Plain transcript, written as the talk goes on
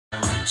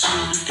to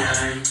the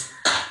game.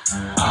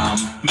 I'm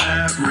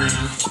married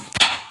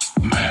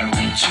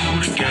to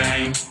the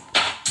game.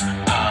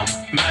 I'm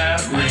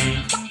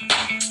married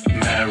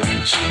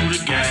to the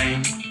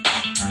game.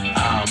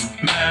 I'm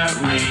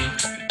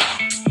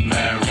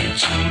married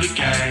to the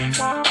game.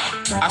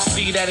 I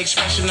see that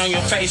expression on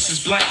your face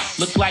is blank.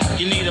 Look like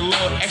you need a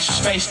little extra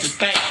space to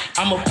think.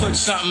 I'ma put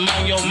something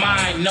on your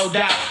mind, no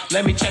doubt.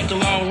 Let me take a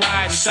long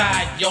ride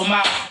inside your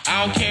mouth.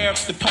 I don't care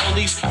if the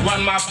police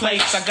run my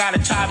place. I got a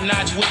top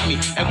notch with me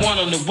and one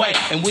on the way.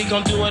 And we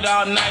gon' do it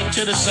all night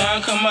till the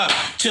sun come up.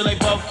 Till they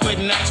both quit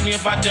and ask me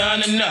if I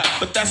done enough.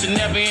 But that's a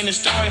never ending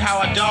story how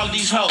I dog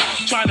these hoes.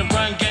 Trying to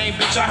run game,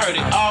 bitch, I heard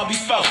it all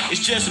before.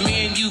 It's just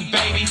me and you,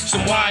 baby,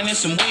 some wine and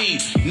some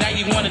weed. Now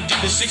you wanna do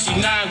the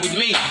 69 with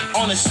me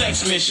on a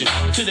sex mission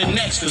to the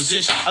next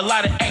position. A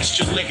lot of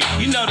extra liquor.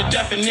 You know the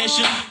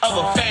definition of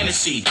a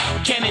fantasy.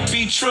 Can it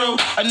be true?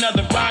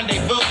 Another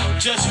rendezvous,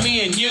 just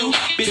me and you.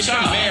 Bitch,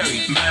 I'm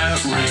married.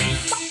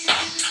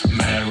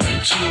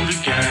 Married to the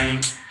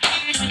game.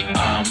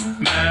 I'm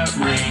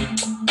married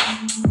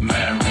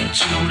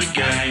to the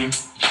game.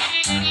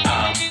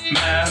 I'm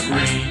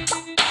married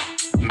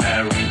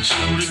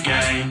to the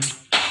game.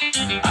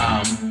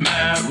 I'm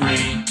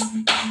married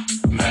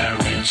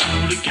to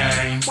the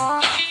game.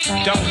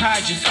 Don't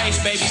hide your face,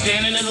 baby,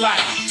 stand in the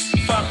light.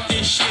 Fuck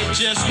this shit,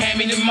 just hand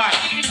me the mic.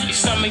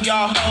 Some of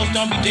y'all hoes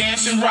don't be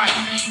dancing right.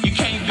 You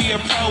can't be a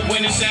pro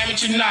when it's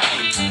amateur night.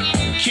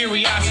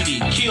 Curiosity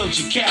killed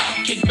your cat.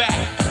 Kick back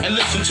and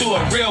listen to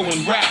a real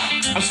one rap.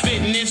 I'm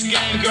spitting this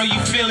game, girl, you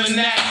feeling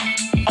that?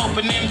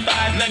 Open them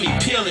thighs, let me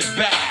peel it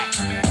back.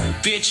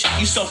 Bitch,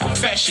 you so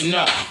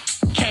professional.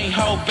 Can't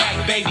hold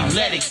back, baby,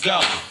 let it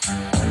go.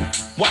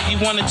 Why you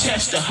wanna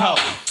test the hoe?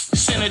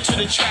 Send her to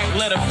the track,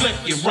 let her flip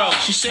your rope.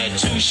 She said,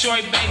 too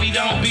short, baby,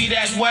 don't be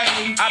that way.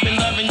 I've been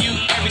loving you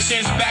ever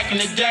since back in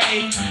the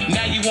day.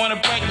 Now you wanna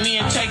break me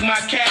and take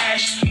my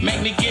cash.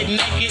 Make me get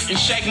naked and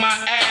shake my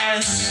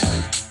ass.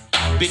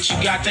 Bitch,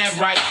 you got that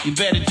right. You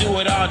better do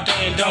it all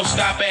day and don't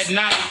stop at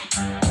night.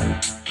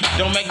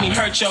 Don't make me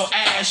hurt your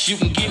ass. You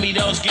can give me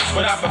those gifts,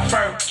 but I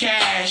prefer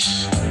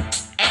cash.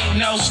 Ain't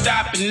no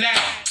stopping that.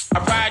 I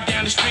ride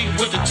down the street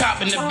with the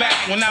top in the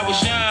back. When I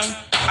was young,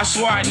 I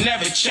swore I'd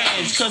never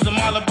change. Cause I'm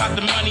all about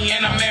the money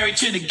and I'm married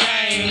to the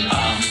game.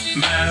 I'm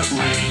married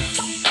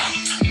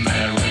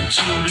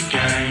to the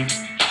game.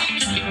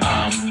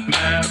 I'm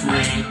married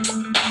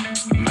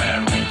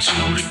to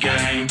the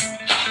game.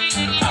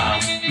 I'm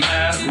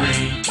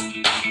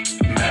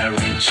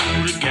married to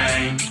the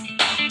game.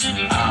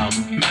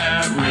 I'm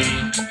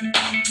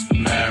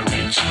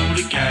married to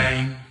the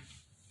game.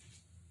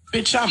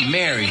 Bitch, I'm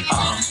married.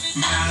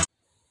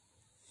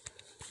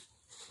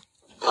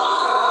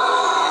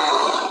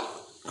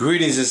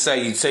 Greetings and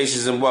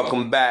salutations and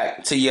welcome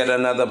back to yet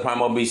another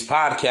Primal Beast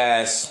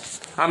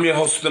podcast. I'm your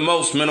host with the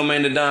most,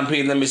 middleman, the Don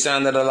P. Let me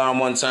sound that alarm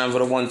one time for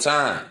the one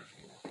time.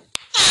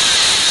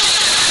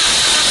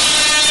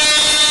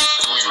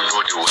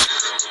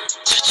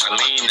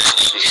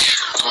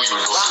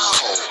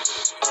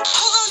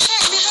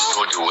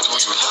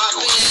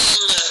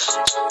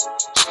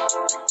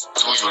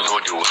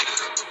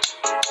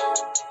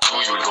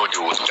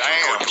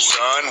 Damn,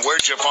 son,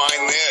 where'd you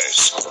find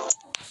this?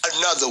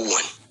 Another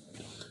one.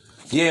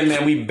 Yeah,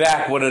 man, we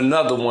back with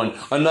another one,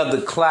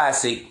 another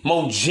classic.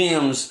 More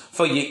gems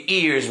for your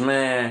ears,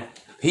 man.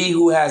 He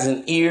who has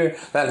an ear,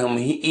 let him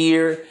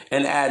hear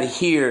and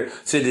adhere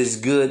to this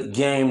good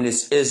game,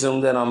 this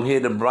ism that I'm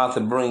here to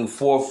bring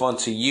forth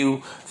unto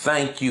you.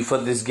 Thank you for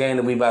this game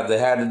that we about to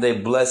have today.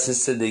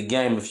 Blessings to the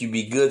game. If you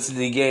be good to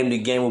the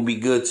game will be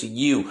good to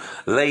you.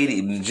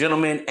 Ladies,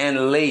 gentlemen,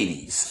 and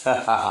ladies.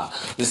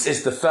 This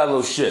is the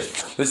fellowship.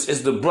 This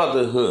is the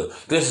brotherhood.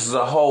 This is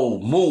a whole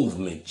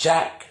movement,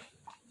 Jack.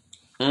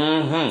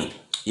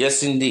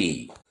 Yes,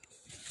 indeed.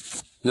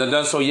 If you've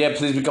done so yet,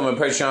 please become a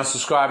Patreon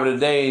subscriber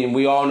today. And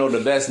we all know the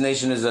best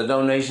nation is a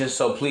donation.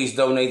 So please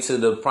donate to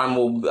the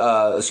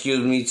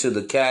to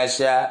the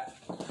Cash App.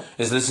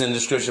 It's listed in the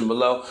description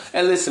below.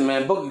 And listen,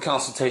 man, book a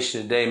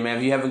consultation today, man.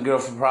 If you're having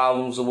girlfriend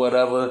problems or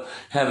whatever,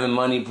 having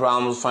money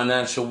problems,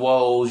 financial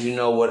woes,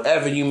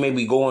 whatever you may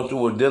be going through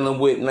or dealing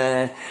with,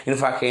 man. And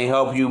if I can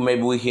help you,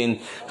 maybe we can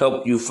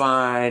help you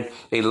find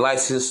a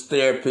licensed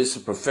therapist, a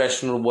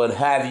professional, what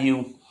have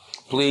you.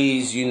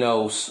 Please,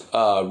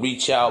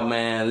 reach out,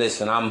 man.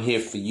 Listen, I'm here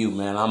for you,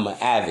 man. I'm an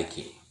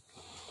advocate.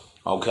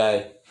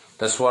 Okay?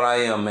 That's what I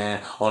am,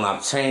 man. On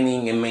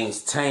obtaining and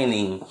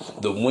maintaining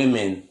the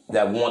women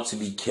that want to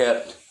be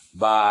kept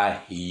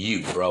by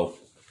you, bro.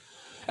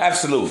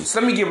 Absolutely.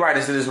 So let me get right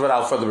into this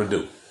without further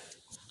ado.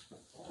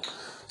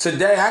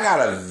 Today, I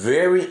got a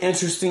very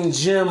interesting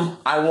gem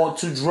I want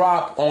to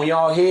drop on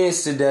y'all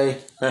heads today.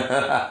 What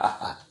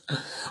I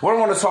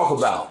want to talk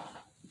about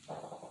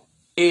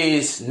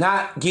is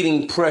not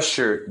getting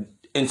pressured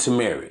into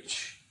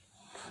marriage.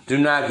 Do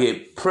not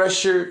get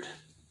pressured,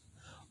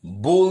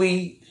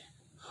 bullied,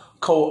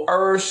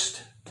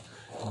 coerced,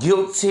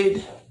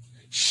 guilted,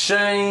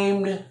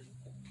 shamed,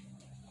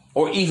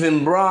 or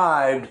even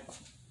bribed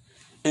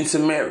into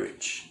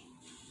marriage.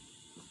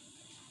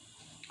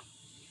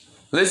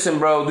 Listen,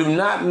 bro, do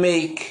not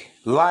make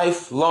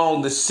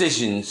lifelong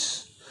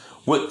decisions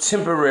with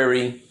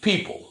temporary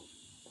people.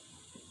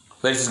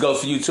 This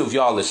goes for you too if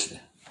y'all listening.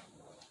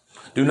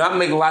 Do not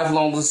make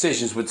lifelong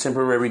decisions with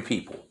temporary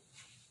people.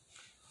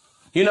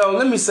 You know,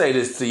 let me say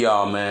this to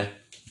y'all, man.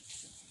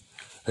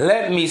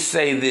 Let me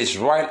say this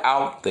right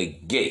out the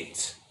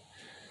gate.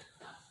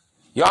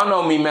 Y'all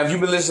know me, man. If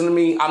you've been listening to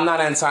me, I'm not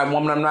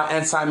anti-woman. I'm not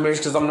anti-marriage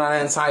because I'm not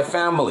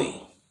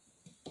anti-family.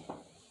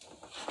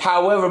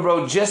 However,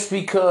 bro, just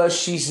because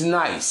she's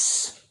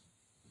nice,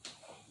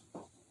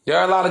 there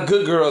are a lot of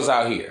good girls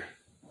out here.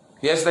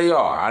 Yes, they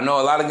are. I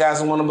know a lot of guys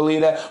don't want to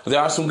believe that, but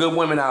there are some good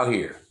women out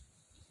here.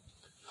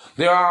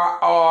 There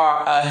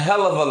are a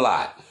hell of a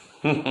lot.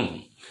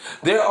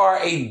 There are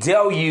a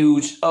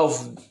deluge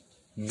of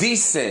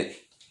decent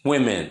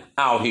women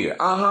out here.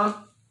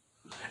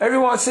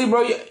 Everyone, see,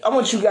 bro, I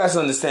want you guys to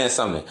understand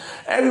something.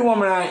 Every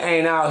woman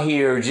ain't out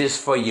here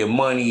just for your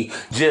money,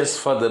 just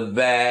for the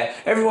bag.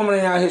 Every woman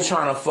ain't out here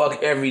trying to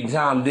fuck every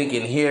Tom, Dick,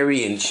 and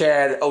Harry and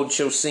Chad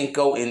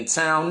Ochocinco in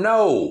town.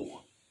 No.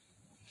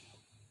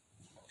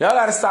 Y'all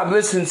gotta stop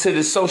listening to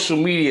the social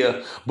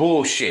media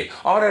bullshit.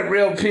 All that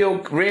red pill,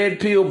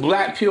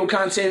 black pill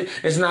content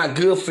is not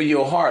good for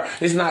your heart.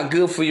 It's not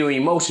good for your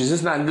emotions.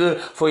 It's not good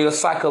for your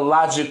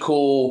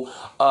psychological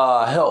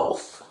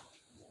health.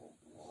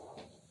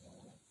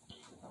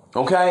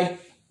 Okay?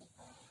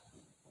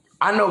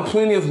 I know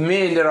plenty of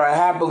men that are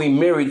happily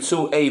married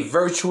to a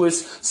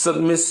virtuous,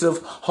 submissive,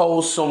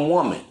 wholesome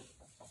woman.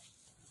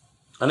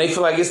 And they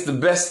feel like it's the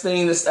best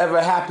thing that's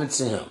ever happened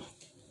to him.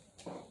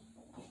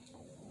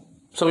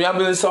 So y'all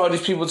been listening to all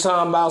these people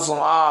talking about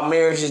some,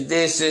 marriage is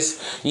this, it's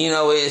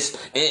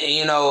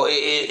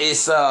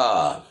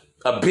a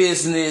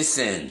business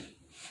and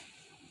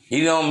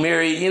you don't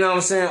marry, you know what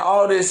I'm saying?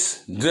 All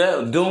this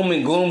doom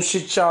and gloom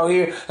shit y'all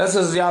hear, that's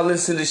because y'all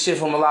listen to shit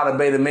from a lot of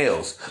beta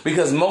males.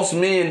 Because most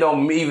men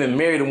don't even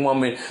marry the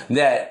woman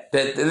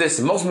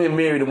most men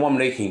marry the woman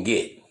they can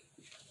get.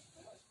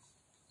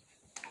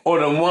 Or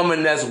the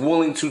woman that's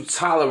willing to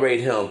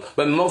tolerate him.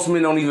 But most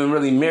men don't even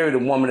really marry the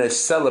woman that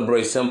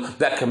celebrates him,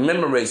 that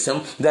commemorates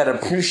him, that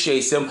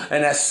appreciates him,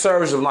 and that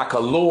serves him like a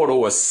lord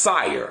or a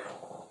sire.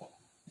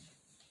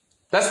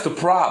 That's the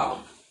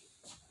problem.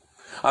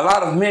 A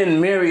lot of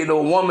men marry a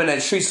woman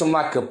that treats them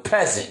like a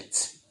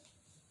peasant.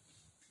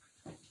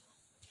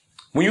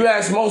 When you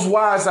ask most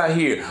wives out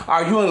here,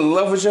 are you in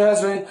love with your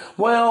husband?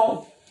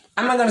 Well,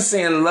 I'm not going to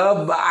say in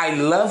love, but I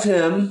love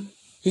him.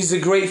 He's a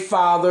great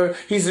father.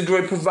 He's a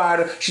great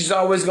provider. She's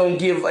always going to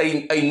give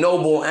a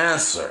noble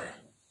answer.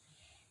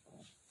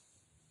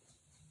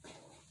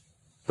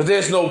 But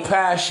there's no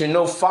passion,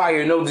 no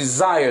fire, no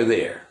desire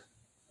there.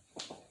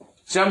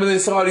 See, I'm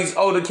listening to all these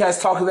older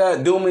cats talking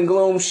that doom and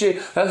gloom shit.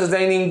 That's because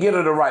they ain't even get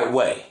her the right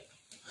way.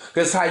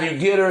 Because how you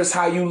get her is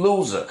how you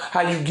lose her.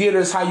 How you get her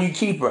is how you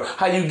keep her.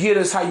 How you get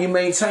her is how you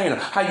maintain her.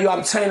 How you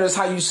obtain her is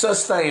how you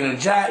sustain her,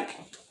 Jack.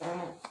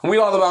 We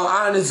all about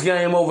honest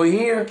game over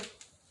here.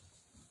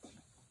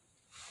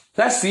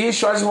 That's the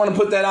issue. I just want to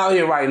put that out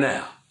here right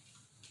now.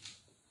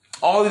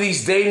 All of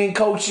these dating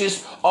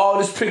coaches, all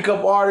this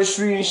pickup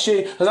artistry and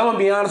shit. Because I'm going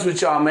to be honest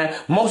with y'all, man.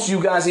 Most of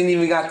you guys ain't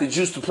even got the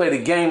juice to play the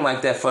game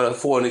like that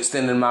for an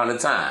extended amount of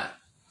time.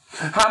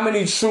 How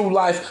many true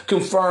life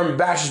confirmed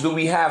bachelors do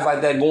we have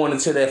like that going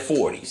into their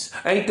 40s?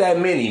 Ain't that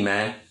many,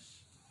 man.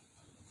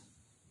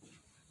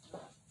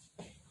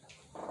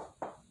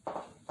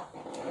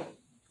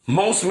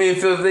 Most men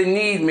feel they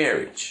need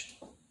marriage.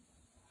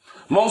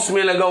 Most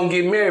men are going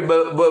to get married,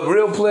 but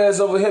real players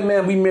over here,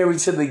 man, we married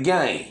to the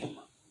game.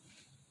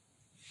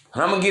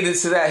 And I'm going to get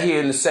into that here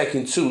in a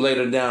second, too,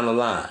 later down the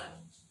line.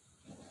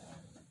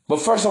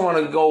 But first, I want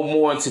to go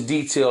more into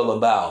detail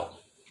about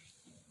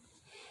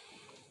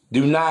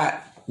do not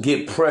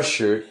get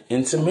pressured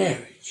into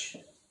marriage.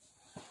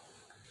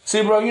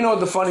 See, bro, you know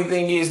what the funny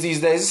thing is these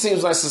days? It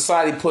seems like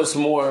society puts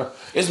more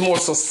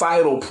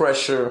societal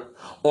pressure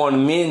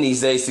on men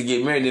these days to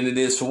get married than it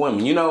is for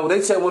women. You know,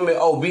 they tell women,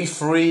 oh, be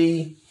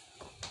free.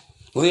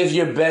 Live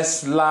your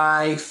best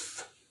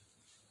life.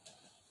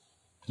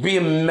 Be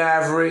a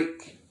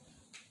maverick.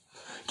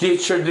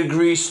 Get your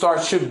degree.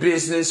 Start your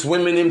business.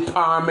 Women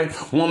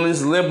empowerment.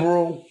 Women's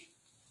liberal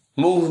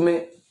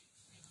movement.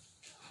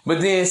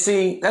 But then,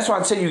 see, that's why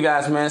I tell you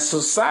guys, man,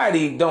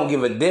 society don't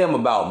give a damn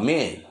about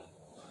men.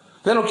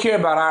 They don't care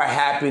about our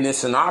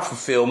happiness and our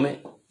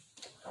fulfillment.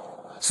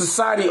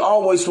 Society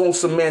always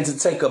wants a man to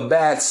take a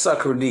bad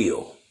sucker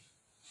deal.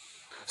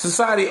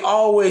 Society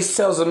always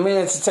tells a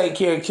man to take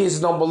care of kids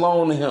that don't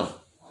belong to him.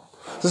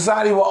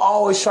 Society will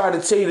always try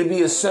to tell you to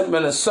be a simp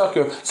and a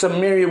sucker to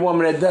marry a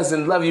woman that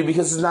doesn't love you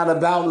because it's not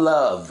about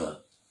love.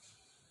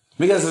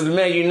 Because as a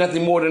man, you're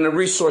nothing more than a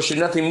resource. You're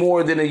nothing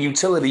more than a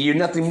utility. You're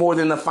nothing more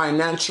than a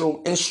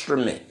financial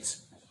instrument.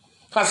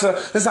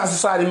 That's how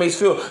society makes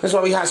feel. That's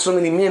why we have so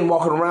many men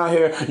walking around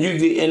here and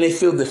they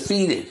feel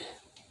defeated.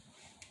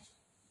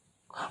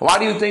 Why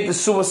do you think the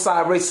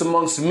suicide rates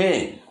amongst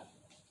men,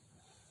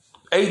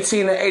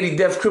 18 to 80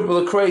 deaf,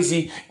 crippled, or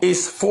crazy,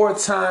 is 4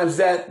 times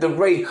the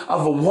rate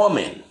of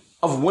women?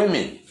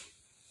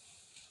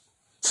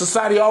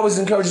 Society always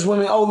encourages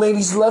women, oh,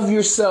 ladies, love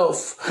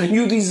yourself.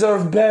 You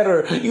deserve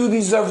better. You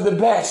deserve the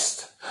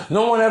best.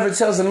 No one ever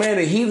tells a man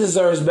that he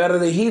deserves better,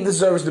 that he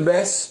deserves the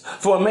best.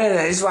 For a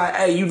man, it's like,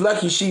 hey, you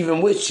lucky she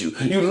even with you.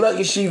 You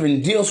lucky she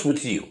even deals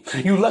with you.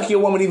 You lucky a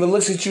woman even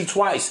looks at you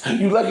twice.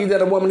 You lucky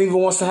that a woman even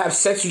wants to have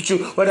sex with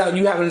you without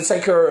you having to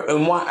take her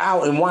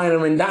out and wine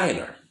her and dine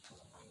her.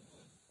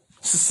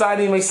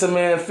 Society makes a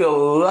man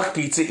feel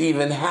lucky to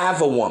even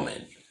have a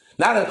woman.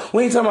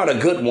 We ain't talking about a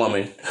good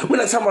woman. We're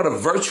not talking about a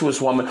virtuous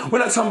woman. We're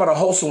not talking about a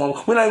wholesome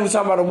woman. We're not even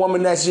talking about a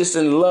woman that's just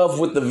in love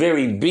with the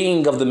very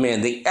being of the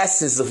man, the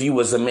essence of you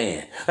as a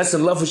man. That's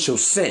in love with your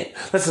scent.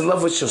 That's in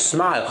love with your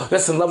smile.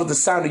 That's in love with the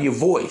sound of your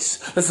voice.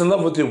 That's in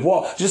love with your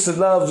walk. Just in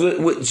love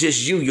with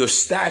just you, your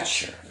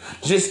stature.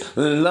 Just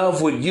in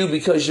love with you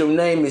because your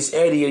name is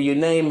Eddie, or your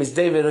name is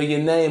David, or your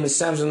name is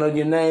Samson, or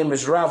your name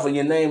is Ralph, or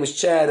your name is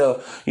Chad, or,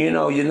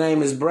 your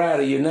name is Brad,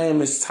 or your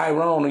name is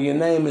Tyrone, or your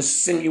name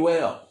is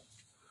Samuel.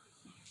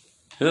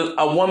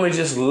 A woman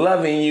just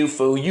loving you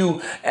for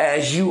you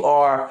as you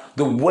are,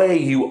 the way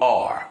you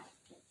are.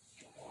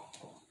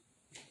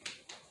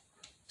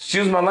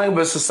 Excuse my language,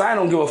 but society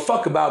don't give a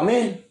fuck about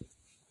men.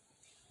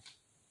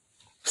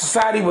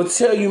 Society will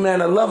tell you, man,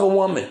 to love a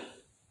woman.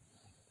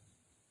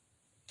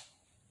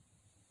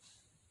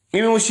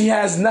 Even when she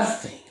has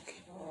nothing.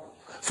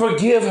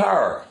 Forgive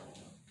her.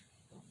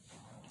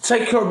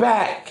 Take her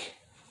back.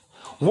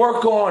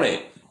 Work on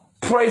it.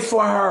 Pray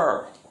for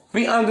her.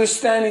 Be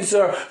understanding to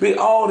her. Be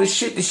all the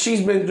shit that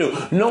she's been through.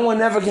 No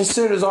one ever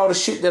considers all the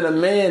shit that a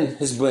man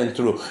has been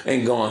through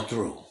and gone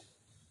through.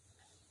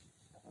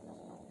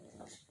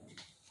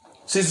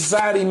 See,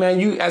 society, man,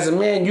 you as a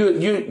man,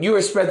 you're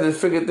expected to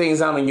figure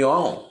things out on your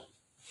own.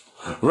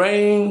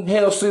 Rain,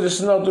 hail, sleet, or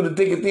snow through the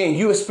thick and thin.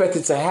 You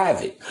expected to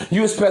have it.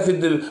 You expected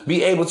to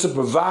be able to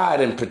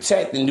provide and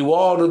protect and do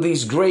all of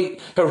these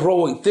great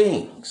heroic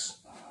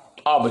things.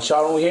 Oh, but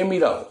y'all don't hear me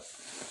though.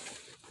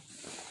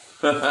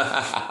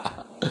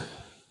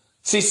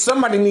 See,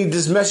 somebody needs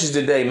this message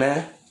today,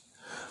 man.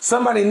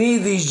 Somebody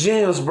needs these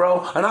gems,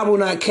 bro. And I will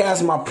not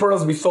cast my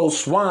pearls before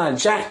swine,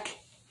 Jack.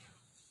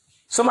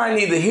 Somebody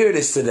need to hear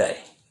this today.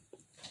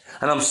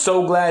 And I'm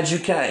so glad you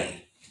came.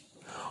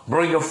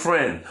 Bring a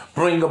friend,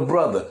 bring a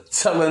brother,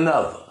 tell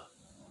another.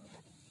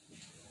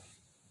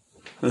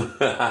 Hey,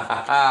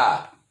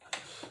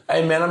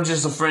 man, I'm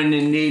just a friend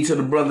in need to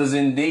the brothers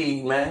in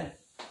need, man.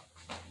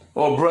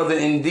 Or a brother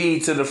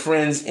indeed to the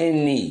friends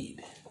in need.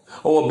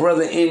 Or a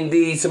brother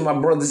indeed to my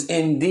brothers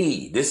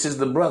indeed. This is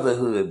the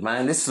brotherhood,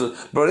 man. This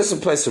is a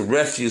place of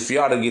refuge for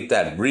y'all to get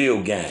that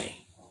real game.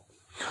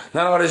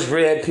 Not all this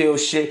red pill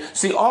shit.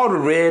 See, all the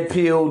red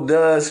pill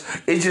does,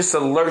 it just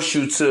alerts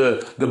you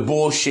to the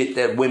bullshit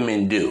that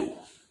women do.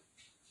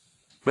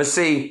 But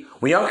see,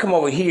 when y'all come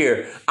over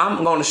here,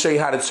 I'm going to show you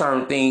how to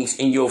turn things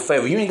in your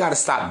favor. You ain't got to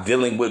stop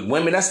dealing with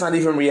women. That's not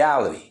even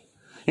reality.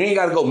 You ain't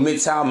got to go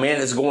Midtown man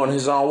that's going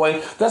his own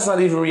way. That's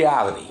not even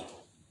reality.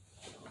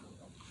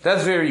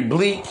 That's very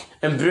bleak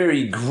and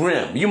very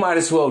grim. You might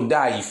as well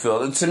die, you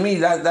feel. To me,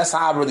 that's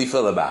how I really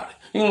feel about it.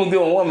 You want to be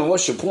a woman,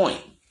 what's your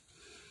point?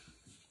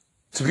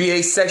 To be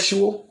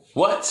asexual?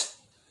 What?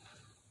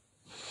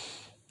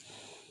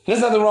 There's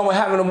nothing wrong with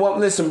having a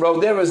woman. Listen,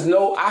 bro,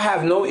 I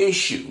have no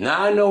issue.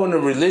 Now, I know in the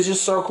religious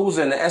circles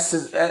and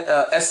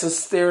the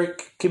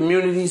esoteric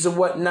communities and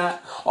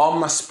whatnot, all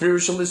my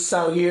spiritualists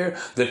out here,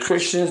 the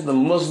Christians, the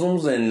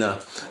Muslims, and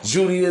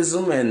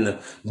Judaism, and the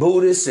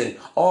Buddhists, and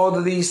all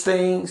of these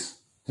things,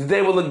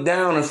 they will look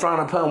down and frown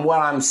upon what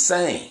I'm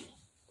saying.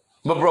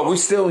 But, bro, we're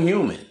still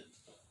human.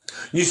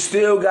 You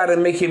still got to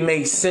make it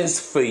make sense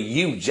for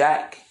you,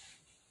 Jack.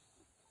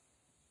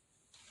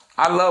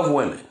 I love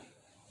women.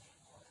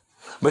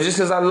 But just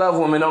because I love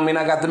women don't mean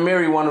I got to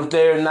marry one if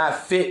they're not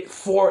fit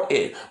for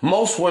it.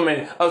 Most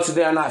women up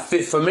today are not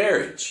fit for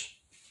marriage.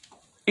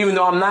 Even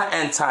though I'm not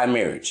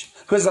anti-marriage.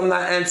 Because I'm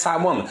not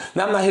anti-woman.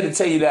 Now, I'm not here to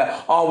tell you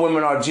that all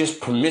women are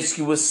just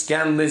promiscuous,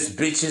 scandalous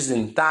bitches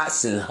and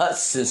thoughts and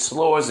huts and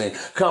slurs and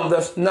cum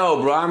duff.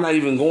 No, bro, I'm not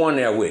even going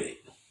there with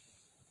it.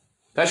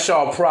 That's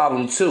y'all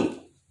problem, too.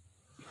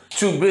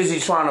 Too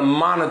busy trying to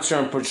monitor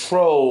and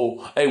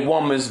patrol a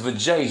woman's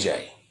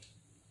vajayjay.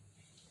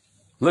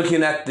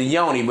 Looking at the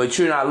yoni, but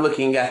you're not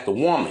looking at the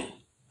woman.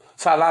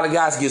 That's how a lot of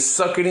guys get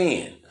suckered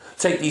in.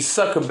 Take these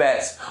sucker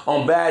bats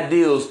on bad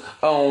deals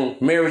on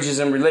marriages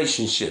and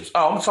relationships.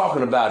 Oh, I'm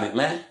talking about it,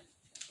 man.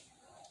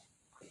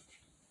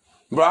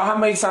 Bro, how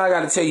many times I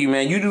got to tell you,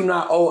 man, you do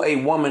not owe a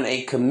woman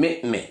a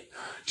commitment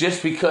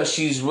just because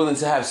she's willing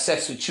to have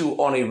sex with you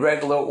on a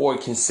regular or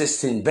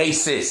consistent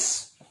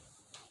basis.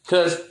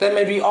 Because that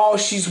may be all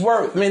she's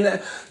worth. I mean,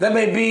 that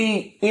may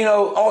be,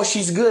 all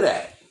she's good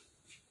at.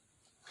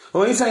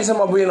 When you talking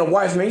about being a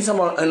wife, man, you're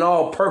talking about an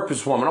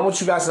all-purpose woman. I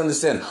want you guys to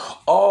understand.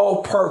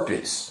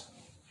 All-purpose.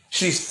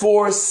 She's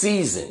 4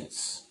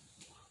 seasons.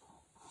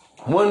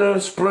 Winter,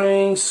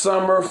 spring,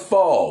 summer,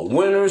 fall.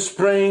 Winter,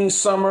 spring,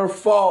 summer,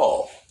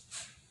 fall.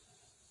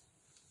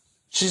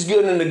 She's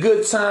good in the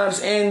good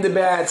times and the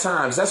bad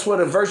times. That's what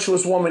a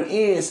virtuous woman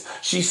is.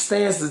 She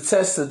stands the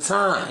test of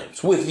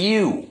times with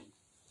you.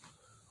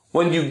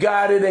 When you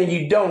got it and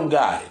you don't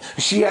got it.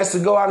 If she has to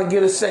go out and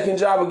get a second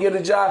job or get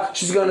a job,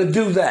 she's going to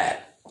do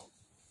that.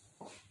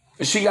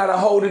 If she got to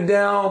hold it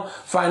down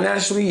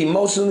financially,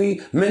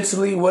 emotionally,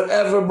 mentally,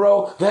 whatever,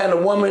 bro, then a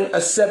woman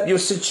accept your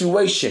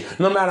situation,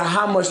 no matter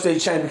how much they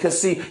change.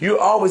 Because, see, you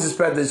always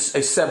expect to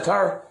accept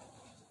her.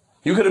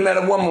 You could have met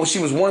a woman when she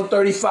was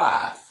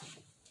 135.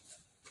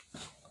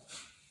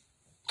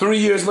 3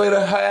 years later,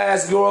 her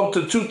ass go up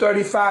to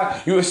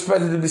 235. You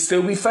expect her to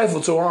still be faithful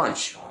to her,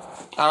 aren't you?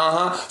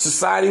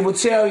 Society will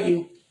tell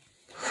you.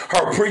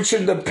 Her preacher,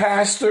 the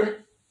pastor,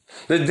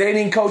 the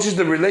dating coaches,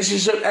 the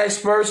relationship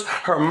experts,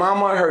 her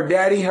mama, her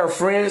daddy, her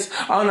friends.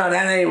 Oh, no,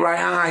 that ain't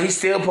right. He's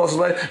still supposed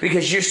to let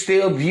because you're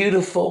still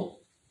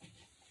beautiful.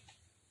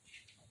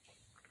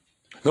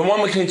 The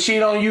woman can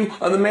cheat on you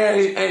or the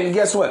man, and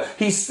guess what?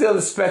 He's still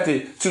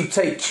expected to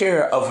take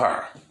care of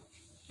her.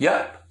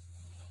 Yep.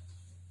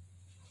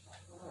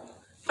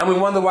 And we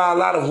wonder why a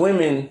lot of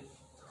women,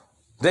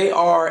 they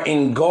are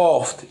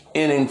engulfed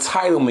in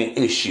entitlement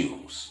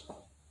issues.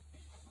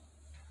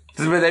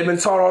 They've been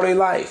taught all their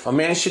life. A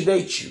man should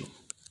date you.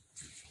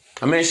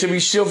 A man should be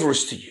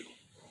chivalrous to you.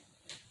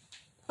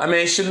 A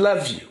man should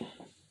love you.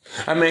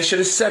 A man should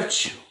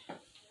accept you.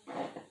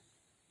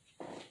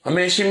 A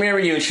man should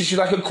marry you and treat you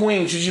like a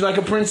queen, treat you like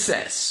a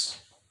princess.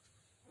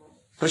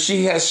 But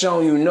she has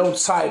shown you no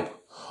type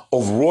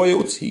of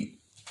royalty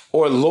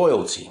or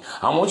loyalty.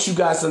 I want you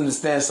guys to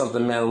understand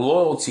something, man.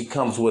 Loyalty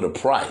comes with a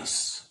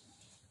price.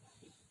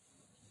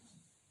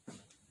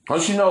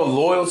 Don't you know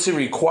loyalty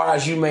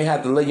requires you may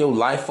have to lay your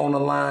life on the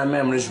line,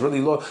 man, when it's really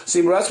loyal?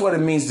 See, bro, that's what it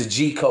means, the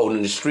G code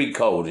and the street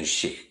code and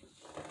shit.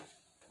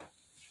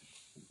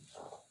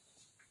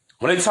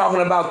 When they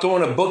talking about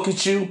throwing a book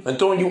at you and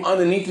throwing you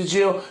underneath the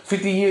jail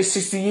 50 years,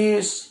 60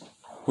 years,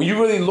 when you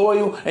really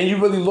loyal and you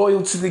really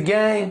loyal to the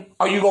game,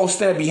 are you going to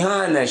stand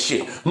behind that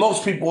shit?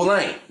 Most people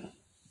ain't.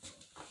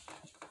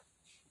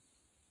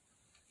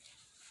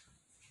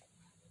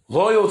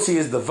 Loyalty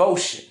is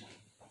devotion.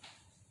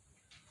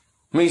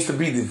 Means to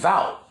be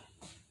devout.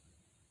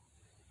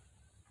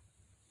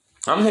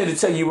 I'm here to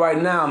tell you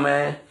right now,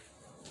 man.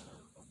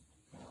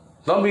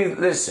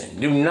 Listen,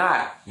 do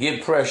not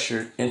get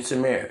pressured into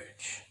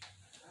marriage.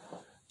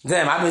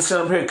 Damn, I've been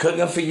sitting up here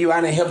cooking for you.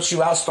 I done helped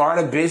you out, start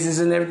a business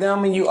and everything. I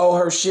mean, you owe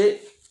her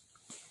shit.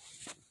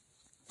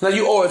 Now,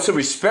 you owe her to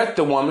respect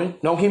the woman.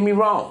 Don't get me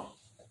wrong.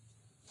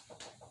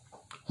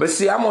 But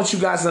see, I want you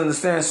guys to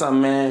understand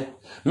something, man.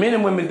 Men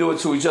and women do it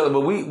to each other,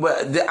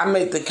 but I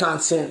make the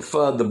content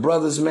for the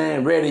brothers,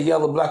 man. Red and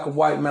yellow, black and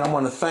white, man. I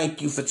want to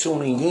thank you for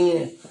tuning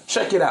in.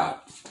 Check it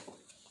out.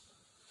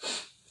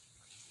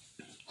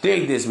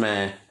 Dig this,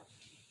 man.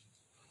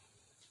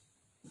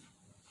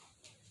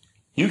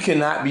 You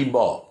cannot be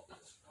bought.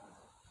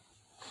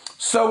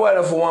 So what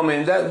if a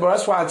woman,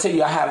 that's why I tell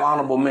you I have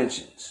honorable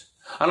mentions.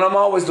 And I'm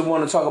always the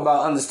one to talk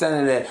about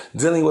understanding that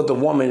dealing with a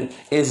woman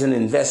is an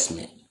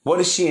investment. What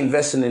is she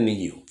investing into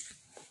you?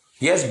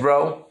 Yes,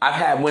 bro, I've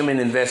had women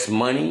invest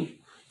money,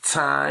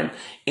 time,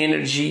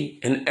 energy,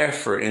 and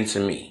effort into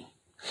me.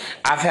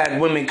 I've had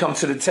women come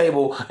to the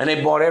table and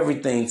they bought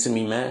everything to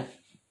me, man.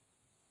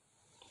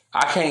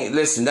 I can't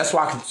listen. That's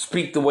why I can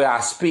speak the way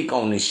I speak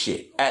on this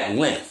shit at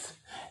length,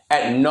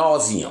 at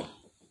nauseum.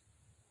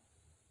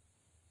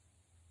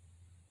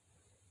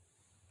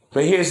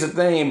 But here's the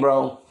thing,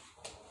 bro.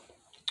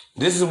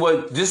 This is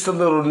a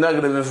little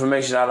nugget of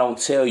information I don't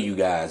tell you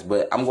guys,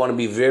 but I'm going to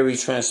be very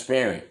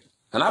transparent.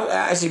 And I've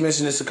actually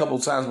mentioned this a couple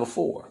of times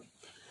before.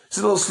 It's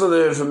a little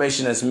slither of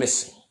information that's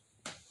missing.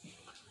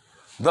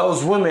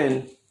 Those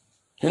women,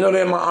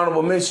 they're my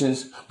honorable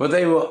mentions, but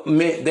they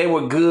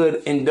were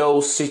good in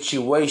those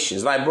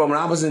situations. Like, bro, when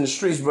I was in the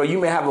streets, bro,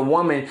 you may have a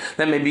woman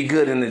that may be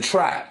good in the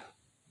trap.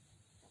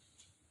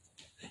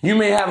 You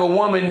may have a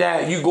woman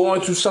that you're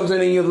going through something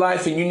in your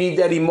life and you need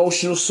that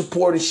emotional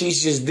support and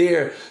she's just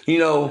there,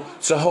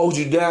 to hold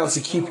you down, to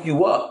keep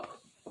you up.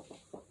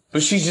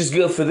 But she's just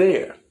good for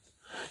there.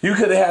 You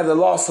could have had the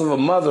loss of a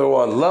mother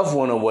or a loved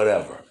one or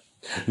whatever.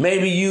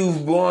 Maybe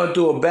you've gone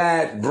through a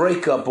bad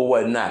breakup or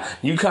whatnot.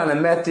 You kind of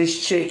met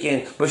this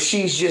chick, but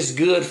she's just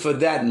good for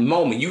that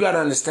moment. You got to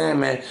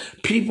understand, man,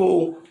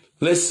 people,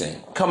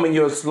 listen, come in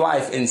your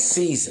life in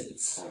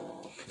seasons.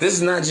 This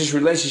is not just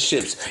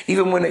relationships.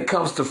 Even when it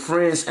comes to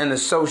friends and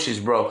associates,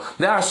 bro.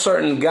 There are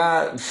certain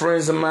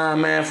friends of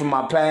mine, man, from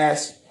my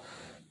past.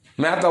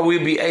 Man, I thought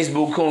we'd be ace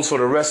boo coons for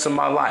the rest of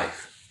my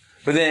life.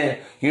 But then,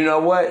 you know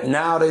what?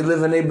 Now they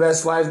living their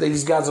best life.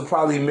 These guys are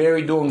probably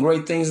married, doing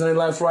great things in their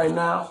life right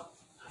now.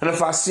 And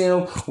if I see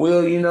them,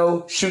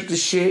 we'll, shoot the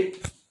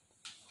shit.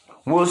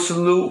 We'll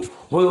salute.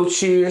 We'll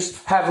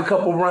cheers. Have a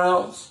couple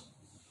rounds.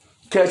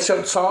 Catch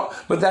up talk.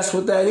 But that's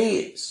what that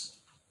is.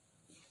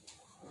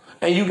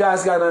 And you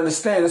guys got to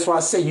understand, that's why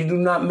I say you do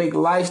not make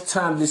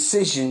lifetime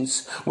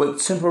decisions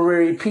with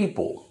temporary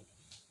people.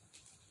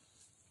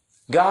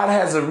 God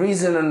has a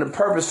reason and a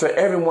purpose for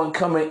everyone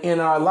coming in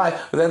our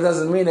life, but that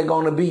doesn't mean they're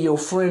going to be your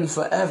friend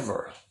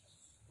forever.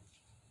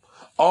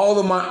 All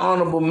of my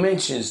honorable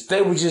mentions,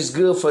 they were just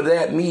good for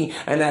me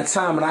and that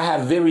time. And I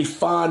have very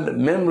fond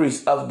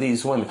memories of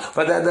these women.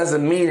 But that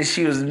doesn't mean that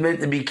she was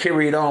meant to be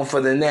carried on for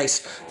the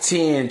next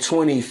 10,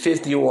 20,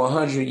 50, or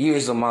 100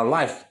 years of my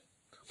life.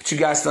 But you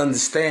guys to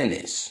understand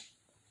this.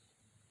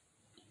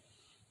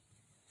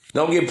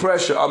 Don't get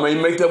pressure. I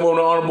mean, make that one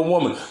an honorable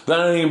woman.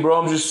 That ain't,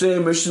 bro. I'm just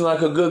saying, but she's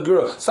like a good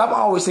girl. Stop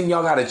always thinking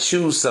y'all got to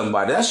choose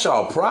somebody. That's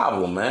y'all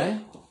problem,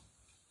 man.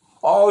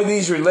 All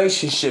these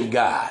relationship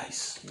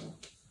guys.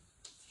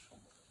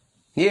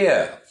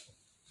 Yeah.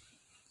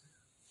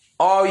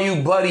 All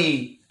you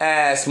buddy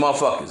ass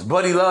motherfuckers.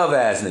 Buddy love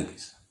ass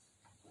niggas.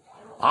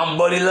 I'm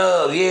buddy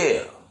love,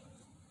 yeah.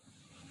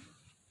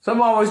 So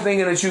I'm always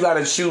thinking that you got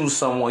to choose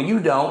someone. You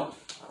don't.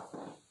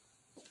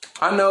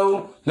 I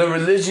know the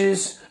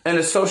religious and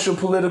the social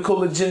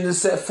political agenda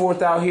set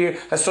forth out here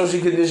has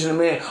socially conditioned a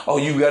man. Oh,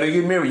 you got to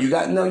get married.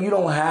 No, you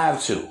don't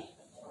have to.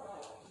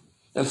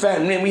 In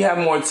fact, men, we have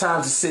more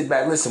time to sit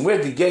back. Listen,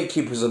 we're the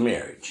gatekeepers of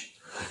marriage.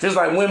 Just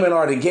like women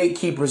are the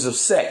gatekeepers of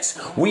sex,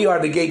 we are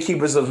the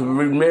gatekeepers of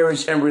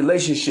marriage and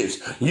relationships.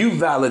 You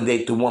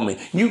validate the woman.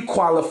 You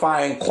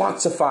qualify and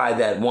quantify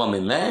that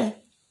woman, man.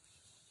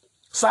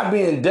 Stop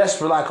being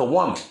desperate like a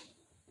woman.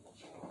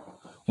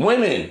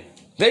 Women,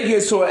 they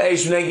get to an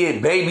age when they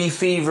get baby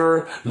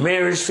fever,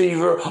 marriage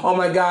fever. Oh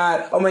my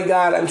God,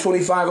 I'm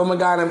 25. Oh my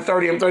God, I'm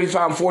 30, I'm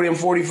 35, I'm 40, I'm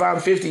 45,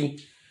 I'm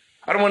 50.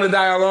 I don't want to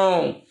die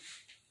alone.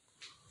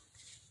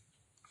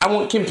 I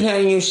want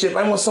companionship.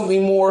 I want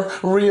something more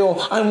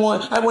real. I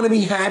want to be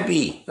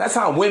happy. That's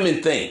how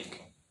women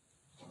think.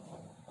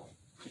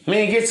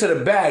 Man, get to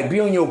the bag.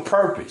 Be on your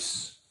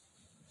purpose.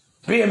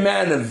 Be a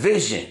man of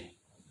vision.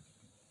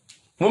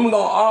 Women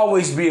gonna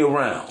always be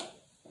around.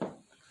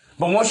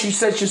 But once you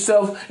set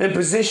yourself in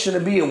position to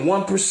be a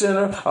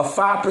 1%er, a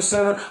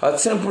 5%er, a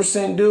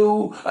 10%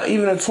 dude,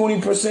 even a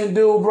 20%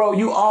 dude, bro,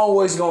 you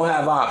always gonna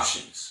have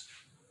options.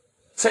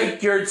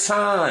 Take your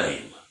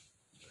time.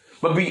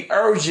 But be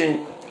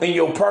urgent in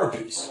your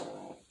purpose.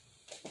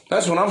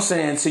 That's what I'm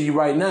saying to you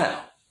right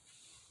now.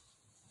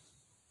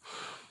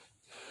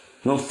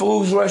 No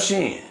fools rush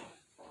in.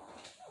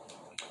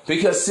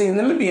 Because, see,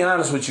 let me be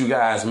honest with you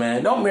guys,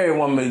 man. Don't marry a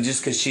woman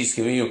just because she's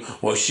giving you,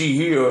 well, she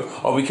here,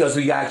 or because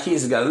we got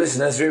kids.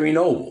 Listen, that's very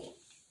noble.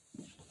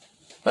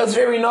 That's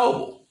very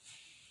noble.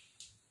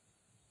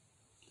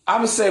 I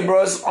would say,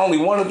 bro, it's only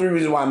 1 or 3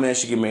 reasons why a man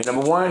should get married.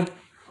 Number 1,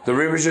 the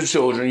rearage your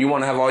children. You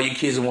want to have all your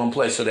kids in one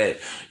place so that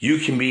you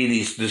can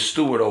be the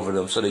steward over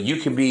them, so that you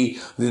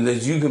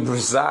can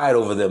preside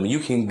over them. You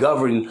can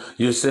govern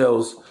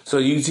yourselves, so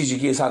you can teach your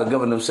kids how to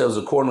govern themselves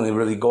accordingly and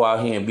really go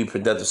out here and be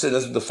productive. So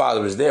that's what the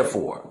father is there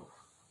for.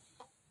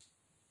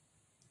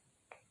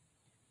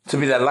 To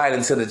be that light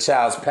into the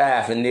child's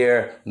path and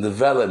their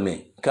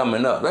development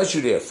coming up. That's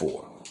what you're there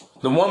for.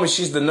 The woman,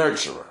 she's the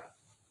nurturer.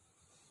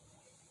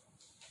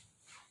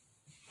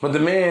 But the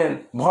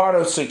man, part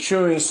of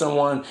securing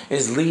someone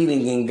is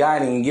leading and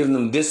guiding and giving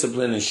them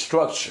discipline and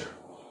structure.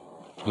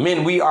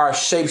 Men, we are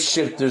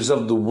shapeshifters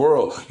of the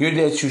world. You're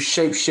there to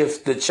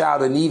shapeshift the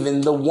child and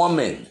even the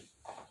woman.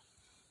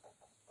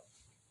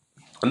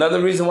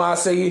 Another reason why I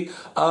say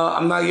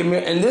I'm not getting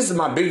married, and this is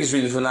my biggest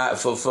reason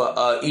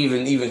for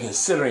even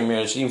considering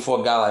marriage, even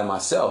for a guy like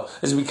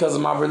myself, is because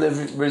of my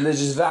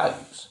religious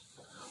values.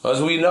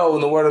 As we know,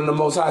 in the word of the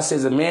Most High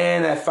says, a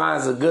man that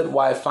finds a good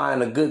wife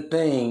finds a good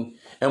thing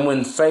and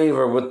win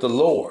favor with the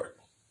Lord.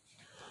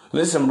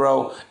 Listen,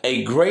 bro,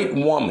 a great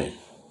woman,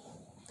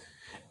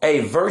 a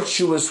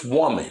virtuous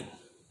woman,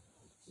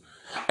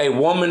 a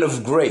woman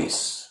of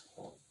grace,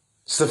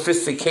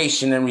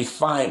 sophistication, and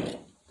refinement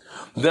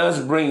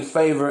does bring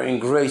favor and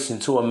grace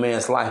into a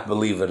man's life,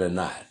 believe it or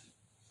not.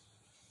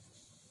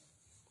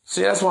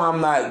 See, that's why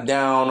I'm not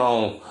down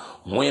on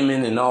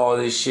women and all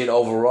this shit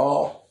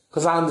overall,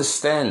 because I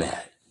understand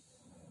that.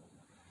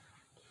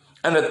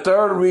 And the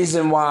third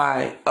reason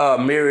why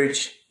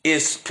marriage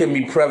can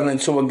be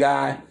prevalent to a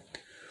guy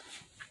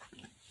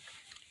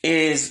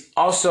is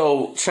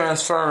also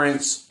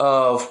transference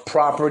of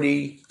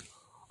property,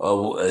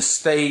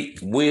 estate,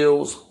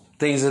 wills,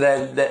 things of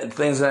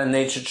that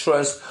nature,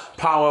 trust,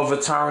 power of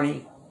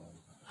attorney.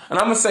 And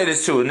I'm gonna say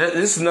this too, and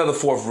this is another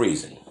fourth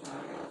reason.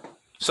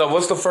 So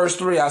what's the first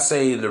 3? I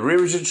say the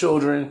rearage of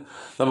children.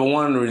 Number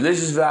 1, the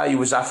religious value,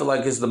 which I feel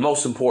like is the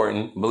most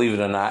important, believe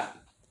it or not.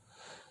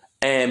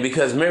 And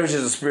because marriage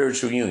is a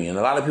spiritual union.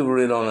 A lot of people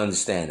really don't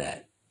understand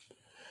that.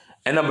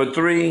 And number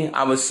 3,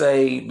 I would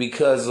say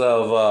because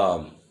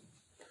of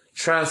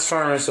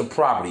transference of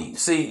property.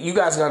 See, you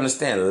guys gotta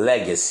understand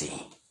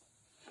legacy.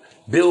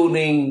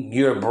 Building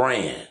your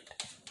brand.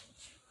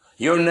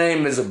 Your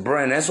name is a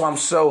brand. That's why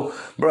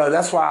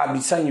that's why I be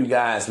telling you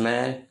guys,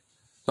 man,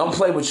 don't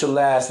play with your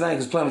last name,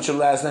 because playing with your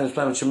last name is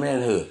playing with your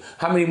manhood.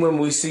 How many women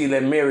we see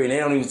that marry and they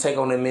don't even take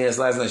on their man's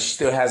last name? She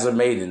still has her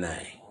maiden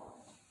name.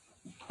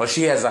 Or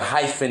she has a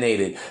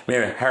hyphenated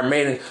marriage. Her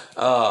maiden,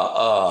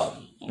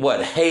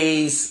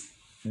 Hayes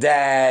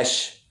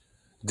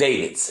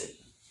Davidson.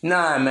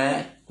 Nah,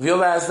 man. If your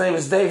last name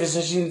is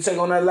Davidson, she didn't take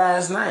on that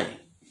last name.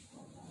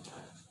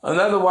 And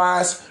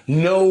otherwise,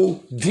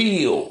 no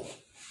deal.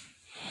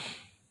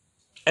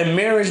 And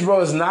marriage,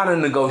 bro, is not a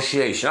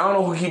negotiation. I don't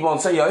know who keep on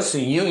telling y'all, it's a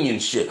union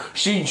shit.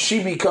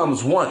 She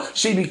becomes one.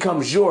 She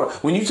becomes your.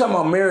 When you talk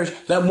about marriage,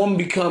 that woman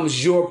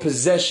becomes your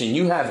possession.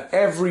 You have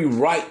every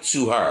right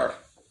to her.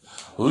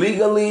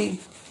 Legally,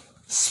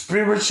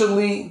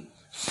 spiritually,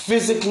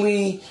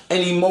 physically,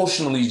 and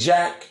emotionally,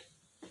 Jack.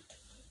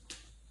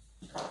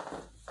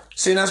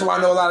 See, that's why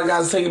I know a lot of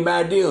guys are taking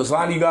bad deals. A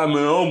lot of you guys, man,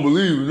 I don't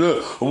believe in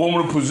that. A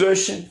woman of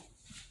possession.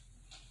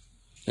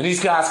 And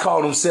these guys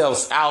call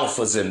themselves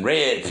alphas and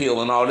red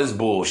pill and all this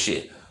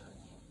bullshit.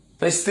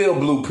 They still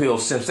blue pill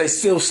simps. They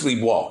still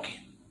sleepwalking.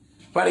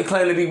 But they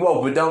claim to be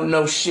woke but don't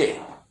know shit.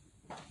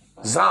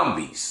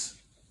 Zombies.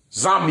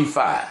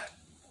 Zombified.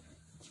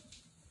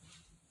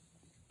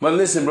 But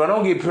listen, bro,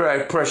 don't get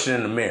pressured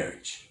into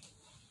marriage.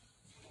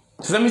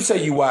 So let me tell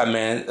you why,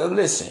 man.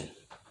 Listen.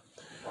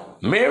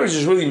 Marriage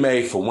is really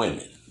made for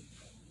women.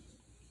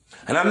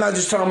 And I'm not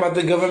just talking about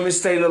the government,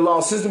 state, or law.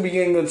 Since the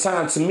beginning of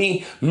time, to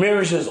me,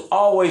 marriage has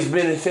always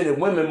benefited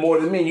women more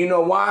than men. You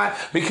know why?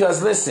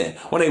 Because, listen,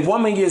 when a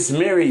woman gets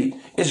married,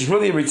 it's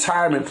really a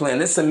retirement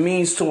plan. It's a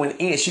means to an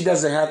end. She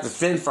doesn't have to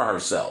fend for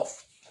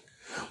herself.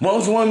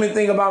 Most women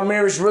think about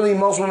marriage, really,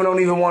 most women don't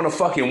even want to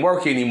fucking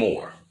work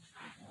anymore.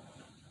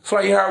 That's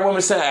why you heard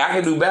women say, I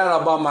can do bad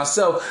all by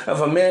myself. If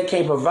a man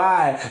can't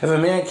provide, if a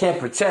man can't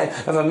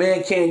protect, if a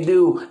man can't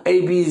do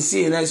A, B,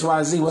 C, and X,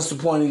 Y, Z, what's the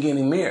point of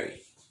getting married?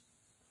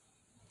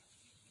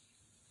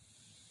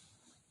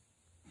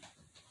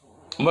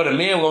 But a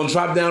man gonna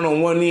drop down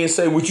on one knee and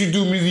say, would you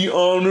do me the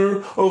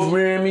honor of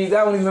marrying me?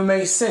 That don't even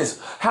make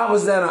sense. How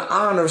is that an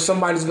honor if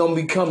somebody's gonna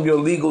become your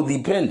legal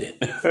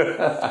dependent?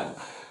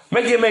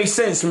 Make it make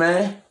sense,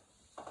 man.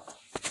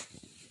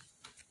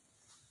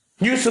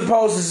 You're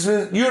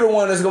the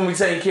one that's gonna be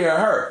taking care of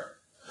her.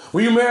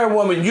 When you marry a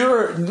woman,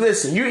 you're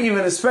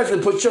even expected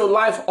to put your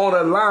life on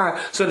the line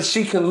so that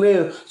she can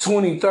live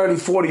 20, 30,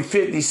 40,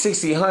 50,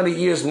 60, 100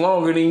 years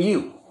longer than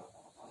you.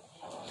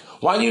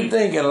 Why you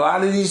think in a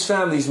lot of these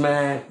families,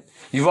 man,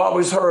 you've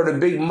always heard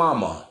of Big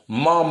Mama,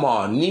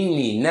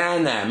 Nini,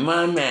 Nana,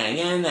 Mama,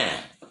 Yana.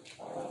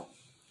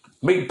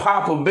 Big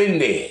Papa been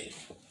dead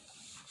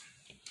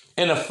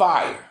in a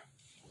fire.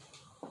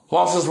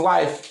 Lost his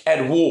life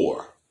at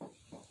war.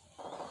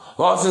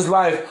 Lost his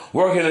life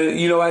working,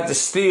 at the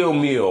steel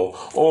mill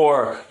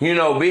or,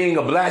 being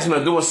a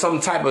blacksmith, doing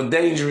some type of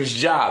dangerous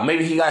job.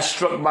 Maybe he got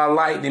struck by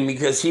lightning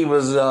because he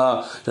was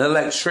an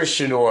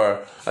electrician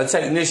or a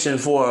technician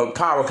for a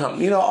power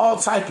company. All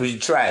types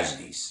of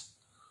tragedies.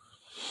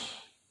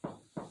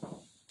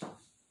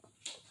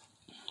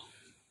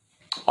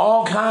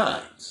 All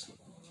kinds.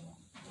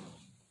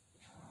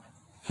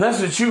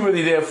 That's what you're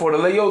really there for, to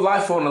lay your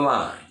life on the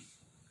line.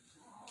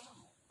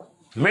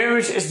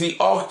 Marriage is the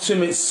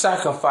ultimate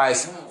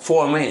sacrifice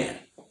for a man.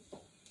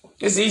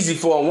 It's easy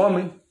for a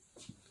woman.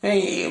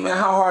 Hey, man,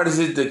 how hard is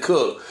it to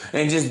cook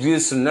and just do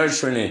some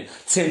nurturing and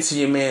tend to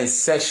your man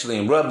sexually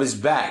and rub his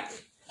back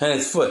and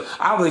his foot?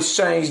 I would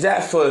exchange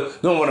that for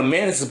doing what a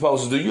man is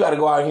supposed to do. You got to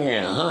go out here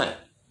and hunt.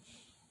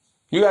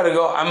 You got to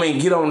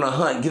get on the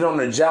hunt, get on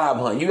the job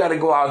hunt. You got to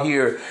go out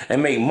here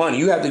and make money.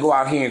 You have to go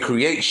out here and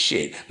create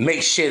shit,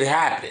 make shit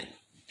happen.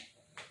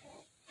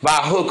 By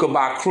hook or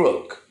by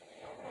crook.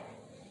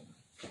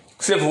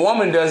 See, if a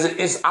woman does it,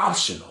 it's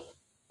optional.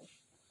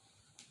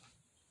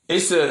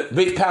 It's a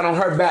big pat on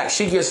her back.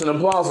 She gets an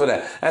applause for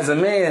that. As a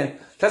man,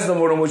 that's no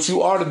more than what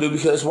you ought to do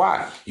because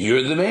why?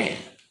 You're the man.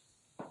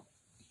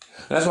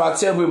 That's why I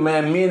tell people,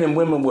 man, men and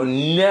women will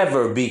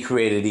never be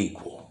created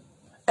equal.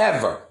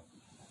 Ever.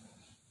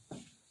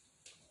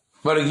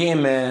 But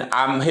again, man,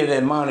 I'm here to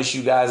admonish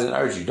you guys and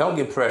urge you. Don't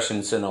get pressured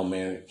into no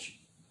marriage.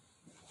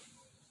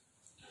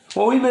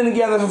 Well, we've been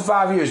together for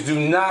 5 years.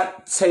 Do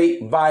not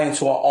buy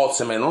into an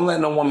ultimatum. Don't let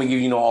no woman give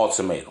you no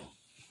ultimatum.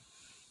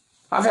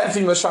 I've had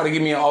females try to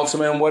give me an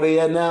ultimatum. Where they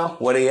at now?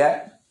 Where they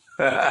at?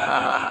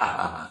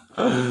 I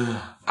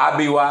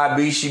be where I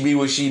be. She be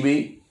where she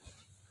be.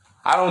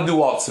 I don't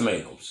do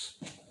ultimatums.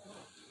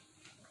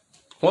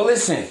 Well,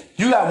 listen.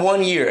 You got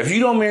 1 year. If you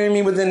don't marry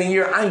me within a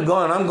year, I'm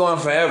gone. I'm gone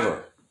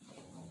forever.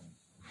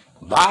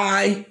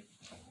 Bye.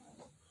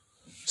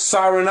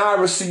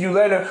 Sayonara, see you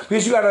later.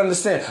 Because you got to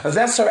understand, if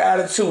that's her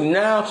attitude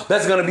now,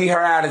 that's going to be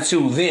her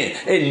attitude then.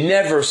 It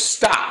never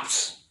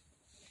stops.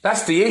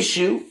 That's the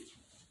issue.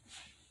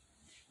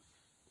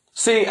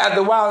 See, after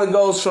a while it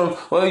goes from,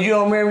 well, you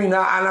don't marry me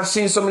now, and I've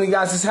seen so many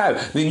guys just have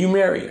it. Then you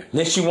marry her.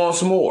 Then she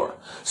wants more.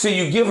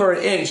 See, you give her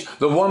an inch,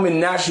 the woman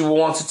naturally will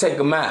want to take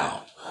a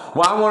mile.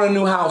 Well, I want a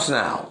new house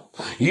now.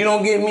 You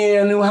don't get me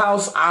a new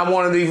house, I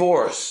want a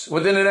divorce.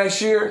 Within the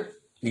next year,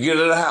 you get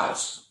her the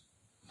house.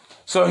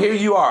 So here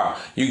you are.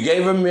 You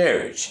gave her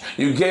marriage.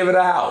 You gave her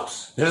the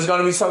house. There's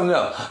going to be something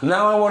else.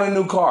 Now I want a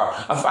new car.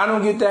 If I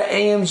don't get that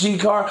AMG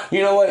car,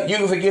 you know what? You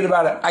can forget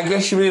about it. I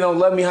guess you really don't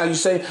love me how you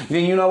say.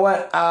 Then you know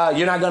what?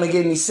 You're not going to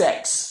get any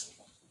sex.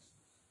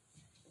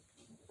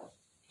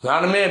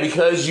 Not a man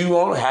because you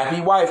want a happy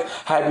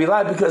wife, happy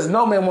life. Because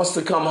no man wants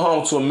to come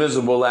home to a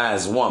miserable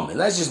ass woman.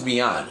 Let's just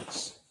be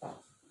honest.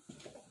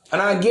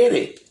 And I get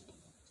it.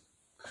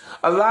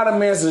 A lot of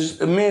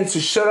men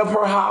to shut up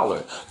her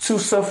holler, to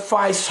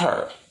suffice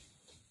her.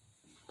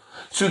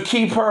 to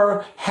keep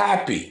her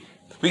happy.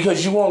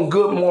 Because you want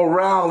good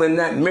morale in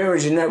that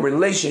marriage, in that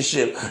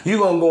relationship, you're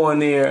going to go in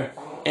there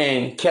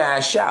and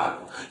cash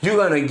out. You're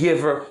going to give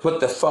her what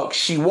the fuck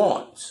she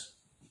wants.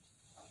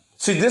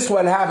 See, this is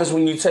what happens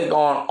when you take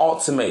on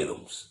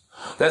ultimatums.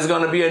 There's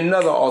going to be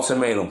another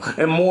ultimatum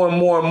and more and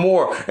more and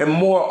more and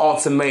more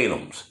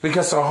ultimatums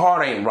because her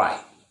heart ain't right.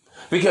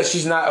 Because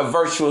she's not a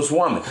virtuous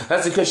woman.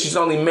 That's because she's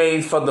only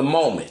made for the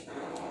moment.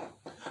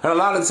 And a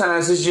lot of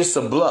times it's just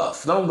a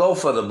bluff. Don't go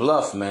for the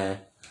bluff, man.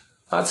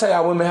 I'll tell you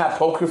how women have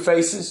poker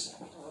faces.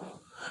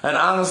 And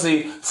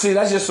honestly, see,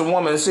 that's just a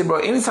woman. See, bro,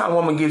 anytime a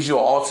woman gives you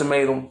an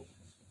ultimatum,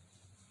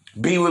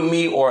 be with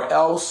me or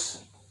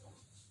else,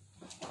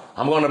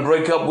 I'm going to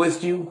break up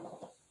with you.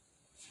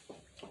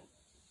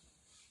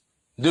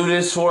 Do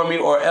this for me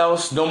or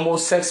else, no more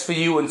sex for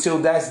you until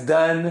that's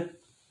done.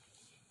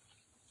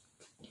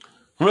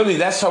 Really,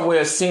 that's her way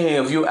of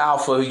seeing if you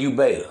alpha or you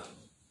beta.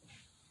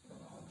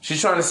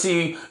 She's trying to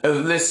see,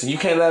 listen, you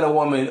can't let a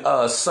woman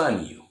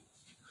son you.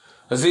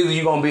 Because either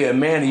you're going to be a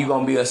man or you're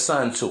going to be a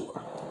son to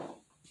her.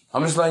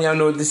 I'm just letting y'all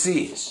know what this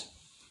is.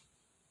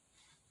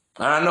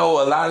 And I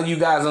know a lot of you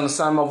guys on the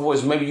side of my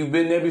voice, maybe you've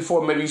been there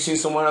before, maybe you've seen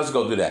someone else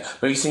go through that.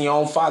 Maybe you've seen your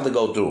own father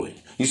go through it.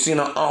 You've seen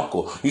an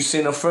uncle. You've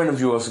seen a friend of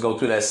yours go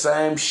through that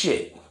same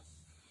shit.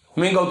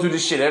 Men go through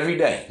this shit every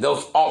day.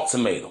 Those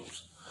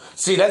ultimatums.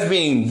 See, that's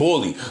being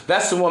bullied.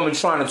 That's the woman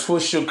trying to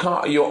twist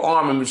your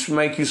arm and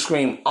make you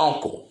scream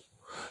uncle.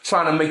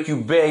 Trying to make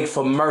you beg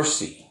for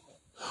mercy.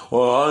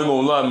 Well, I ain't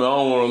gonna lie, man, I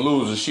don't want to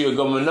lose her. She a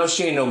good woman. No,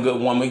 she ain't no good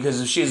woman,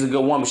 because if she's a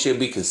good woman, she'll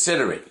be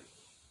considerate.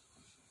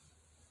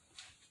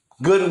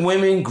 Good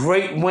women,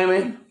 great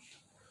women,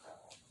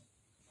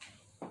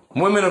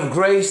 women of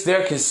grace,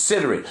 they're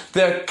considerate.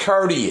 They're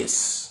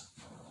courteous.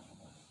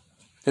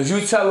 If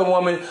you tell a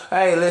woman,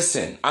 hey,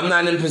 listen, I'm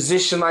not in a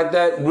position like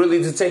that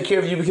really to take care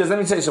of you, because let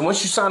me tell you something,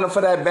 once you sign up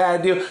for that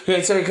bad deal, you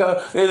can't take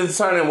her, it'll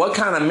determine what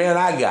kind of man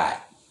I got.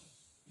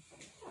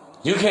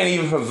 You can't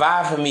even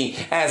provide for me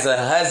as a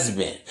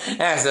husband,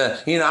 I'm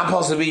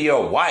supposed to be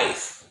your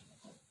wife.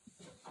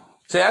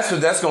 See, that's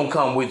what that's going to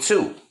come with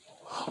too.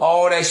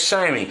 All that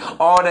shaming,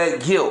 all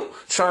that guilt,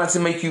 trying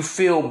to make you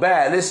feel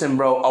bad. Listen,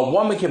 bro, a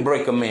woman can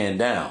break a man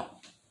down.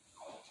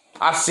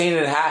 I've seen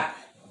it happen.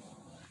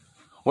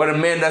 Where the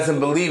man doesn't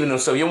believe in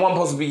himself. Your woman's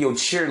supposed to be your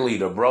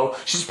cheerleader, bro.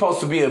 She's supposed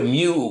to be a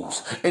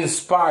muse,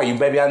 inspire you,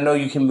 baby. I know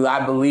you can,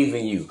 I believe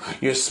in you.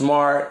 You're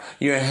smart,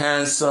 you're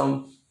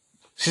handsome.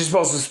 She's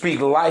supposed to speak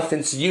life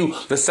into you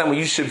the same way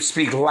you should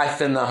speak life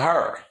into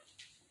her.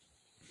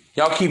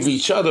 Y'all keep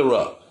each other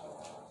up.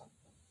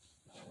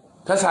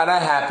 That's how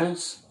that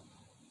happens.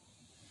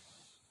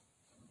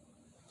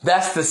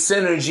 That's the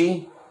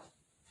synergy.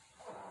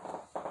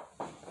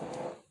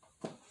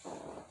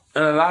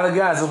 And a lot of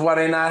guys, that's why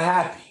they're not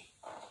happy.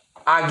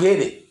 I get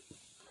it.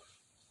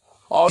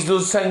 All these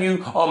dudes telling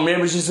you, oh,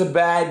 marriage is a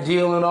bad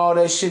deal and all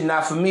that shit.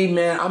 Not for me,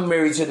 man. I'm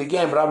married to the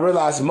game. But I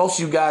realize most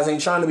of you guys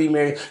ain't trying to be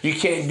married. You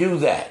can't do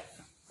that.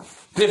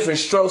 Different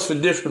strokes for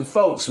different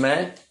folks,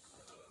 man.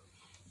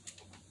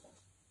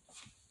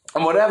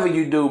 And whatever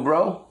you do,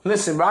 bro.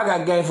 Listen, bro, I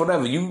got game for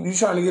whatever. You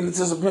trying to get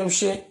into some pimp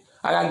shit?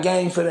 I got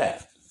game for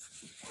that.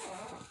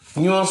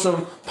 You want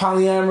some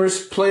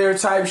polyamorous player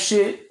type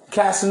shit?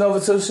 Casanova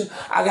type shit?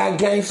 I got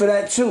game for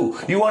that too.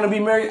 You want to be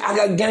married? I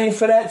got game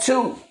for that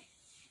too.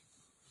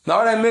 Now,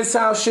 all that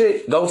Midtown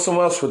shit, go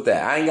somewhere else with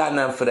that. I ain't got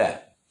nothing for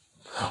that.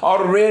 All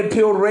the red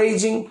pill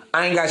raging,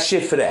 I ain't got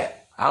shit for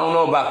that. I don't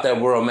know about that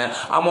world, man.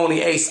 I'm on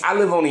the A. I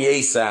live on the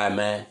A side,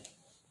 man.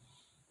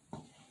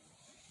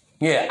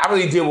 Yeah, I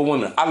really deal with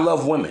women. I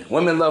love women.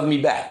 Women love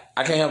me back.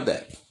 I can't help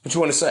that. What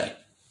you want to say?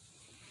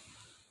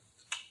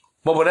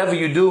 But whatever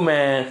you do,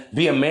 man,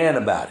 be a man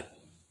about it.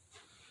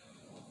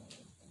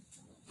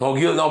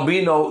 Don't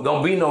be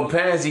no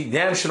pansy.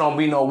 Damn sure don't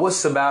be no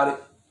wuss about it.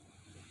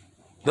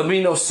 Don't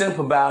be no simp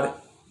about it.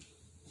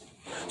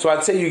 So I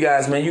tell you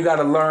guys, man, you got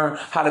to learn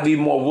how to be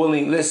more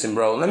willing. Listen,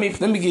 bro, let me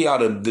give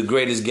y'all the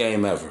greatest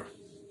game ever.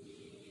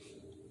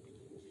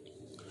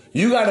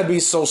 You got to be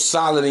so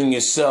solid in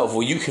yourself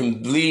where you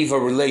can leave a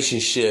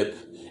relationship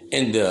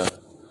in the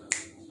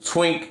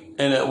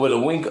blinking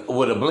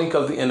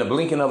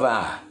of an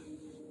eye.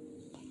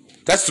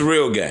 That's the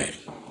real game.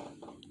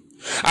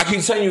 I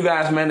keep telling you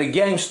guys, man, the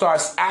game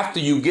starts after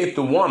you get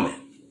the woman.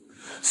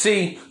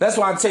 See, that's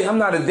why I tell you, I'm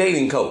not a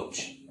dating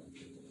coach.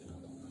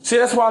 See,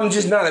 that's why I'm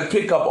just not a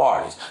pickup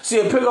artist. See,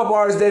 a pickup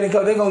artist, dating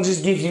coach, they're going to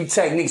just give you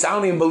techniques. I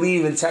don't even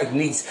believe in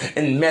techniques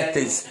and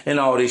methods and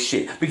all this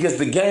shit because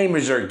the game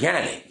is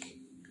organic.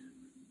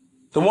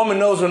 The woman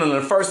knows when in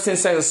the first 10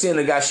 seconds of seeing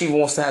the guy, she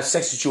wants to have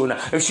sex with you or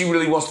not, if she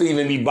really wants to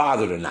even be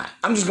bothered or not.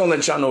 I'm just going to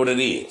let y'all know what it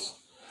is.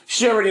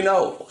 She already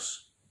knows.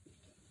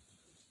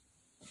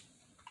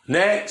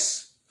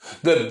 Next,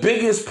 the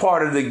biggest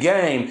part of the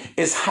game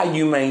is how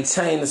you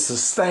maintain and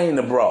sustain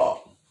the broad.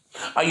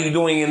 Are you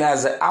doing it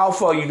as an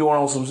alpha or are you doing it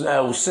on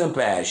some simp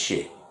ass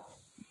shit?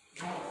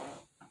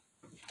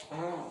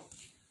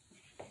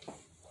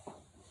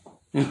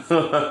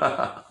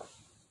 Because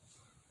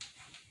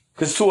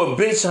to a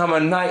bitch, I'm a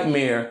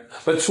nightmare,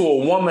 but to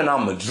a woman,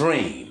 I'm a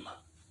dream.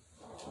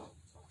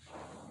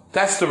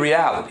 That's the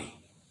reality.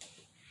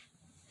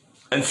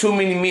 And too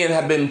many men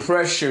have been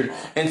pressured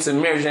into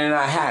marriage and they're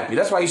not happy.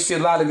 That's why you see a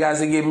lot of guys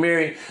that get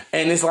married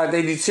and it's like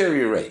they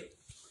deteriorate.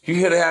 You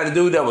could have had a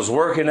dude that was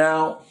working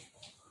out.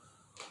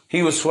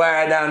 He was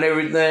swag down and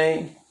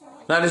everything.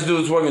 Now this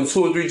dude's working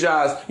 2 or 3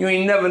 jobs. You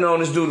ain't never known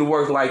this dude to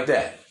work like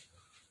that.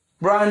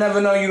 Bro, I never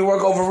known you to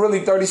work over really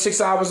 36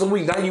 hours a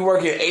week. Now you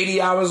working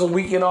 80 hours a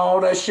week and all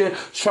that shit,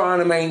 trying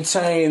to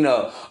maintain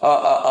a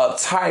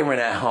tyrant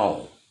at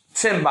home.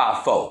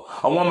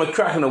 10x4. A woman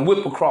cracking a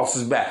whip across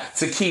his back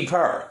to keep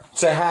her,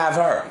 to have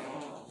her.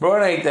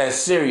 Bro, it ain't that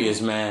serious,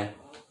 man.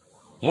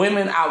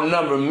 Women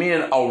outnumber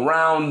men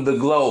around the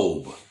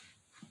globe.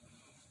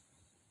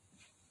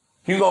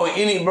 You go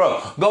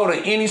to go to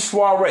any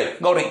soiree,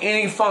 go to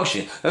any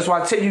function. That's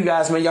why I tell you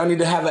guys, man, y'all need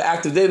to have an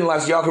active dating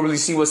life so y'all can really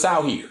see what's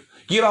out here.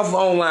 Get off of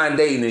online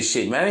dating and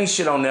shit, man. Ain't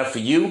shit on there for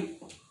you.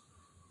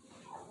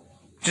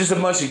 Just a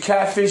bunch of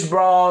catfish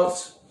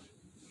broads.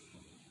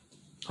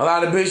 A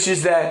lot of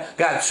bitches that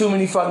got too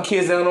many fucking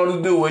kids they don't know what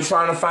to do with,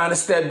 trying to find a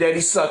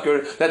stepdaddy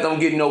sucker that don't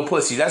get no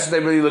pussy. That's what they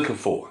really looking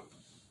for.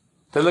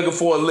 They're looking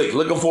for a lick,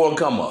 looking for a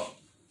come up.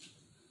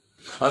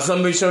 Or some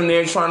bitch on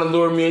there trying to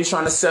lure me in,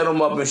 trying to set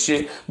them up and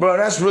shit. Bro,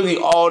 that's really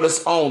all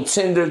that's on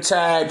Tinder,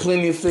 Tag,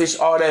 Plenty of Fish,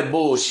 all that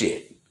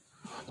bullshit.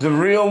 The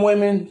real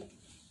women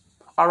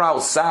are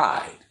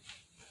outside.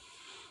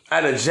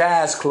 At a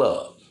jazz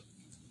club.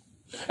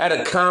 At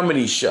a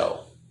comedy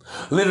show.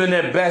 Living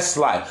their best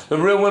life. The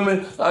real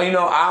women are,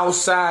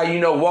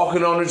 outside,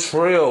 walking on the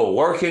trail,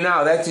 working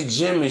out at the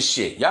gym and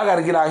shit. Y'all got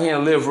to get out here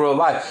and live real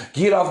life.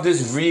 Get off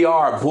this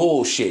VR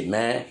bullshit,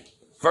 man.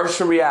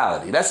 Virtual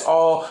reality. That's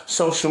all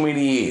social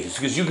media is.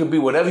 Because you can be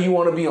whatever you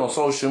want to be on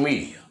social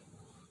media.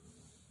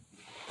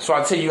 So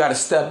I tell you, you got to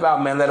step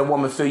out, man. Let a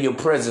woman feel your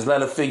presence.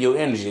 Let her feel your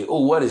energy.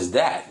 Oh, what is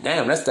that?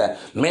 Damn, that's that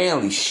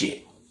manly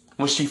shit.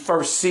 When she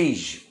first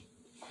sees you.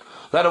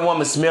 Let a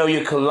woman smell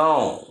your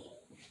cologne.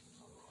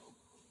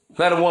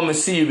 Let a woman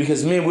see you,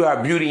 because men, we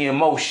are beauty in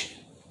motion.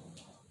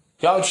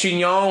 Y'all cheating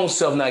your own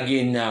self not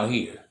getting out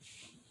here.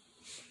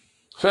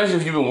 Especially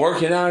if you've been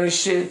working out and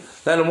shit.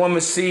 Let a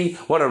woman see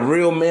what a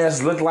real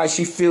man's look like.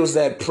 She feels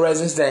that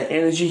presence, that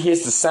energy,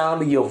 hears the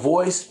sound of your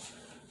voice.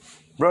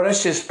 Bro,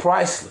 that's just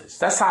priceless.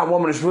 That's how a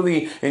woman is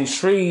really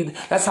intrigued.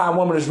 That's how a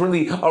woman is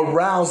really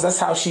aroused. That's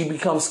how she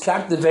becomes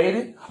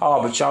captivated.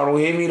 Oh, but y'all don't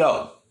hear me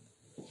though.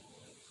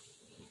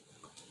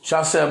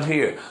 Y'all sit up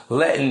here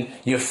letting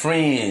your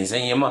friends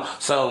and your mom.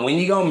 So when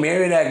you gonna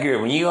marry that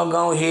girl, when you gonna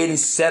go ahead and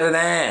settle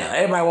down,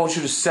 everybody wants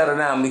you to settle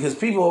down, because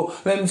people,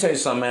 let me tell you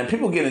something, man.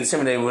 People get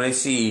intimidated when they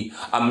see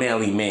a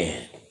manly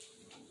man.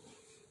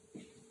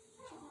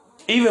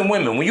 Even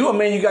women, when you a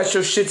man, you got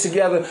your shit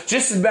together,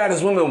 just as bad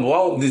as women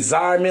won't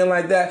desire men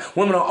like that,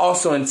 women are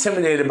also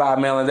intimidated by a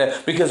man like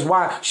that. Because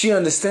why? She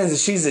understands that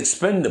she's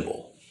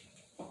expendable.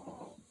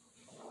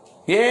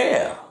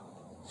 Yeah.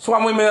 That's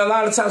why women a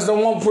lot of times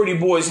don't want pretty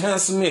boys,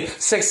 handsome men,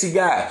 sexy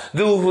guys,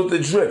 dudes with the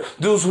drip,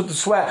 dudes with the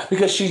swag,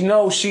 because she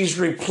knows she's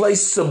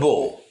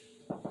replaceable.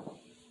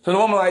 So the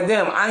woman like,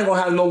 damn, I ain't gonna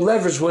have no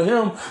leverage with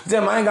him.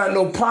 Damn, I ain't got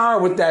no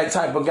power with that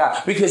type of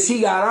guy, because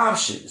he got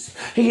options.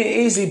 He can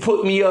easily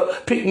pick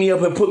me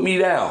up and put me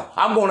down.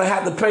 I'm gonna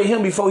have to pay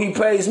him before he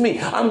pays me.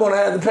 I'm gonna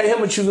have to pay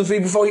him a choosing fee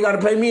before he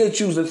gotta pay me a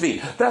choosing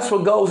fee. That's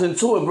what goes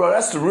into it, bro.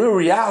 That's the real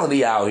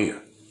reality out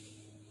here.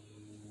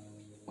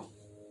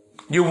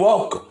 You're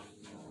welcome.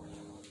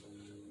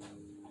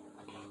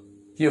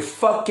 You're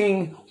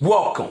fucking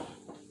welcome.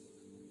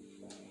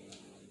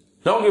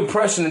 Don't get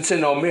pressured into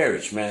no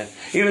marriage, man.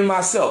 Even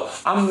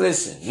myself,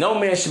 listen, no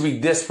man should be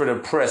desperate or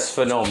pressed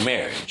for no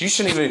marriage. You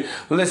shouldn't even,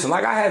 listen,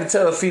 like I had to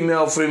tell a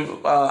female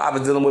friend I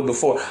was dealing with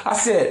before, I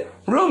said,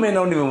 real men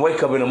don't even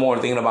wake up in the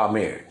morning thinking about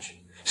marriage.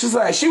 She's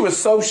like, she was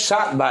so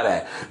shocked by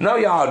that. No,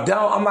 y'all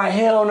don't. I'm like,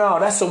 hell no,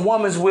 that's a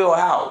woman's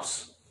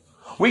wheelhouse.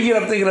 We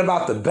get up thinking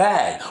about the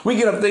bag. We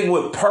get up thinking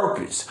with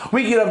purpose.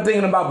 We get up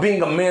thinking about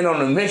being a man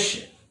on a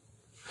mission.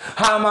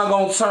 How am I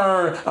going to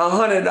turn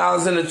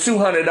 $100 into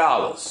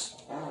 $200?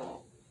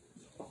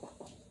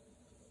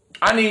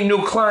 I need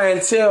new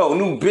clientele,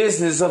 new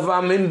business if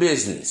I'm in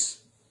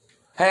business.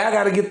 Hey, I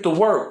got to get to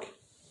work.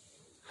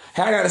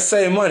 Hey, I got to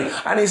save money.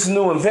 I need some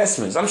new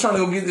investments. I'm trying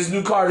to go get this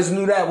new car, this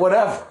new that,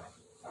 whatever.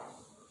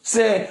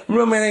 Said,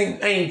 real men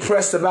ain't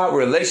pressed about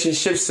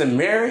relationships and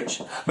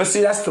marriage. But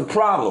see, that's the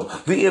problem.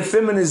 The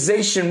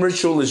effeminization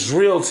ritual is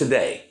real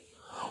today.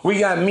 We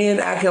got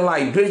men acting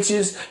like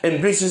bitches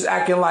and bitches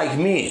acting like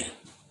men.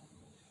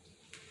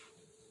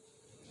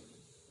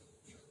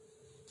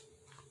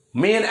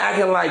 Men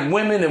acting like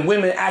women and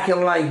women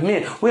acting like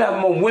men. We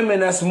have more women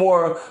that's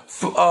more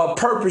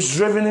purpose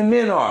driven than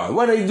men are.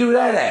 Where they do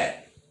that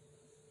at?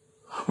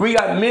 We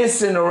got men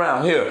sitting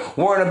around here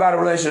worrying about a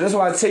relationship. That's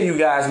why I tell you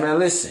guys, man,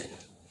 listen.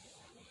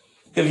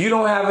 If you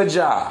don't have a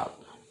job,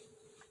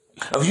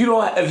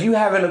 if you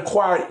haven't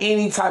acquired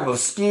any type of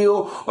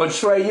skill or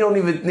trade, you don't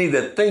even need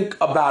to think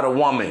about a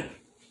woman.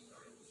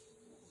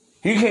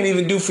 You can't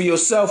even do for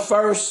yourself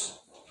first.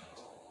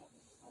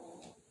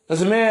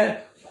 As a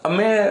man,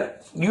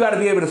 you got to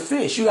be able to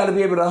fish. You got to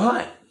be able to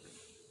hunt.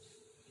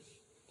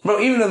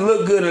 Bro, even to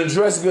look good and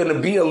dress good and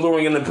to be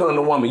alluring and appealing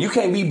to a woman, you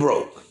can't be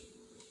broke.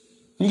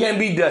 You can't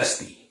be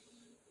dusty.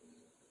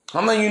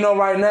 I'm letting you know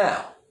right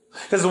now.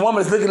 Because the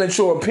woman is looking at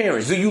your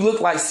appearance. Do you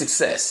look like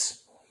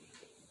success?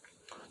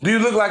 Do you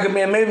look like a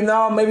man?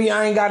 Maybe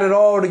I ain't got it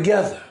all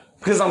together.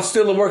 Because I'm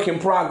still a work in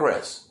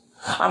progress.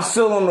 I'm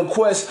still on the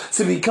quest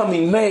to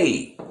becoming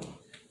made.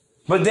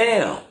 But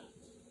damn,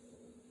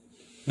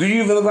 do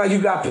you even look like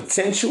you got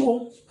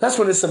potential? That's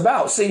what it's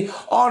about. See,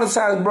 all the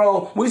time,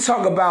 bro, we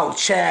talk about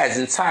Chads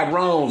and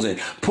Tyrones and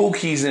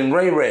Pookies and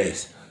Ray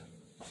Rays.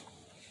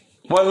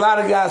 Well, a lot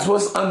of guys,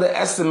 what's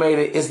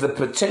underestimated is the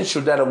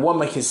potential that a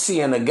woman can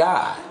see in a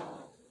guy.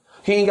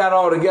 He ain't got it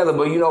all together,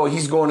 but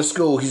he's going to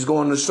school, he's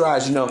going to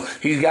strides,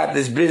 he's got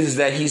this business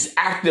that he's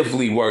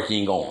actively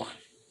working on.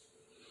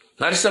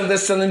 Not just something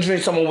that's selling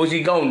dreams, someone what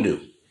he gonna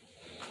do.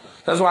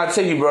 That's why I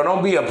tell you, bro,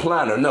 don't be a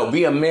planner. No,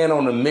 be a man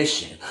on a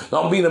mission.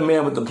 Don't be the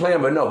man with the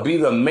plan, but no, be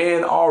the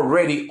man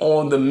already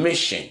on the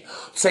mission,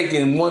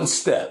 taking one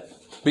step.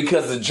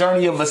 Because the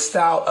journey of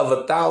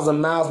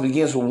 1,000 miles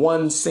begins with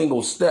one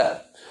single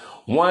step.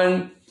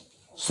 One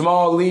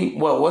small leap.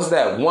 Well, what's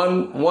that?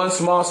 One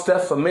small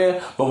step for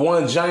man, but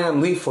one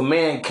giant leap for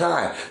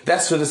mankind.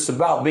 That's what it's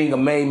about, being a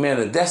made man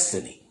of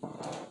destiny.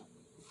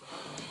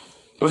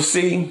 But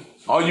see,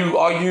 are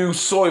you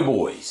soy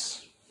boys?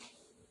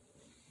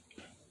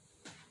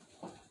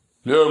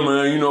 Yeah,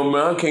 man,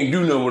 man, I can't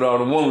do nothing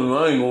without a woman.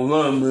 I ain't gonna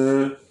lie,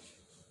 man.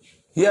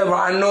 Yeah, but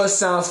I know it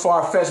sounds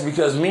far-fetched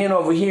because men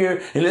over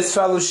here in this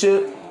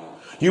fellowship,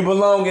 you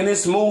belong in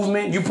this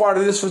movement, you part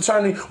of this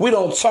fraternity, we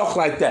don't talk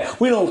like that.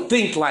 We don't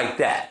think like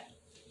that.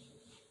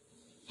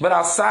 But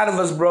outside of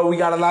us, bro, we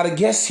got a lot of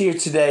guests here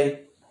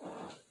today.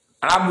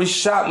 I was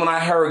shocked when I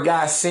heard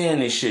guys saying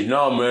this shit.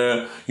 No,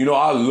 man,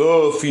 I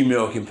love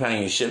female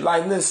companionship.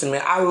 Like, listen,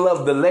 man, I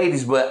love the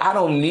ladies, but I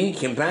don't need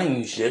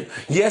companionship.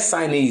 Yes,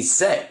 I need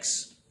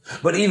sex.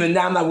 But even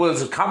now, I'm not willing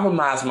to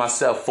compromise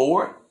myself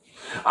for it.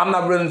 I'm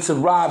not willing to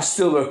rob,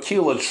 steal, or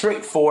kill, or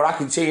trick for it. I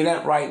can tell you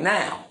that right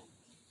now.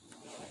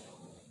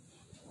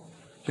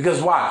 Because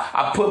why?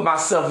 I put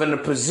myself in a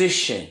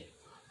position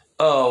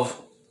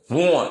of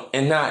want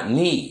and not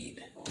need.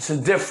 It's a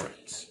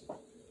difference.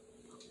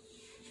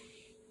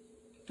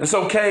 It's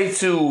okay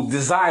to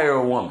desire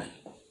a woman,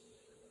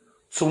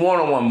 to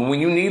want a woman. When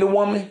you need a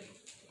woman,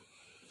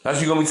 that's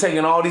you're gonna be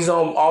taking all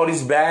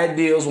these bad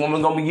deals.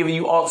 Woman's gonna be giving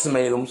you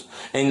ultimatums,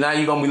 and now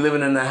you're gonna be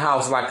living in the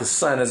house like a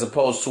son as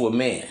opposed to a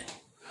man.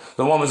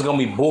 The woman's gonna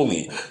be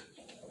bullying.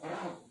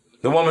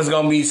 The woman's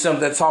gonna be something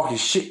that's talking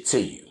shit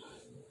to you,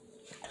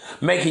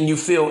 making you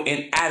feel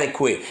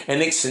inadequate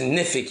and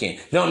insignificant.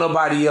 Don't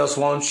nobody else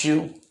want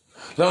you.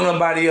 Don't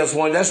nobody else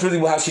want. That's really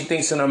how she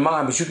thinks in her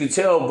mind. But you can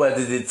tell by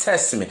the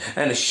testament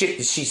and the shit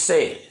that she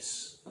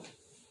says.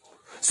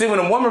 See, when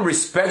a woman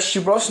respects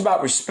you, bro, it's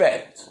about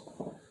respect.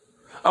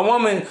 A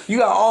woman, you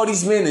got all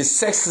these men in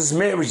sexless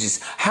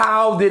marriages.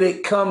 How did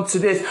it come to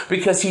this?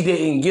 Because he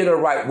didn't get her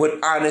right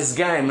with honest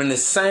game. And the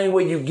same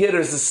way you get her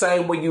is the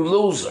same way you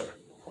lose her.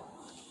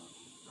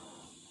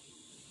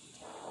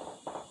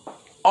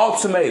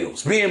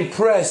 Ultimatums, being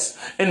pressed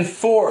and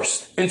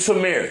forced into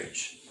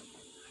marriage.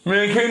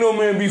 Man, can't no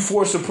man be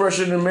forced to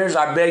pressure in marriage.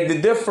 I beg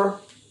to differ.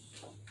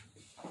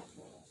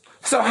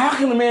 So how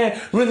can a man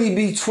really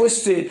be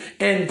twisted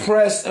and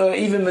pressed or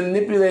even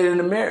manipulated in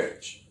a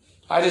marriage?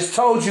 I just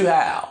told you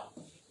how.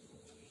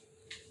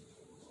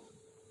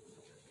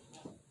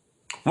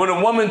 When a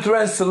woman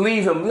threatens to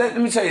leave him, let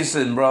me tell you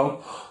something,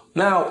 bro.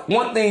 Now,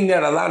 one thing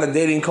that a lot of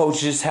dating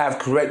coaches have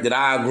corrected,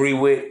 I agree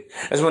with,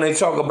 is when they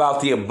talk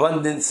about the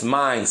abundance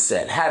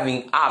mindset,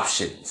 having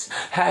options,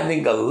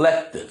 having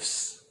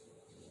electives.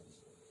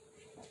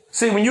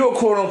 See, when you're a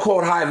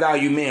quote-unquote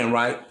high-value man,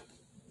 right?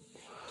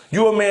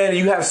 You're a man,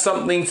 you have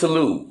something to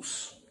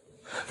lose.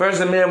 Versus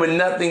a man with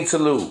nothing to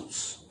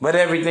lose, but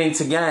everything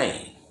to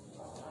gain.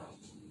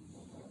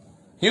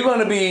 You're going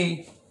to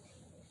be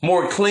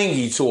more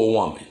clingy to a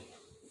woman.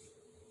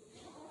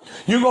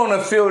 You're going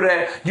to feel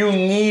that you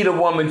need a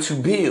woman to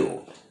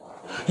build.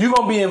 You're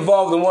going to be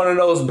involved in one of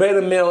those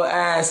beta male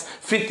ass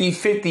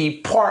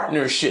 50-50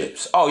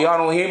 partnerships. Oh, y'all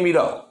don't hear me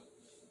though.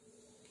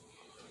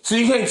 So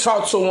you can't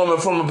talk to a woman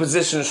from a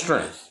position of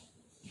strength.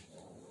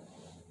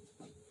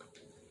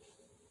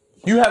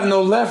 You have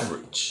no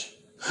leverage.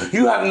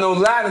 You have no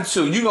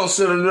latitude. You're going to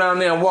sit around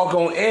there and walk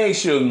on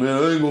eggshells,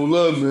 man. I ain't going to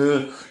lie,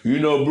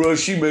 man. Bro,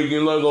 she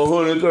making like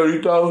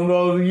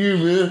 $130,000 a year,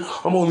 man.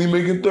 I'm only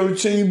making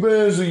 13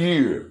 bands a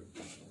year.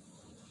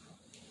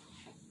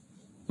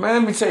 Man,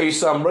 let me tell you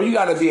something, bro. You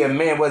got to be a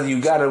man whether you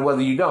got it or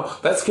whether you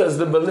don't. That's because,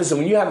 but listen,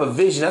 when you have a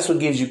vision, that's what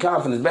gives you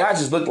confidence. Man, I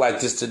just look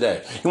like this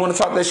today. You want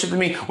to talk that shit to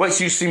me? Wait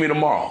till you see me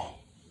tomorrow.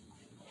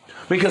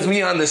 Because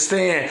we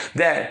understand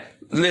that,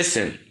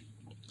 listen,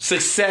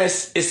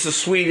 success is the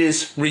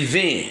sweetest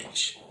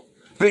revenge.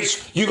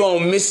 Bitch, you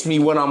going to miss me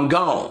when I'm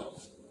gone.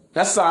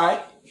 That's all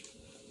right.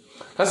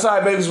 That's all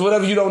right, babies.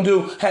 Whatever you don't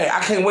do, hey, I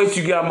can't wait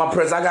till you get out of my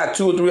presence. I got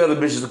 2 or 3 other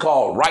bitches to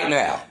call right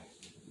now.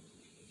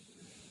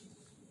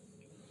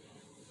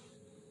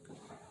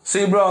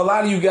 See, bro, a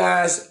lot of you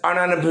guys are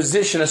not in a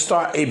position to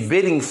start a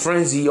bidding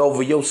frenzy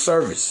over your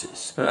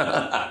services.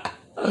 Yeah.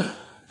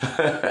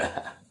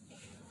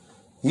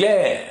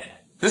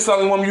 This is the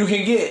only woman you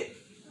can get.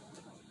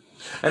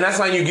 And that's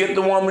how you get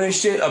the woman and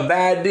shit, a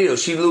bad deal.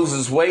 She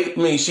loses weight.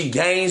 She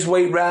gains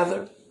weight,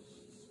 rather.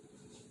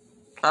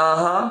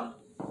 Don't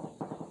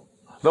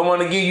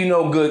want to give you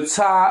no good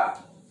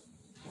top,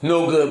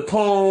 no good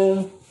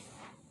poom.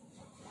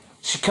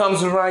 She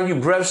comes around you,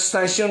 breath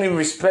stank. She don't even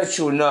respect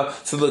you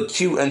enough to look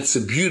cute and to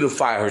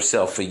beautify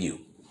herself for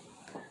you.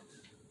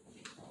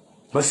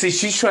 But see,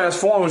 she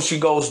transforms when she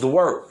goes to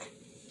work.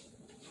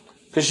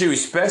 Because she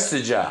respects the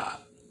job.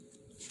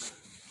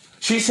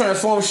 She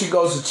transforms when she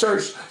goes to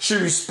church. She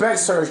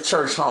respects her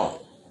church home.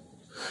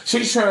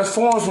 She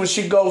transforms when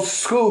she goes to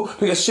school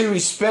because she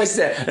respects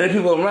that and the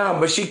people around.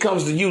 But she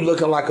comes to you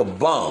looking like a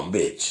bum,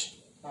 bitch.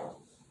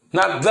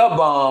 Not the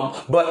bum,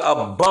 but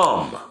a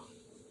bum.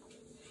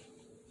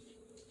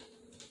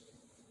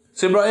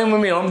 See, bro, in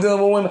with me. I'm dealing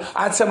with women.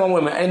 I tell my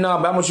women, hey, nah,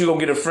 I want you to go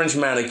get a French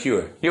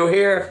manicure. Your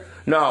hair?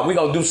 No, we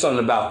going to do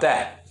something about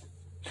that.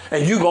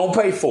 And you going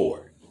to pay for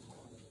it.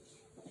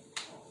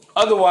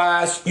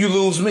 Otherwise, you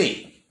lose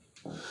me.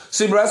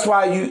 See, bro, that's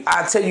why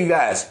I tell you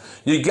guys,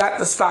 you got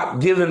to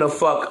stop giving a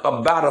fuck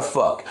about a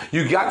fuck.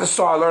 You got to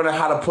start learning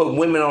how to put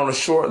women on a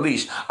short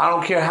leash. I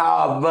don't care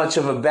how much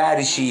of a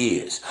baddie she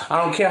is. I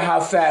don't care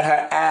how fat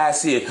her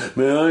ass is.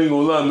 Man, I ain't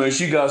gonna lie, man.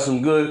 She got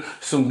some good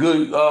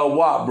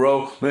wop,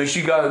 bro. Man,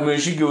 she give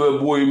her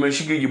boy, man.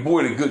 She give your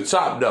boy the good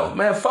top, though.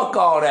 Man, fuck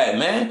all that,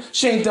 man.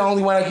 She ain't the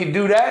only one that can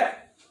do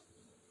that.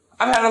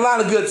 I've had a lot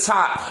of good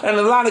top and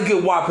a lot of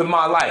good wop in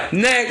my life.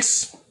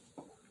 Next.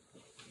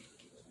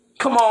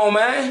 Come on,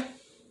 man.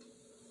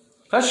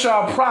 That's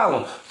your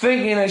problem.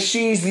 Thinking that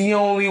she's the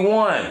only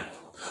one.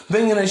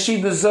 Thinking that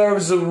she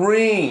deserves a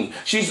ring.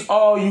 She's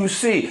all you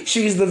see.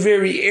 She's the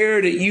very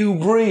air that you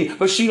breathe.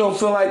 But she don't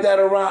feel like that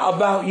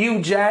about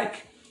you,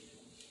 Jack.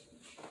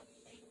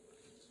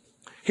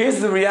 Here's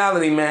the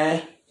reality,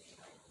 man.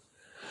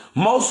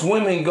 Most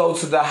women go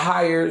to the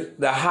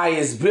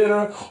highest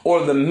bidder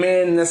or the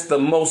man that's the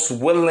most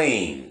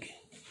willing.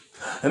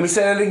 Let me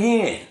say that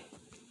again.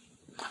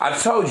 I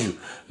told you,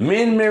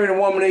 men marry the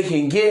woman they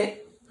can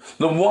get.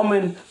 The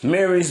woman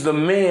marries the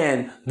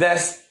man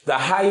that's the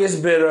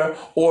highest bidder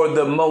or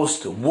the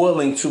most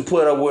willing to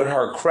put up with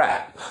her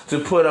crap, to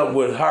put up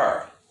with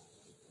her.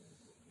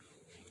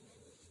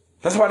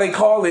 That's why they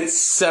call it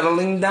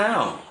settling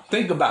down.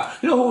 Think about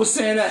it. You know who was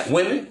saying that?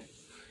 Women.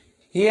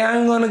 Yeah,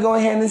 I'm going to go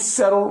ahead and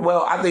settle.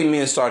 Well, I think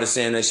men started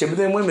saying that shit, but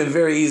then women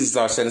very easy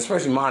start saying,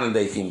 especially modern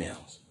day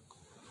females.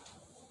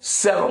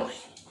 Settling.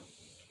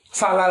 That's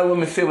how a lot of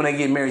women feel when they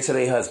get married to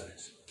their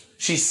husbands.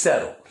 She's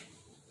settled.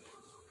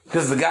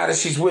 Because the guy that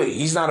she's with,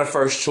 he's not her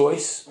first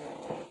choice.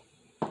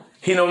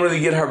 He don't really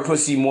get her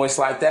pussy moist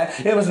like that.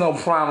 There was no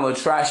primal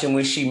attraction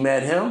when she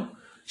met him.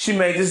 She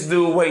made this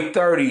dude wait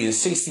 30 and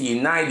 60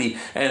 and 90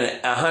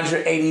 and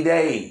 180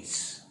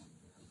 days.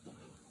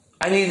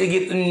 I need to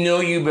get to know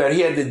you better.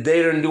 He had to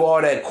date her and do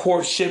all that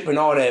courtship and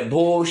all that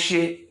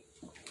bullshit.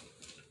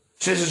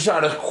 Just to try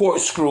to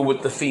corkscrew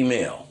with the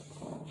female.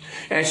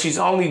 And she's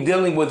only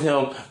dealing with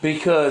him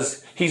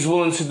because he's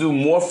willing to do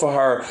more for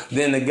her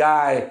than the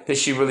guy that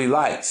she really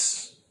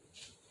likes.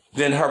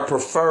 Than her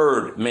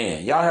preferred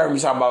man. Y'all heard me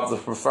talk about the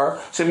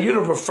preferred? So if you're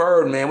the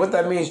preferred man, what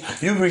that means,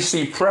 you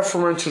receive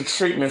preferential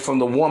treatment from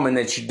the woman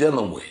that you're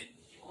dealing with.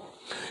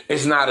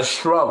 It's not a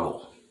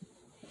struggle.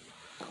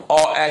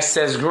 All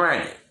access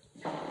granted.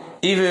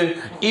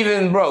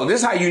 Even bro, this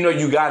is how you know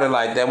you got it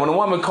like that. When a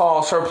woman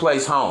calls her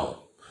place home,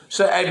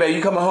 say, hey babe,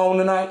 you coming home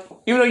tonight?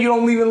 Even though you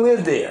don't even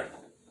live there.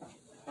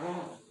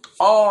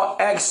 All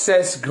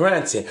access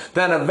granted.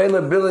 That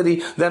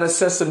availability, that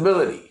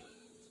accessibility.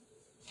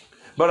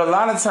 But a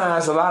lot of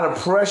times, a lot of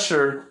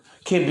pressure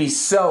can be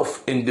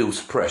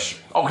self-induced pressure.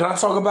 Oh, can I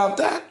talk about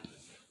that?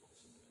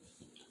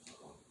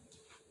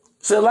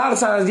 So a lot of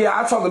times, yeah,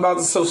 I talked about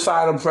the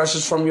societal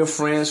pressures from your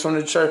friends, from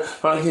the church,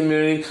 from the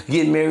community,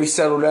 getting married,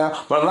 settle down.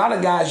 But a lot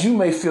of guys, you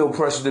may feel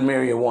pressure to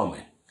marry a woman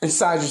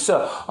inside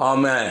yourself. Oh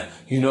man,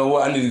 you know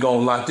what? I need to go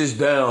and lock this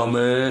down,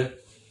 man.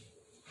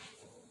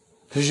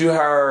 Because you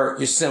heard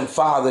your simp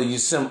father, your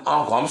simp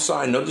uncle. I'm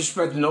sorry, no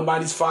disrespect to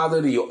nobody's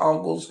father, to your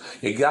uncles,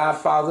 your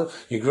godfather,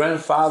 your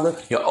grandfather,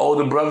 your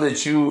older brother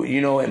that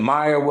you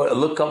admire,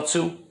 look up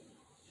to.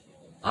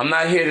 I'm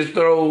not here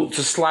to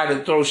slide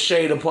and throw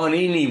shade upon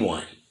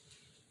anyone.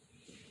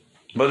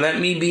 But let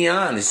me be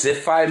honest,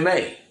 if I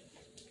may.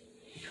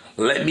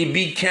 Let me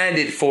be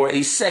candid for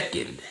a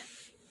second.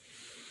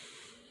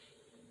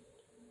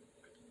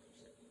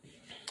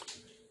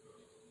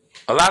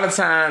 A lot of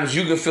times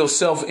you can feel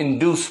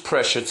self-induced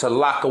pressure to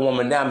lock a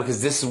woman down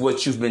because this is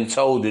what you've been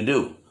told to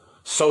do.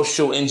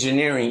 Social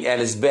engineering at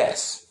its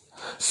best.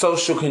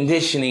 Social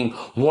conditioning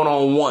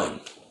one-on-one.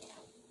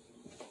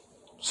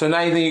 So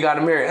now you think you got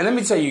to marry. And let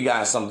me tell you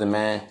guys something,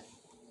 man.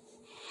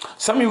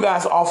 Some of you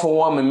guys offer a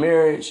woman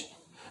marriage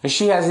and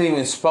she hasn't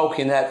even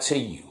spoken that to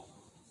you.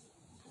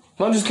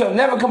 Don't just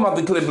never come out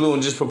the clear blue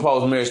and just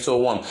propose marriage to a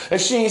woman.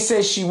 If she ain't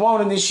said she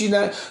wanted, then she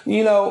not,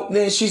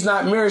 then she's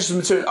not marriage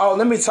material. Oh,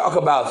 let me talk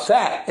about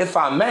that, if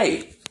I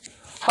may.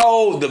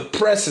 Hold the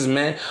presses,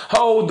 man.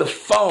 Hold the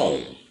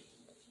phone.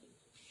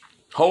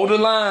 Hold the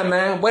line,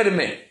 man. Wait a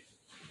minute.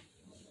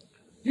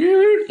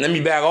 Let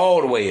me back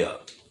all the way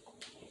up.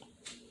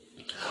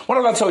 What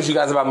have I told you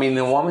guys about meeting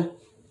a woman?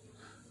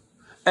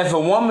 If a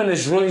woman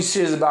is really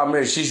serious about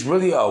marriage, she's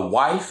really a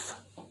wife,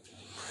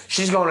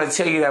 she's going to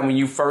tell you that when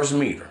you first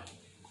meet her.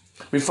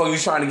 Before you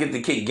trying to get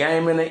the kick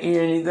game in the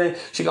ear or anything,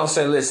 she's going to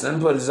say, listen, let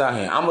me put this out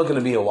here. I'm looking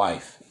to be a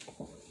wife.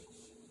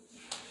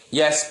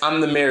 Yes,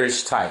 I'm the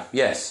marriage type.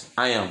 Yes,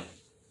 I am.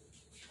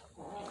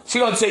 She's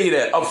going to tell you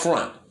that up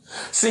front.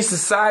 See,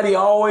 society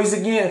always,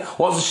 again,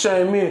 wants to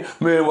shame men.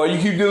 Man, why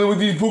you keep dealing with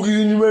these pookies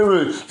in your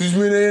marriage? These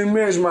men ain't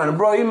marriage minded.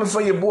 Bro, even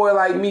for your boy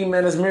like me,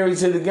 man, that's married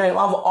to the game,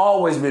 I've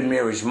always been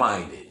marriage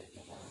minded.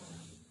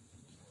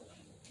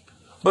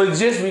 But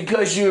just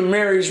because you're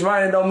marriage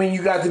minded don't mean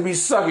you got to be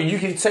sucker. You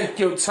can take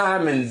your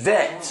time and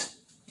vet.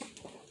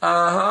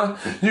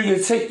 You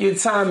can take your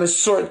time and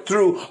sort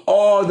through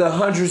all the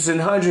hundreds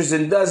and hundreds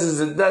and dozens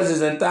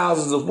and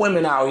thousands of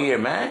women out here,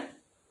 man.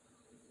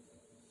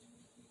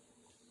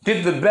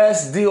 Get the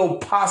best deal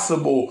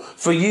possible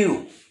for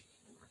you.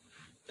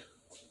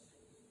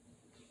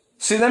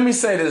 See, let me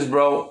say this,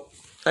 bro.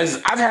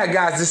 I've had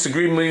guys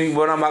disagree with me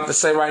what I'm about to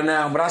say right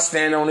now, but I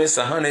stand on this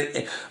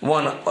 100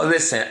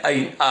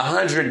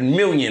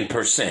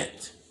 million%.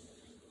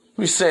 Let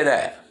me say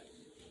that.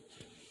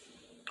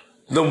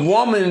 The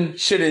woman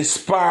should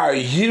inspire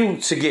you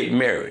to get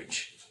married,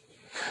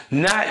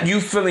 not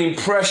you feeling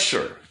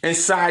pressure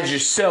inside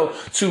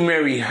yourself to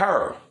marry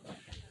her,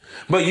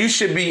 but you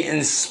should be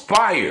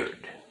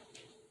inspired.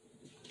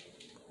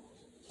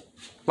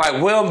 Like,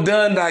 well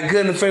done, thy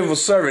good and faithful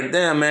servant.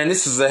 Damn, man,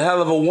 this is a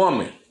hell of a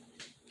woman.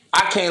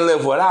 I can't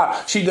live without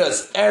her. She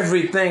does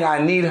everything I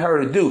need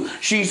her to do.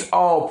 She's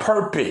all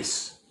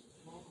purpose.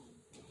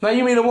 Now,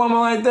 you meet a woman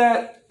like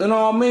that, then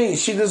all means,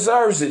 she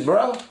deserves it,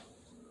 bro.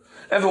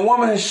 If a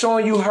woman has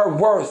shown you her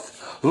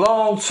worth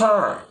long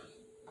term,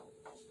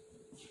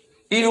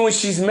 even when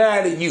she's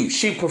mad at you,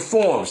 she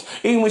performs.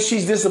 Even when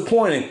she's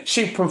disappointed,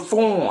 she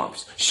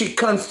performs. She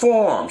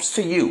conforms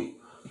to you.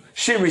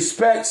 She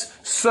respects,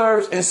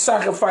 serves, and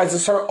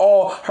sacrifices her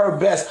all, her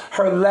best,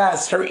 her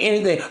last, her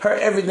anything, her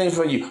everything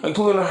for you,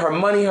 including her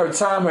money, her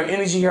time, her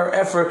energy, her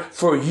effort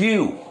for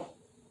you.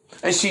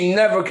 And she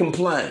never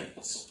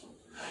complains.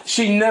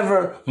 She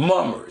never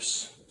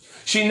murmurs.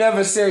 She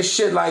never says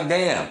shit like,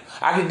 damn,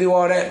 I can do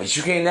all that, but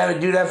you can't never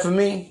do that for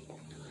me.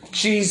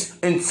 She's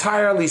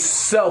entirely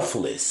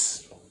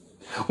selfless.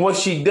 What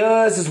she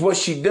does is what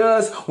she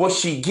does. What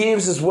she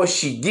gives is what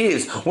she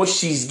gives. What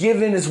she's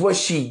given is what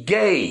she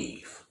gave.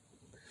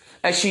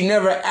 And she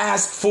never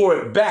asked for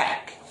it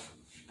back.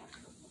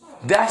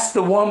 That's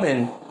the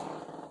woman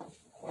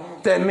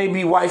that may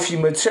be wifey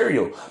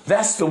material.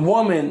 That's the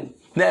woman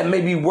that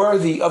may be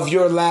worthy of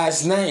your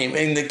last name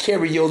and to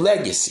carry your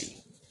legacy.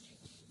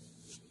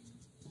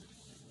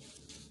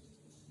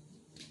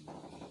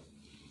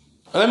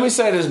 Let me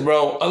say this,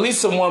 bro. At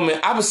least a woman,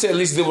 I would say at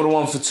least live with a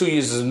woman for 2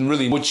 years is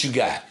really what you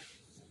got.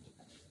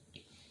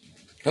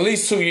 At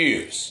least 2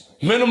 years.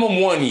 Minimum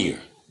 1 year.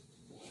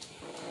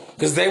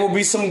 Because there will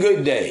be some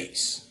good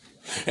days.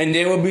 And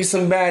there will be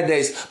some bad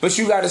days. But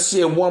you got to see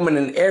a woman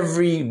in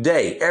every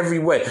day, every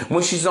way.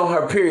 When she's on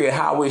her period,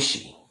 how is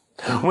she?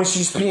 When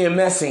she's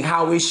PMSing,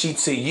 how is she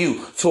to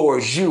you,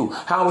 towards you?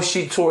 How is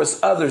she towards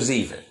others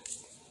even?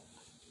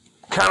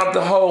 Count up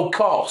the whole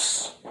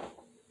cost.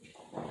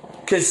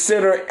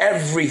 Consider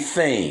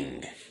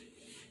everything.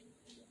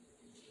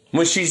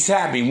 When she's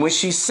happy, when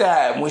she's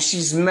sad, when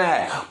she's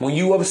mad, when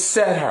you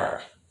upset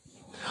her,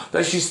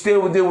 that she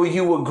still will deal with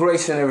you with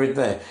grace and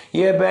everything.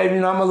 Yeah, baby,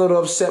 I'm a little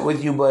upset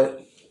with you,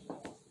 but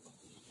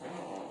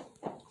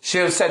she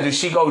upset. Does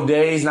she go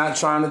days not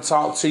trying to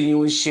talk to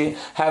you and shit,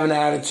 having an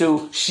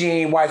attitude? She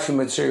ain't wifey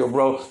material,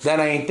 bro.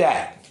 That ain't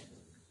that.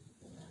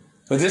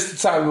 But this the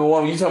type of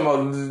woman you talking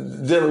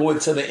about dealing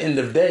with to the end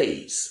of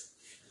days.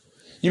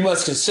 You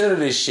must consider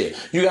this shit.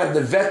 You got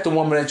to vet the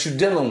woman that you're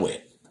dealing with.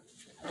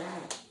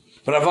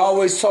 But I've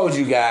always told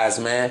you guys,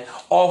 man,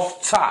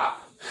 off top,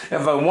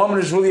 if a woman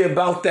is really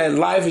about that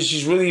life and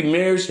she's really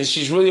married and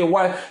she's really a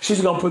wife,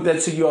 she's going to put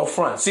that to you up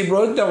front. See,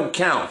 bro, it don't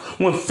count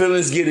when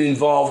feelings get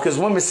involved because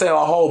women say a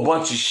whole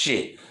bunch of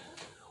shit.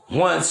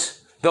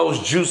 Once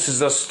those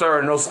juices are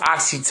stirring, those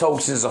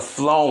oxytocins are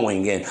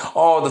flowing and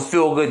all the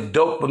feel-good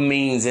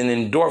dopamines and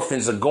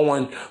endorphins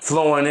are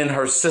flowing in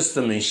her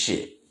system and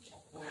shit.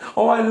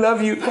 Oh, I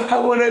love you. I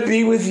want to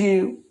be with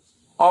you.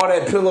 All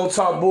that pillow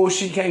talk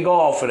bullshit can't go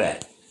off of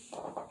that.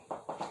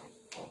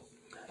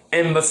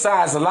 And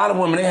besides, a lot of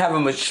women, they have a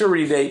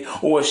maturity date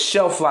or a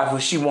shelf life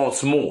when she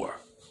wants more.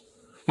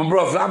 But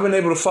bro, if I've been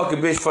able to fuck a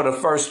bitch for the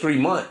first 3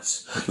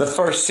 months, the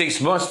first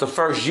 6 months, the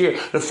first year,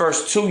 the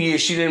first 2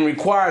 years, she didn't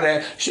require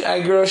that.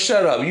 Hey, girl,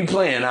 shut up. You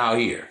playing out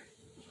here.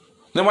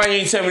 Then why you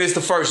ain't tell me this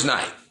the first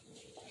night?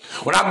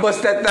 When I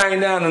bust that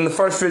thing down in the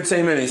first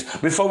 15 minutes,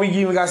 before we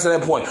even got to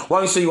that point, why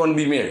don't you say you want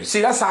to be married?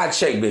 See, that's how I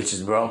check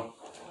bitches, bro.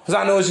 Because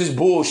I know it's just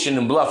bullshit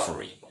and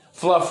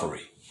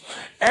fluffery.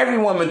 Every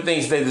woman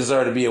thinks they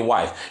deserve to be a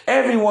wife.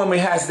 Every woman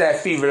has that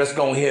fever that's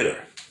going to hit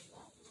her.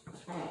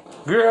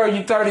 Girl,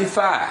 you're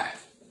 35.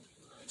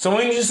 So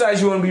when you decide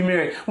you want to be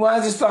married, well,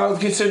 I just thought I'd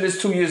consider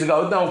this 2 years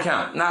ago. It don't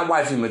count. Not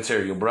wifey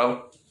material,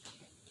 bro.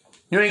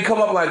 You ain't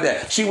come up like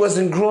that. She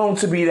wasn't groomed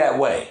to be that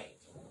way.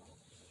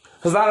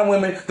 Because a lot of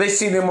women, they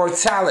see their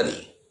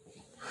mortality.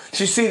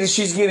 She see that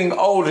she's getting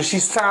older.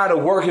 She's tired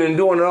of working and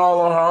doing it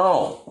all on her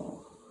own.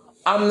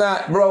 I'm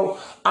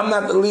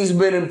not the least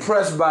bit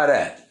impressed by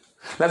that.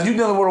 Now, if you're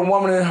dealing with a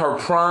woman in her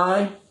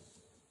prime,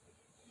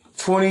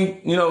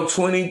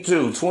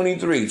 22,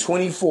 23,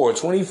 24,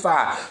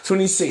 25,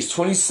 26,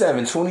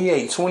 27,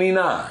 28,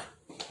 29.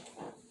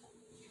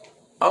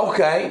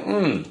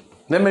 Okay,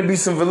 there may be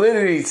some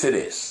validity to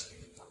this.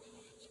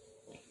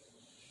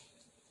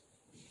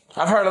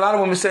 I've heard a lot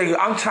of women say,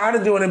 I'm tired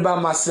of doing it by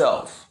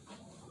myself.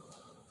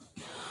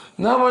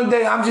 Now one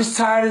day, I'm just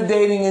tired of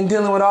dating and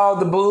dealing with all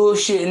the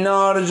bullshit and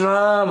all the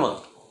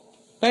drama.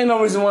 Ain't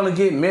no reason to want to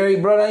get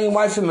married, bro. That ain't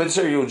wifey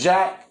material,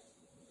 Jack.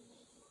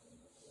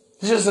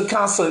 It's just a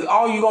consolation.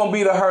 All you gonna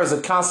be to her is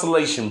a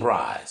consolation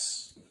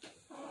prize.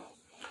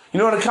 You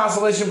know what a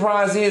consolation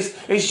prize is?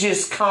 It's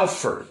just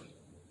comfort.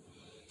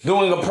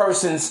 Doing a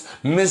person's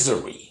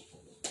misery.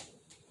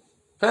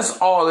 That's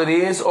all it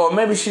is. Or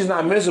maybe she's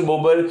not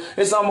miserable, but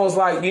it's almost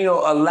like,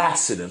 a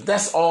laxative.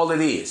 That's all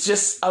it is.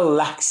 Just a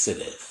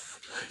laxative.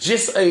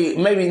 Just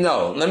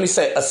let me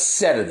say a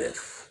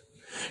sedative.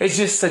 It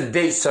just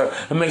sedates her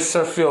and makes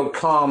her feel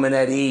calm and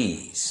at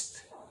ease.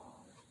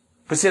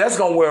 But see, that's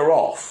going to wear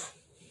off.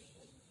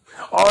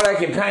 All that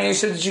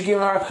companionship that you give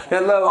her,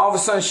 that love, all of a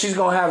sudden she's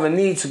going to have a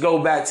need to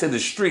go back to the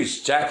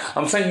streets, Jack.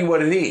 I'm telling you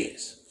what it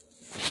is.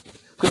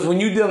 Because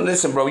when you're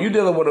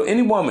dealing with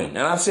any woman, and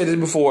I've said this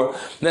before,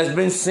 that's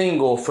been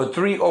single for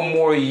 3 or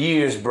more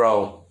years,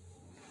 bro.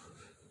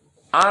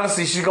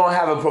 Honestly, she's going to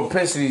have a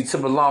propensity to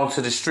belong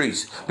to the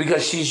streets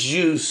because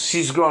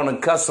she's grown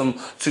accustomed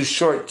to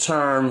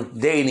short-term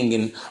dating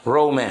and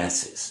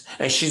romances.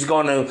 And she's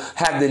going to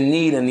have the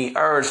need and the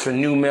urge for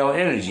new male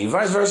energy.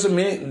 Vice versa,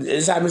 men,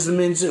 this happens to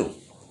men too.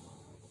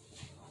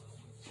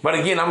 But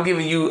again, I'm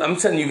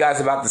telling you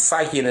guys about the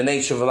psyche and the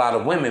nature of a lot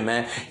of women,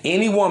 man.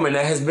 Any woman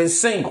that has been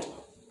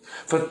single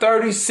for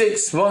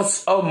 36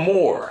 months or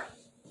more,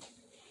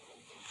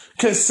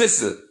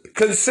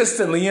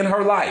 consistently in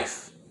her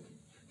life.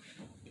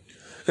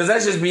 Because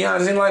let's just be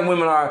honest, it ain't like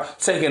women are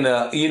taking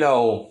the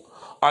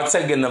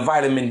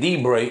vitamin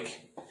D break.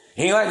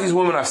 It ain't like these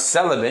women are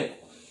celibate.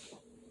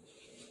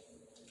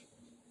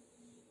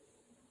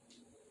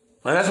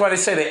 And that's why they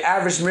say the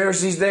average marriage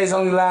these days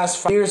only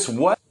lasts 5 years.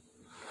 What?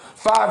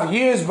 5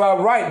 years by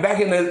right.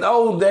 Back in the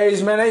old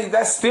days, man,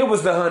 that still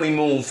was the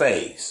honeymoon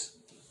phase.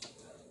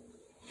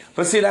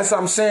 But see, that's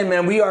what I'm saying,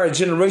 man. We are a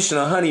generation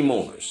of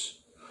honeymooners.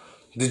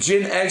 The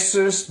Gen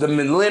Xers, the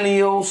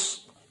millennials,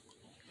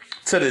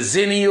 to the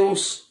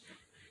zennials.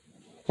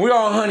 We're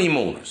all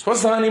honeymooners.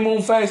 What's the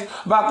honeymoon phase?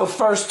 About the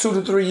first 2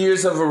 to 3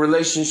 years of a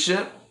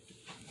relationship.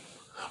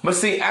 But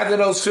see, after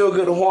those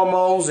feel-good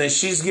hormones and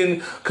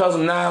because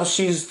now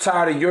she's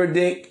tired of your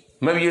dick,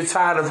 maybe you're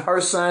tired of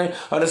her saying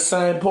or the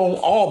same poem,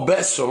 all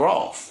bets are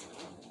off.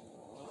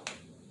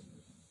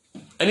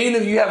 And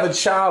even if you have a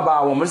child by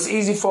a woman, it's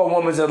easy for a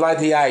woman to like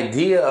the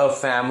idea of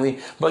family,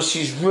 but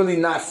she's really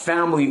not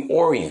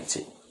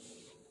family-oriented.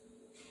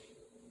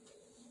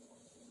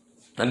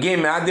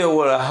 Again, man, I deal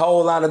with a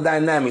whole lot of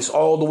dynamics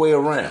all the way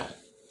around.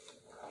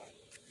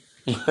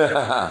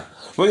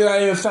 We're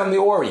not even family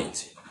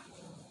oriented.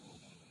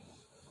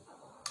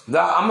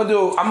 I'm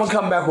gonna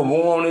come back with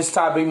more on this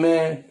topic,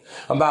 man,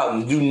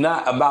 about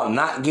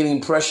not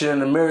getting pressured in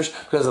the marriage,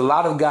 because a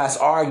lot of guys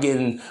are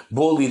getting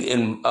bullied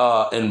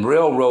and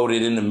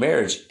railroaded in the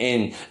marriage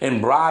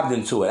and bribed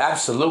into it.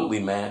 Absolutely,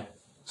 man.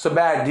 It's a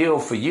bad deal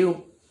for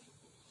you.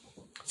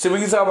 See, we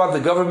can talk about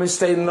the government,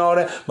 state, and all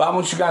that, but I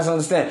want you guys to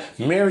understand,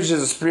 marriage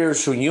is a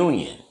spiritual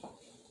union.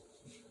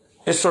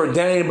 It's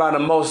ordained by the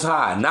Most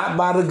High, not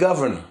by the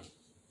governor,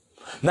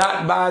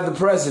 not by the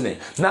president,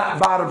 not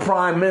by the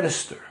prime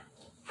minister,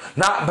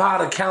 not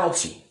by the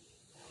county,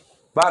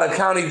 by the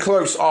county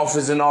clerk's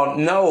office and all.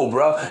 No,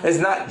 bro, it's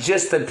not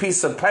just a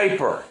piece of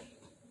paper.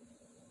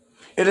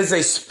 It is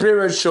a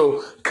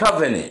spiritual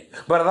covenant.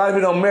 But a lot of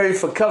people don't marry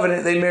for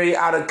covenant, they marry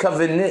out of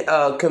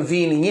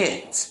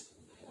convenience.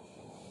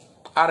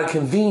 Out of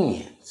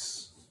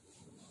convenience.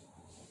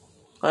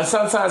 And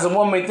sometimes a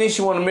woman may think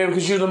she want to marry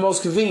because you're the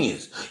most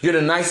convenient. You're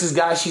the nicest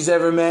guy she's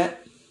ever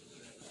met.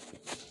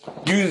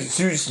 You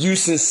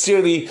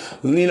sincerely,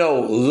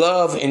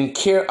 love and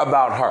care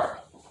about her.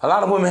 A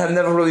lot of women have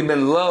never really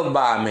been loved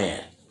by a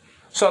man.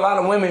 So a lot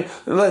of women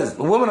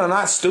are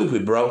not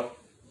stupid, bro.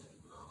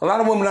 A lot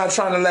of women are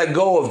trying to let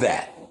go of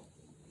that.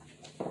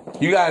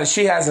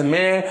 She has a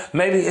man.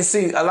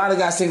 A lot of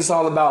guys think it's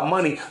all about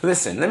money.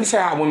 Listen, let me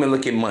tell you how women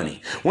look at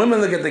money.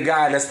 Women look at the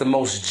guy that's the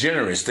most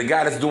generous, the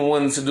guy that's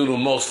willing to do the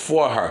most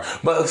for her.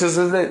 But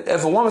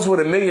if a woman's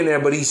with a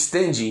millionaire, but he's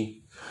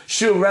stingy,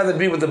 she'll rather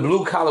be with the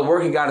blue collar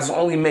working guy that's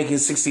only making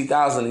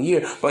 $60,000 a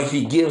year, but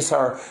he gives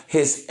her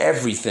his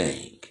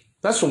everything.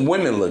 That's what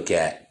women look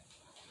at.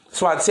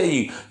 That's why I tell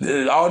you,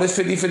 all this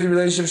 50-50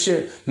 relationship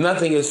shit,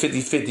 nothing is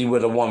 50-50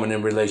 with a woman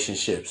in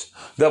relationships.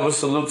 Double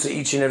salute to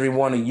each and every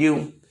one of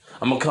you.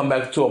 I'm going to come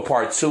back to a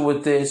part 2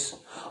 with this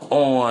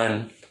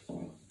on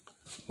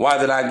why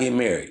did I get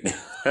married?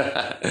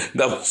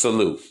 Double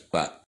salute.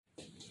 Bye.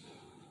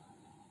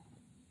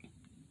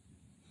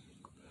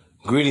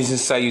 Greetings and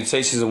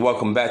salutations and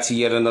welcome back to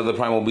yet another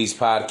Primal Beast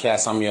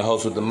podcast. I'm your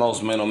host with the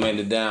most, man, man,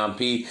 the down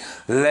P.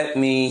 Let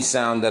me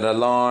sound that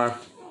alarm.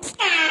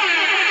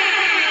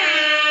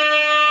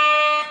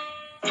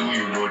 Do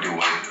you know the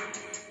way?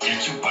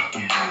 Get you back the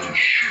moon.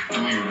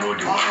 Do you know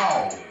the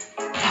way?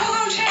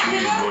 Do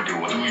you know the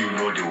way? Do you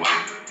know the way?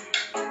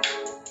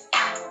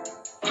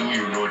 Do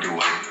you know the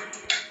way?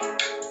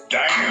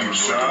 Damn,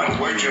 son,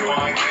 where'd you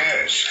find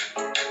this?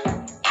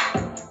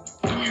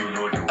 Do you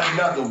know the way?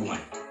 Another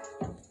one.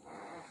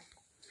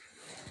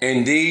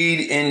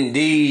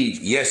 Indeed.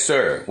 Yes,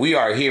 sir. We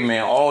are here,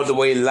 man, all the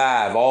way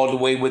live, all the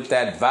way with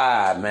that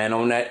vibe, man,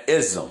 on that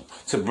ism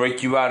to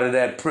break you out of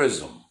that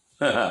prism.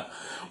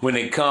 When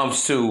it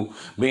comes to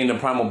being the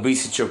Primal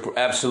Beast at your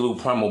absolute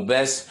primal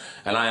best,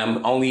 and I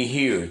am only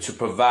here to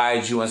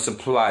provide you and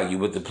supply you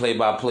with the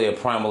play-by-play of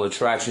primal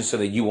attraction so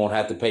that you won't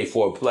have to pay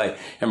for a play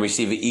and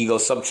receive an ego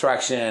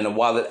subtraction and a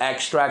wallet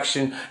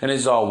extraction. And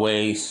as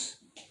always,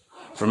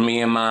 from me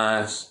and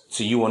mine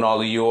to you and all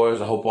of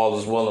yours, I hope all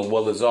is well and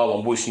well is all.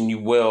 I'm wishing you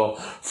well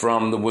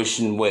from the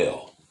wishing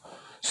well.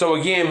 So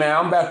again, man,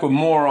 I'm back with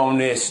more on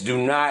this.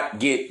 Do not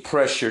get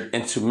pressured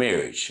into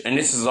marriage. And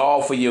this is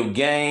all for your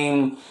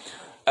game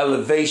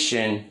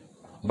elevation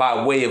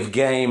by way of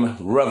game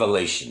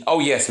revelation. Oh,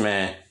 yes,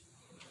 man.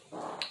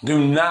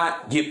 Do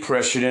not get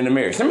pressured into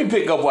marriage. Let me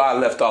pick up where I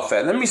left off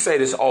at. Let me say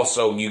this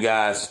also, you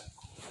guys.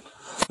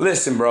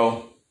 Listen,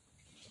 bro.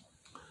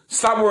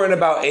 Stop worrying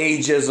about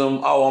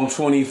ageism. Oh, I'm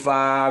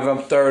 25, I'm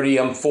 30,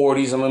 I'm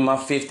 40s, I'm in my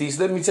 50s.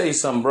 Let me tell you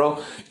something,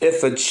 bro.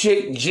 If a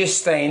chick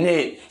just ain't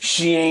it,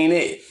 she ain't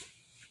it.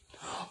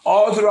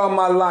 All throughout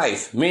my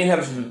life, me and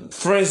have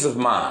friends of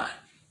mine,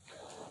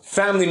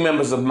 family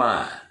members of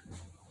mine,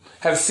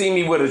 have seen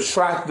me with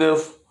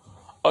attractive,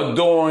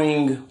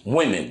 adoring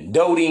women,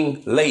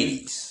 doting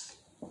ladies.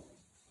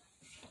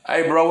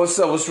 Hey, bro, what's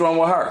up? What's wrong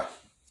with her?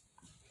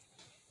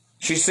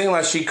 She seemed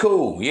like she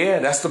cool. Yeah,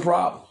 that's the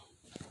problem.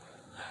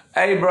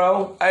 Hey,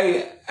 bro.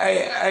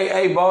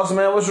 Hey, boss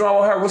man, what's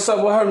wrong with her? What's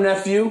up with her,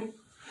 nephew?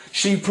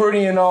 She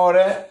pretty and all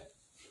that.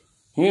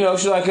 You know,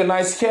 she like a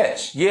nice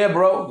catch. Yeah,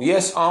 bro.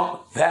 Yes,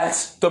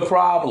 that's the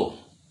problem.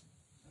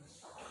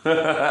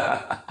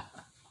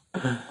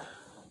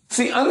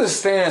 See,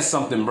 understand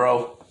something,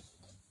 bro.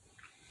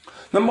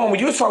 Number one, when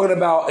you're talking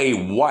about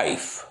a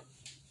wife,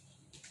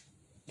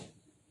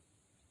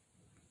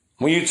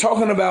 you're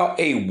talking about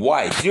a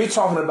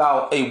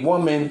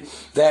woman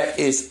that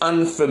is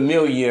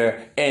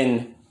unfamiliar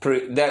and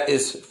that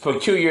is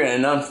peculiar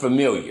and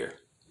unfamiliar.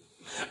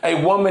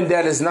 A woman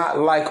that is not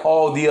like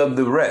all the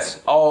other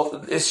rest.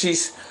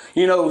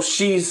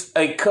 She's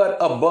a cut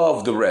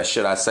above the rest,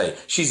 should I say.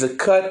 She's a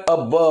cut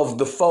above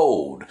the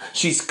fold.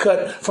 She's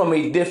cut from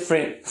a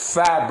different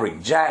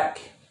fabric, Jack.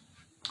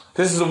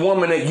 This is a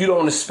woman that you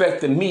don't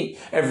expect to meet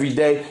every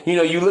day. You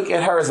know, you look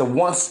at her as a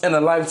once in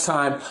a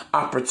lifetime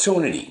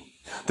opportunity.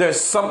 There's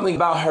something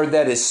about her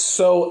that is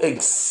so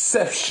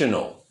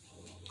exceptional.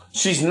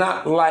 She's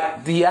not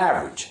like the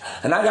average.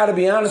 And I got to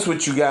be honest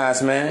with you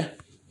guys, man.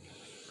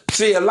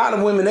 See, a lot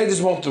of women, they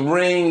just want the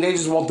ring, they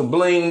just want the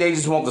bling, they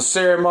just want the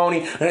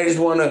ceremony, and they just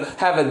want to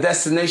have a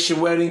destination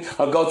wedding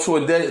or go to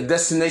a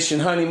destination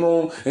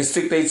honeymoon and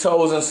stick their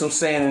toes in some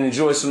sand and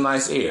enjoy some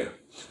nice air.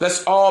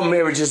 That's all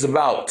marriage is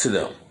about to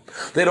them.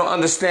 They don't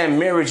understand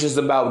marriage is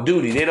about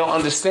duty. They don't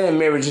understand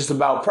marriage is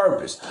about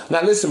purpose.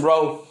 Now listen,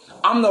 bro,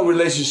 I'm no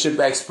relationship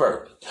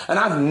expert, and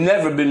I've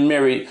never been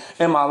married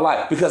in my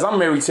life because I'm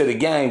married to the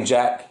game,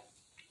 Jack.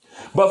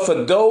 But for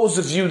those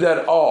of you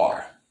that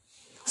are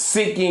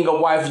seeking a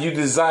wife, you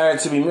desire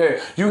to be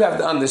married, you have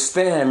to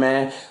understand,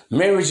 man,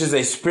 marriage is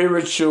a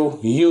spiritual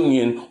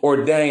union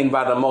ordained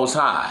by the Most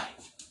High.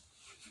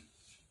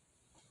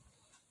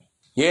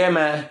 Yeah,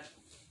 man.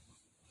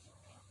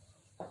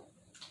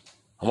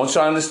 I want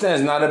y'all to understand,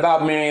 it's not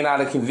about marrying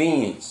out of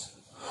convenience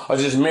or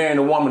just marrying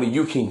the woman that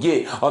you can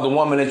get or the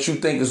woman that you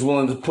think is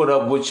willing to put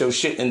up with your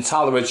shit and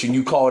tolerate you and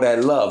you call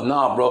that love.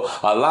 Nah, bro.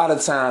 A lot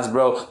of times,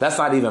 bro, that's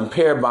not even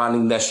pair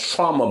bonding. That's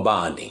trauma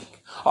bonding.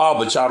 Oh,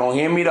 but y'all don't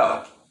hear me,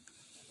 though.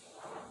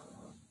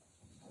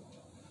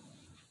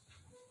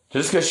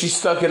 Just because she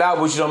stuck it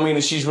out with you don't mean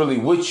that she's really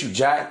with you,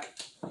 Jack.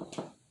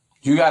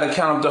 You got to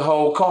count up the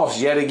whole cost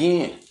yet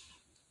again.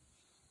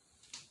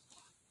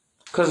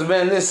 Because,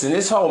 man, listen,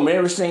 this whole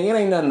marriage thing, it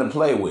ain't nothing to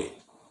play with.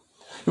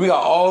 We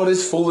got all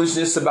this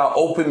foolishness about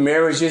open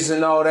marriages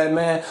and all that,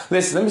 man.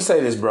 Listen, let me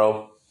say this,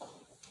 bro.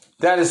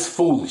 That is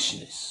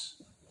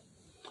foolishness.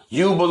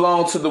 You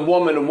belong to the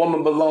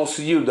woman belongs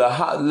to you.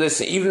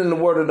 Listen, even in the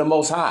word of the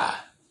Most High.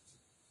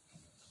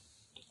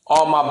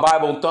 All my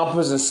Bible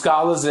thumpers and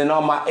scholars and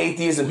all my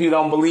atheists and people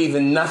don't believe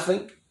in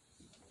nothing.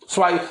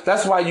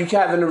 That's why you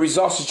having the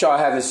results that y'all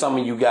having, some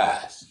of you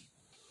guys.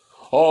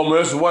 Oh, man,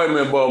 that's a white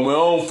man, but man, I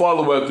don't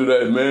follow after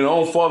that, man. I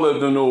don't follow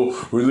after no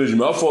religion,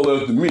 man. I follow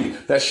after me.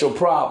 That's your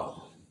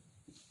problem.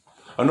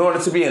 In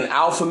order to be an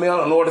alpha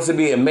male, in order to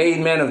be a made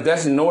man of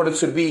destiny, in order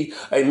to be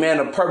a man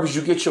of purpose,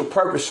 you get your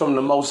purpose from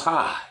the Most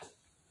High.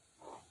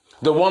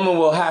 The woman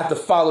will have to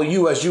follow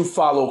you as you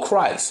follow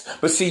Christ.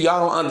 But see,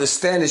 y'all don't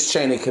understand this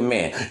chain of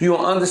command. You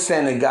don't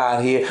understand the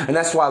God here. And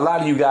that's why a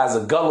lot of you guys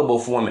are gullible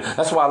for women.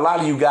 That's why a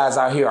lot of you guys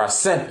out here are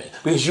simping.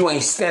 Because you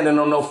ain't standing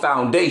on no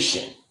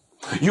foundation.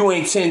 You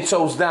ain't 10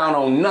 toes down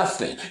on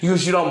nothing.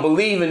 Because you don't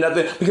believe in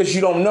nothing. Because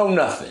you don't know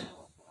nothing.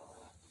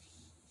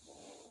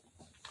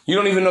 You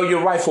don't even know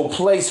your rightful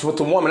place with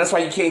the woman. That's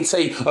why you can't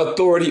take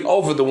authority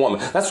over the woman.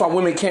 That's why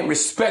women can't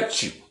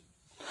respect you.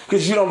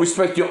 Because you don't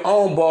respect your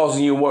own balls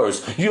and your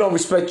words. You don't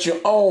respect your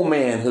own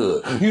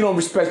manhood. You don't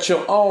respect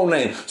your own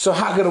name. So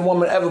how could a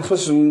woman ever put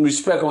some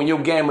respect on your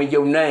game and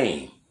your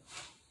name?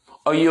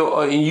 And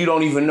you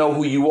don't even know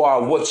who you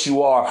are, what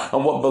you are,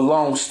 and what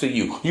belongs to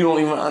you. You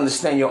don't even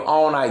understand your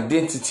own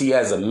identity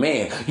as a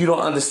man. You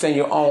don't understand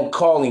your own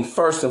calling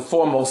first and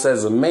foremost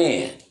as a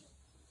man.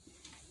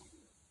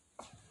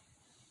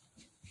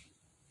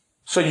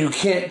 So you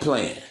can't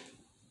plan.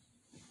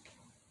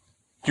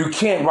 You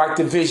can't write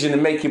the vision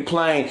and make it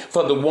plain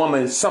for the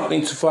woman,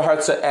 something for her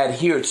to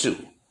adhere to.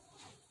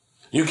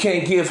 You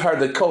can't give her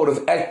the code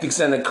of ethics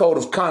and the code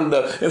of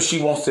conduct if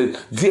she wants to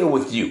deal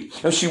with you,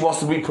 if she wants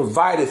to be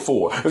provided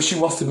for, if she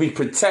wants to be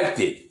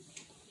protected,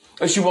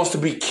 if she wants to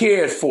be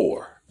cared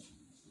for.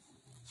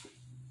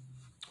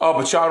 Oh,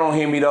 but y'all don't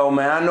hear me though,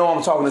 man. I know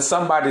I'm talking to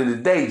somebody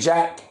today,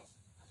 Jack.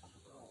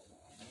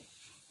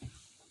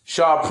 It's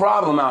y'all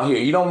problem out here.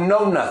 You don't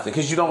know nothing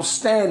because you don't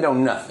stand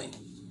on nothing.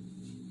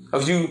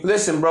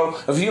 Listen, bro,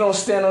 if you don't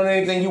stand on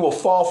anything, you will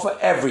fall for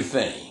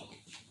everything.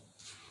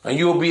 And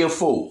you'll be a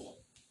fool.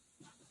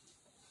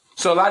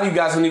 So a lot of you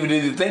guys don't even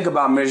need to think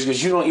about marriage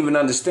because you don't even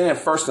understand,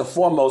 first and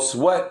foremost,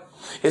 what?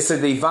 It's a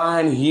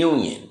divine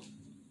union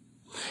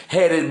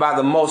headed by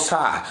the Most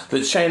High.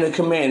 The chain of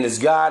command is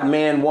God,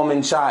 man,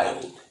 woman,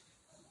 child.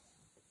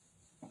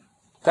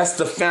 That's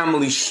the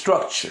family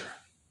structure.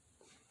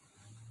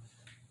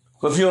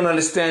 But if you don't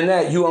understand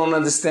that, you don't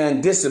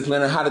understand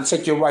discipline and how to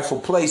take your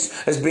rightful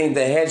place as being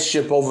the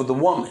headship over the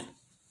woman.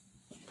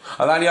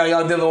 A lot of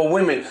y'all dealing with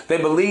women, they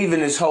believe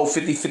in this whole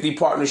 50-50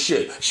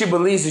 partnership. She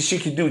believes that she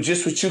can do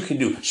just what you can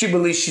do. She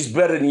believes she's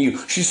better than you.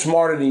 She's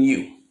smarter than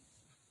you.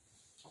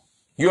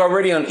 You're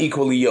already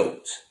unequally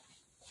yoked.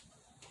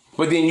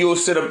 But then you'll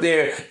sit up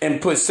there and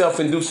put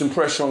self-inducing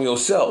pressure on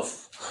yourself.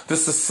 The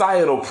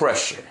societal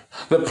pressure.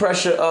 The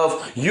pressure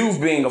of you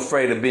being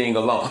afraid of being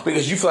alone.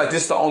 Because you feel like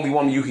this is the only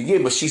woman you can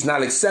get, but she's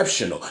not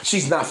exceptional.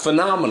 She's not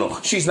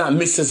phenomenal. She's not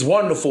Mrs.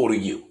 Wonderful to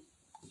you.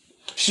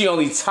 She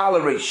only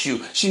tolerates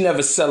you. She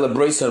never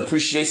celebrates and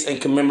appreciates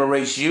and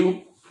commemorates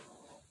you.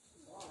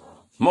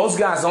 Most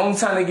guys, the only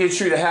time they get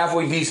treated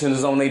halfway decent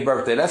is on their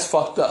birthday. That's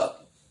fucked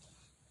up.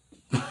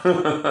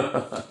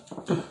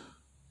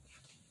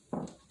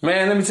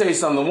 Man, let me tell you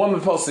something. The woman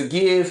is supposed to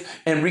give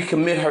and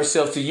recommit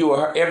herself to you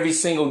every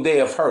single day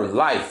of her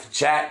life,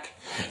 Jack.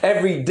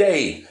 Every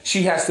day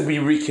she has to be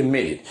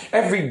recommitted.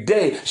 Every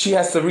day she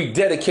has to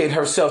rededicate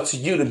herself to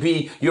you to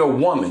be your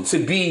woman,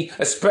 to be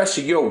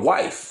especially your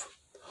wife.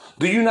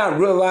 Do you not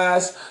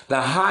realize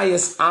the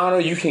highest honor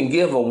you can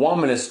give a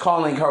woman is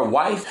calling her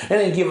wife?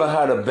 And then giving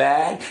her the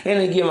bag. And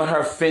then giving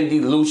her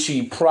Fendi,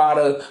 Lucci,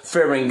 Prada,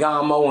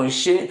 Ferragamo and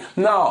shit.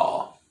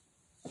 No.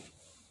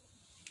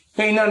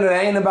 Ain't none of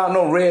that. Ain't about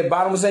no red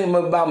bottoms. Ain't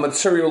about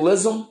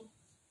materialism.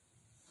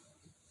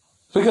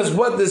 Because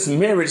what does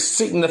marriage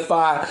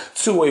signify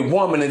to a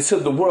woman and to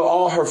the world,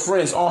 all her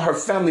friends, all her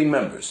family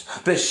members?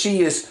 That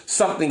she is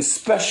something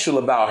special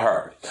about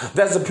her.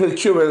 There's a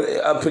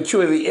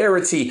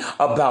peculiarity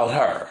about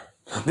her.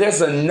 There's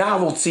a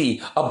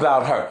novelty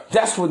about her.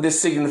 That's what this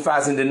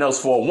signifies and denotes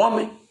for a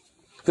woman.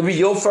 To be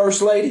your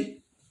first lady.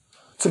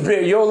 To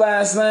bear your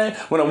last name.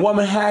 When a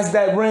woman has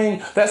that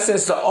ring, that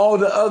says to all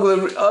the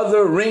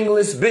other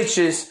ringless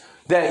bitches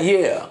that,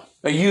 yeah,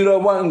 you the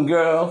one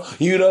girl,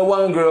 you the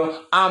one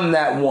girl, I'm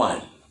that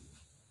one.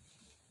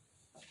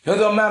 It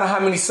don't matter how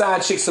many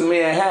side chicks a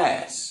man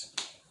has.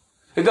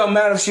 It don't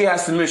matter if she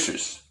has the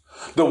mistress.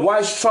 The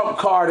wife's trump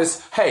card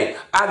is, hey,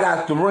 I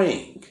got the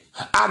ring.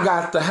 I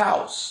got the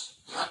house.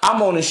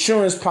 I'm on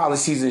insurance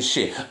policies and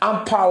shit.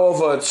 I'm power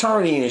of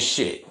attorney and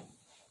shit.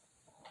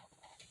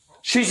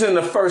 She's in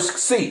the first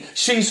seat.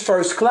 She's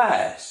first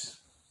class.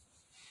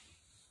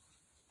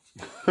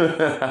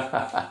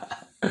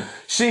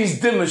 She's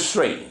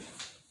demonstrating.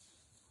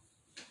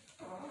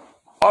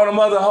 All them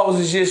other hoes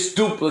is just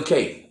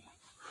duplicating.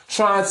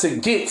 Trying to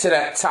get to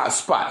that top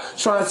spot.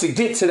 Trying to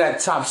get to that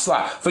top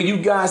slot. For you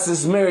guys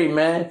that's married,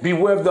 man,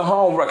 beware of the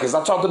home wreckers.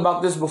 I talked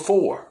about this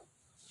before.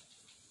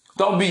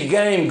 Don't be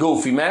game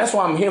goofy, man. That's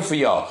why I'm here for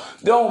y'all.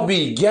 Don't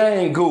be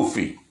game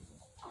goofy.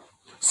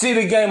 See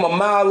the game a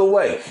mile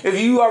away. If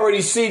you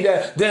already see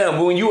that, damn,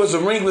 but when you was a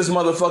ringless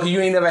motherfucker, you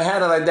ain't never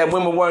had it like that.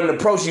 Women weren't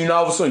approaching you, and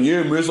all of a sudden,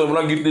 yeah, man, so when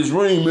I get this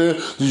ring,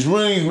 man, these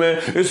rings, man,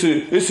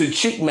 it's a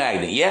chick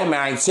magnet. Yeah, man,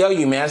 I tell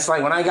you, man, it's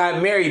like when I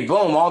got married,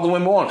 boom, all the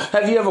women on.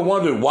 Have you ever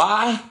wondered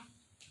why?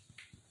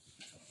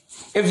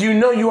 If you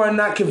know you are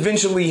not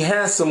conventionally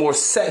handsome or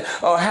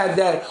had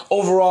that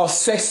overall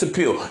sex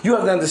appeal, you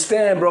have to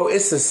understand, bro,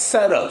 it's a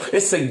setup.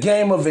 It's a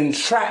game of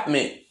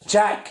entrapment,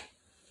 Jack.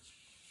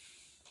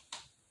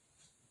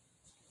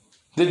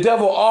 The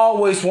devil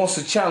always wants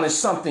to challenge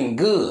something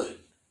good.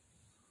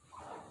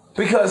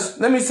 Because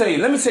let me tell you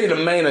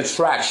the main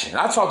attraction.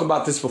 I talked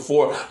about this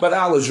before, but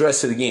I'll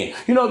address it again.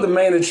 You know what the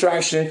main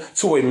attraction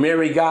to a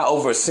married guy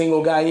over a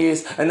single guy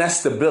is? And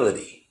that's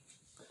stability.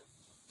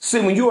 See,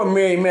 when you're a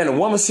married man, a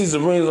woman sees the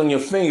rings on your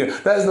finger,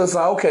 that looks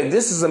like, okay,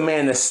 this is a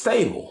man that's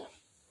stable.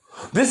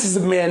 This is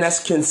a man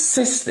that's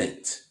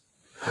consistent.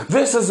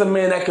 This is a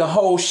man that can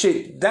hold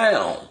shit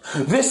down.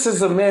 This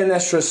is a man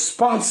that's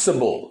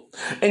responsible.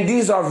 And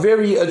these are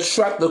very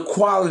attractive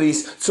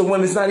qualities to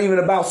women. It's not even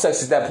about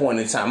sex at that point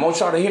in time. I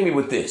want y'all to hear me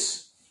with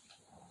this.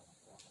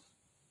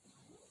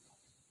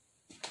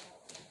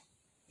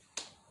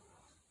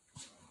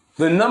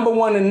 The number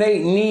one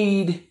innate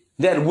need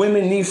that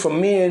women need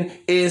from men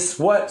is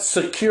what?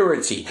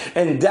 Security.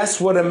 And that's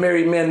what a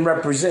married man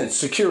represents,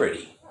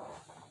 security.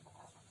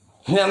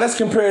 Now let's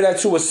compare that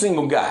to a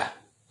single guy.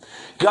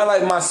 Guy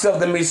like myself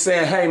that may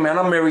saying, hey man,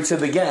 I'm married to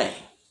the game.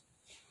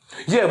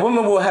 Yeah,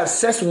 women will have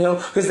sex with him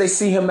because they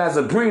see him as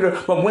a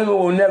breeder, but women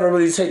will never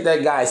really take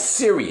that guy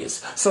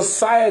serious.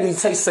 Society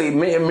takes a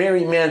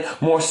married man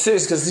more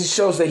serious because he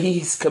shows that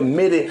he's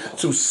committed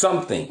to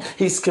something.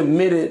 He's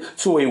committed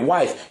to a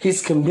wife.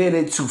 He's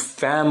committed to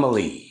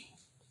family.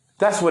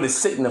 That's what it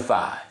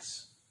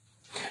signifies.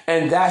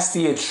 And that's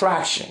the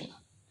attraction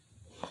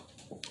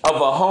of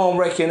a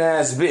home-wrecking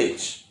ass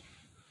bitch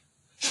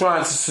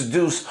trying to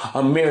seduce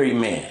a married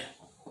man.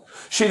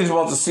 She just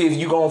wants to see if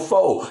you're going to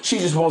fold. She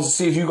just wants to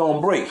see if you're going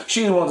to break.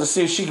 She just wants to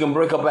see if she can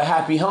break up a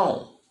happy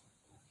home.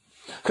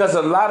 Because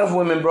a lot of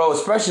women, bro,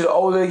 especially the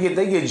older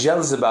they get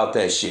jealous about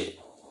that shit.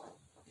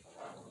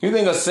 You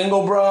think a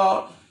single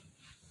broad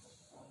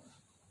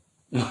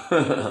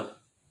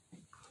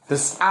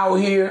that's out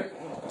here,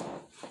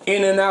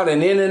 in and out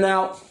and in and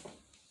out,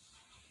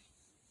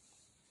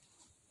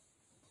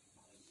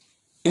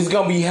 is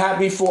going to be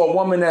happy for a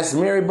woman that's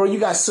married, bro? You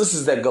got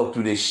sisters that go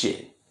through this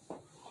shit.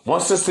 One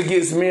sister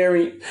gets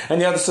married, and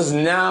the other sister,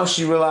 now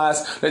she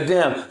realized that,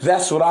 damn,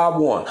 that's what I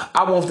want.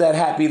 I want that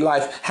happy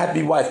life,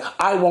 happy wife.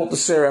 I want the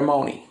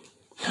ceremony.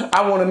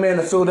 I want a man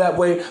to feel that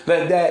way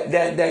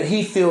that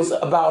he feels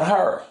about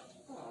her.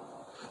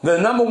 The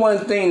number one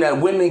thing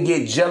that women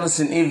get jealous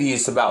and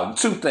envious about,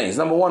 two things.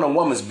 Number one, a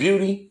woman's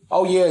beauty.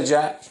 Oh, yeah,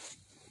 Jack.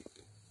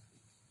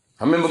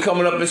 I remember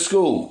coming up in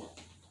school.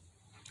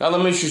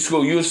 Elementary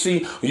school, you'll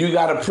see you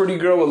got a pretty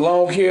girl with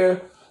long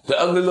hair, the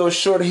ugly little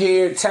short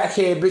hair, tack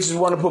head bitches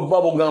want to put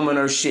bubble gum in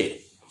her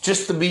shit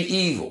just to be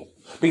evil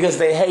because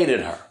they hated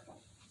her.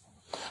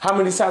 How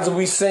many times have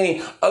we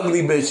seen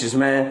ugly bitches,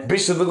 man?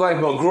 Bitches look like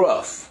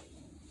McGruff.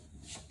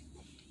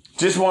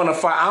 Just want to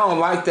fight. I don't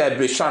like that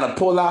bitch trying to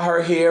pull out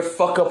her hair,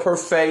 fuck up her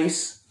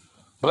face,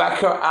 black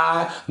her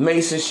eye,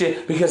 mace and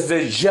shit because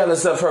they're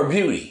jealous of her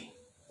beauty.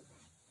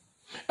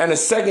 And the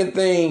second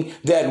thing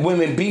that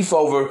women beef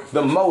over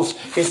the most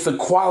is the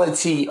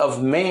quality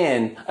of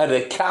man, and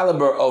the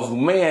caliber of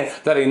man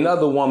that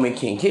another woman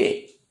can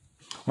get.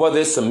 Whether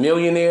it's a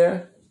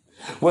millionaire,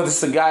 whether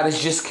it's a guy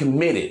that's just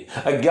committed,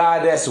 a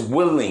guy that's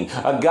willing,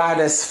 a guy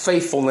that's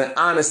faithful and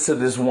honest to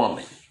this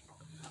woman.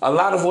 A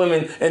lot of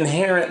women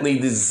inherently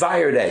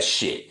desire that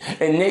shit.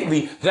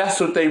 Innately, that's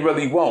what they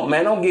really want.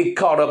 Man, don't get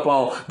caught up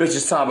on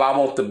bitches talking about I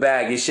want the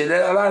bag and shit.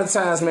 A lot of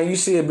times, man, you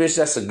see a bitch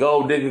that's a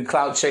gold digger,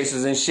 clout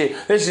chasers and shit.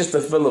 It's just to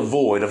fill a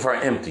void of her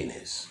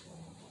emptiness.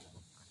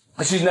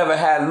 She's never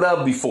had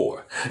love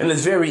before. And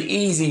it's very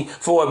easy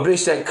for a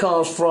bitch that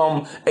comes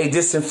from a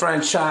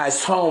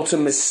disenfranchised home to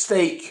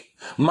mistake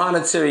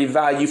monetary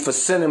value for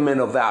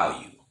sentimental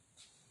value.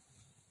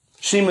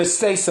 She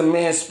mistakes a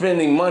man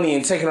spending money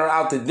and taking her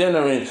out to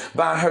dinner and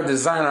buying her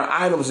designer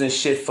items and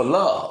shit for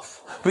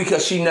love.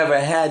 Because she never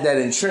had that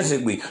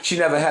intrinsically. She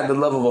never had the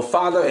love of a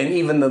father and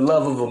even the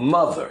love of a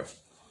mother.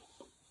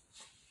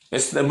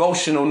 It's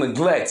emotional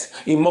neglect,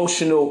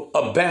 emotional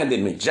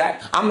abandonment,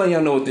 Jack. I know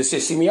y'all know what this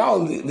is. See, y'all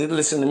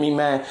listen to me,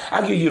 man.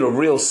 I give you the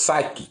real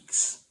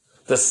psychics.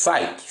 The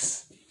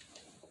psyches.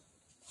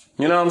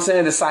 You know what I'm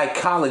saying? The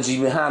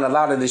psychology behind a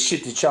lot of the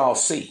shit that y'all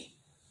see.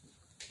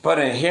 But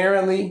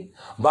inherently,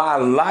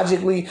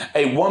 biologically,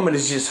 a woman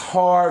is just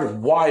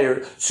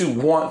hardwired to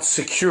want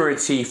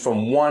security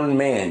from one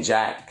man,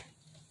 Jack.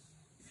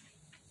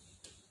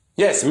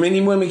 Yes,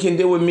 many women can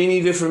deal with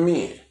many different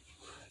men.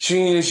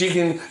 She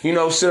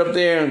can, sit up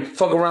there and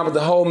fuck around with the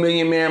whole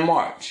Million Man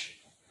March.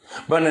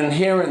 But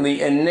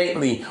inherently,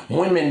 innately,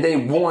 women, they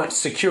want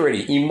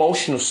security,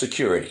 emotional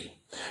security,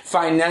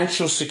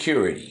 financial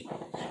security,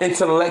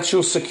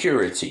 intellectual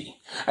security.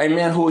 A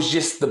man who is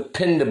just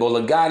dependable,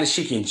 a guy that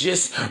she can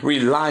just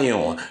rely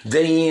on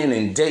day in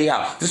and day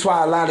out. That's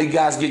why a lot of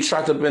guys get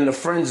trapped up in the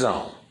friend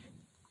zone.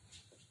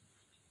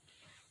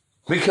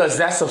 Because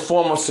that's a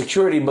form of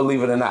security,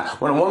 believe it or not.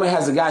 When a woman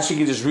has a guy she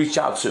can just reach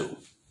out to,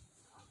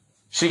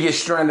 she gets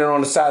stranded on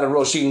the side of the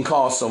road, she can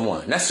call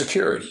someone. That's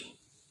security.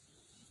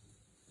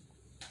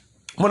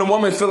 When a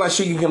woman feels like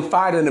she can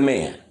confide in a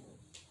man,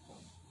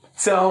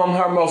 Tell him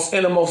her most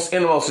innermost,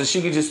 and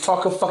she can just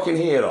talk her fucking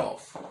head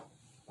off.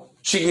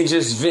 She can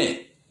just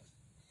vent.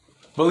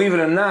 Believe it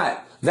or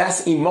not,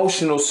 that's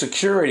emotional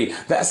security.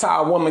 That's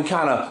how a woman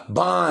kind of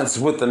bonds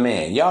with a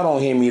man. Y'all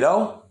don't hear me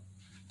though.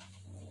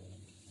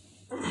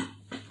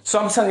 So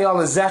I'm telling y'all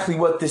exactly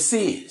what this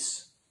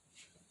is.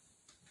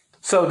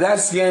 So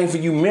that's the game for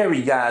you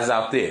married guys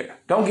out there.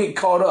 Don't get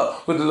caught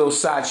up with the little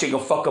side chick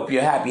and fuck up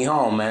your happy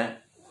home, man.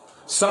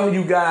 Some of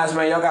you guys,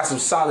 man, y'all got some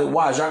solid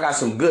wives. Y'all got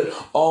some good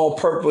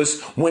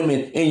all-purpose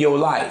women in your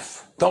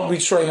life. Don't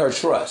betray her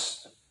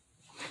trust.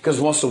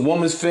 Because once a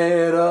woman's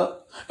fed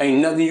up,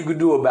 ain't nothing you can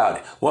do about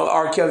it. What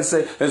R. Kelly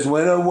say is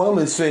when a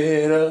woman's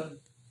fed up,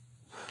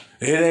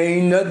 it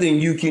ain't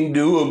nothing you can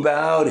do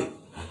about it.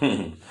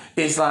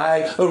 It's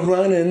like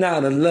running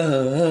out of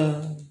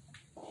love.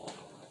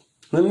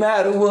 No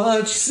matter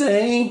what you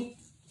say.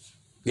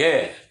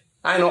 Yeah.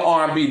 I ain't no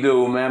R&B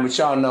dude, man, but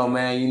y'all know,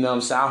 man, you know what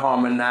I'm saying? I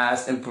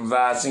harmonize,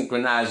 improvise,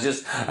 synchronize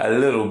just a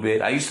little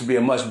bit. I used to be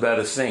a much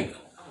better singer.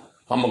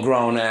 I'm a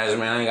grown ass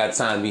man. I ain't got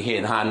time to be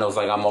hitting high notes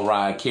like I'm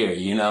Mariah Carey.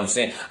 You know what I'm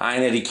saying? I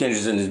ain't Eddie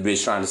Kendricks in this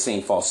bitch trying to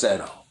sing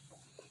falsetto.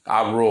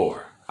 I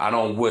roar. I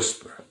don't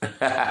whisper. You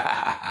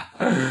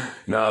know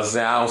what I'm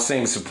saying? I don't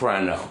sing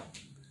soprano.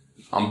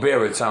 I'm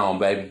baritone,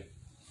 baby.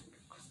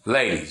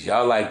 Ladies,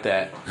 y'all like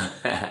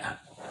that?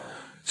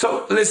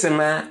 So, listen,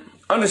 man.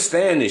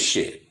 Understand this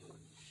shit.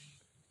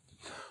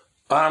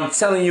 I'm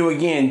telling you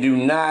again, do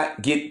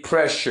not get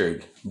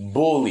pressured,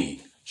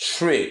 bullied,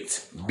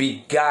 tricked,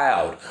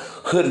 beguiled,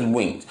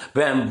 hoodwinked,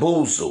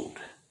 bamboozled,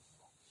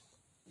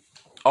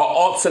 or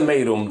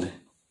ultimatumed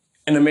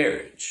in a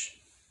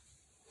marriage.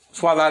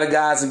 That's why a lot of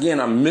guys, again,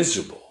 are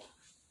miserable.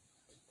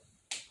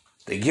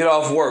 They get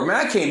off work.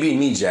 Man, that can't be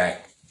me,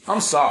 Jack.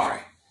 I'm sorry.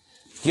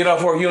 Get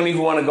off work, you don't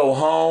even want to go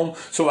home.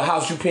 So a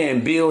house you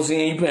paying bills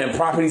in, you paying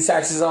property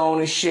taxes on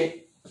and shit.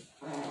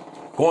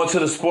 Going to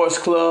the sports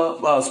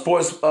club,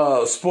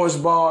 sports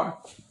bar.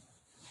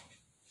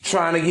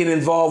 Trying to get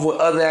involved with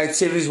other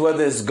activities,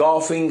 whether it's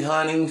golfing,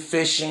 hunting,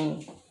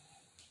 fishing,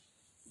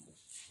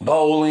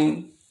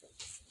 bowling.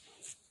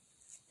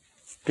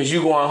 Because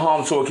you're going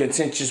home to a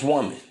contentious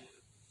woman.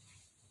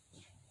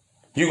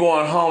 You're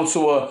going home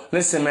to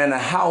listen, man, a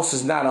house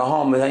is not a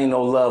home. There ain't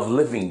no love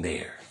living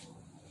there.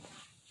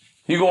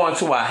 You're going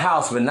to a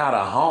house, but not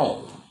a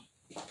home.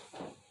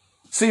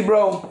 See,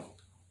 bro,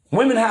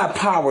 women have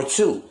power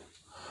too.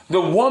 The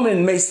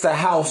woman makes the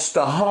house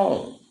the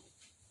home.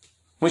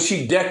 When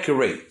she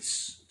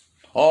decorates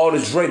all the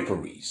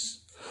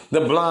draperies,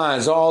 the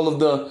blinds, all of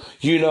the,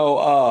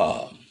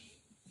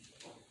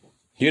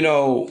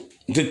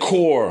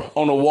 decor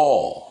on the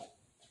wall.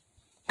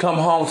 Come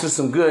home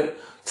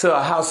to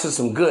a house to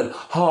some good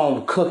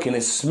home cooking.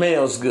 It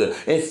smells good.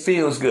 It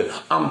feels good.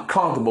 I'm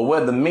comfortable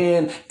where the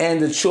men and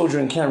the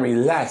children can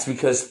relax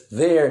because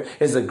there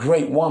is a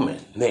great woman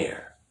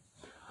there.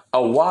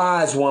 A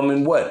wise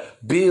woman, what?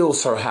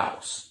 Builds her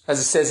house, as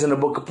it says in the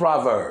book of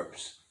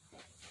Proverbs.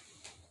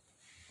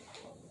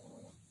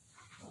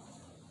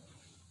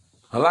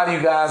 A lot of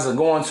you guys are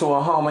going to a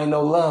home, ain't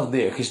no love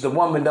there because the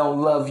woman don't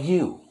love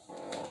you.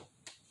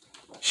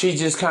 She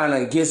just kind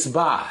of gets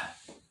by.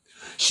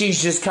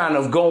 She's just kind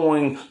of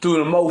going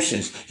through the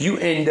motions. You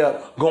end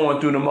up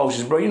going through the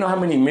motions. Bro, you know how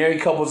many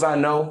married couples I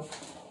know?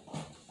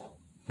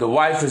 The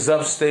wife is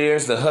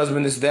upstairs, the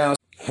husband is downstairs.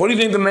 What do you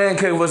think the man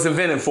cave was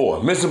invented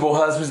for? Miserable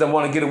husbands that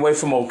want to get away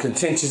from a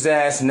contentious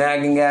ass,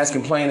 nagging ass,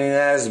 complaining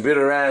ass,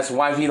 bitter ass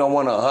wife. He don't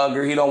want to hug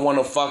her. He don't want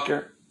to fuck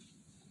her.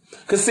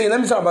 Because see,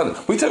 let me talk about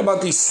it. We talk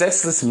about these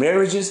sexless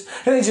marriages.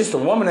 It ain't just the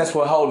woman that's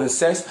withholding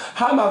sex.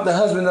 How about the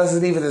husband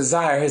doesn't even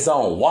desire his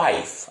own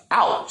wife?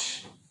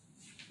 Ouch.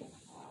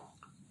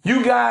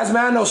 You guys,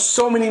 man, I know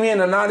so many men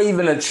are not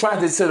even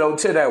attracted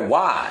to their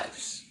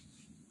wives.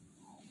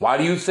 Why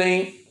do you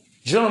think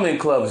gentlemen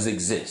clubs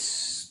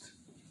exist?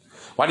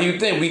 Why do you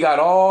think we got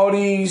all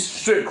these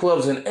strip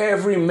clubs in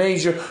every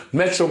major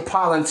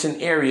metropolitan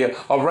area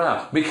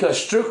around?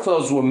 Because strip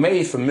clubs were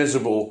made for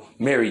miserable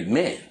married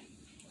men.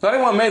 So they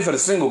weren't made for the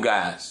single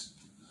guys.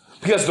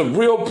 Because the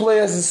real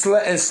players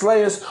and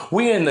slayers,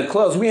 we in the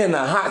clubs, we in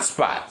the hot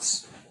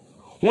spots.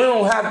 We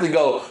don't have to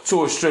go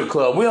to a strip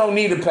club. We don't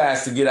need a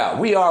pass to get out.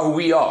 We are who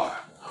we are.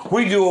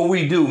 We do what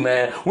we do,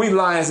 man. We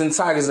lions and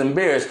tigers and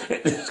bears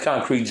in this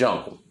concrete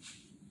jungle.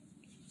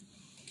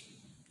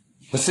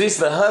 But see, it's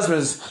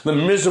the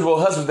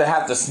miserable husbands that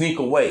have to sneak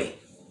away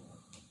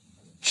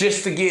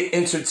just to get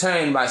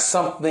entertained by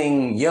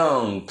something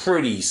young,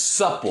 pretty,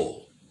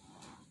 supple,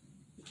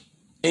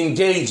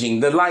 engaging,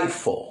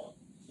 delightful.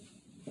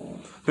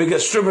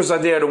 Because strippers are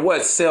there to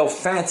what? Sell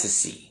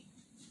fantasy.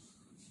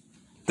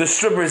 The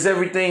stripper is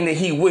everything that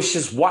he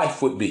wishes his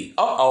wife would be.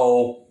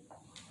 Uh-oh.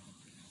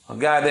 Oh,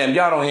 goddamn,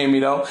 y'all don't hear me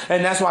though.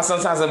 And that's why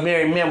sometimes a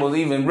married man will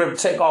even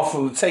take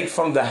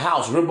from the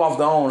house, rip off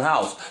their own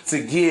house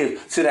to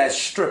give to that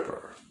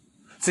stripper,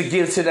 to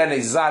give to that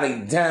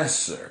exotic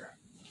dancer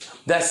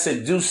that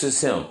seduces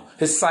him,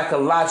 his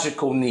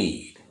psychological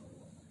need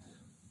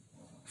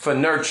for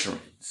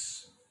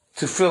nurturance,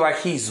 to feel like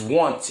he's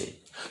wanted,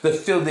 to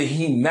feel that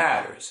he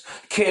matters,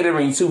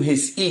 catering to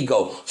his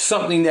ego,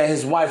 something that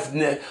his wife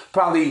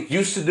probably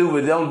used to do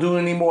but don't do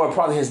anymore,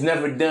 probably has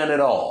never done at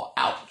all.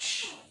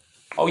 Ouch.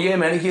 Oh yeah,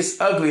 man, it gets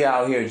ugly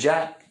out here,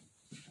 Jack.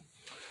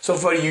 So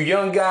for you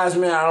young guys,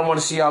 man, I don't want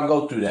to see y'all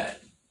go through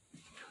that.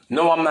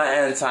 No, I'm not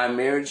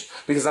anti-marriage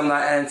because I'm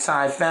not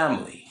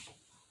anti-family.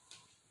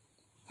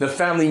 The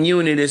family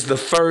unit is the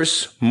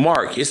first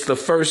mark. It's the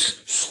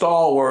first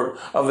stalwart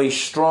of a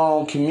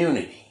strong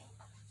community.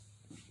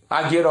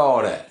 I get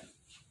all that.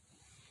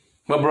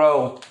 But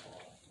bro,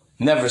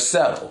 never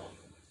settle.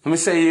 Let me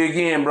say it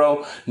again,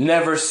 bro.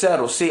 Never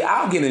settle. See,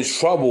 I'll get in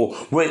trouble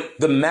with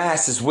the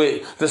masses,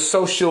 with the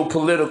social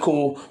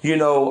political,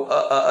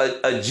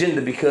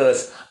 agenda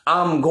because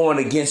I'm going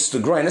against the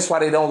grain. That's why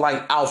they don't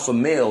like alpha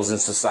males in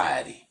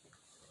society.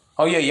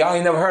 Oh yeah, y'all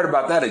ain't never heard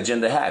about that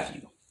agenda, have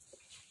you?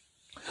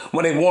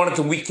 When they wanted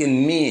to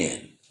weaken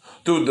men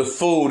through the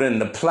food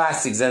and the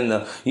plastics and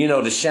the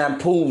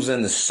shampoos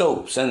and the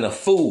soaps and the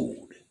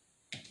food.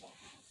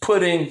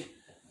 Putting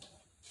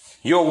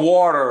your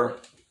water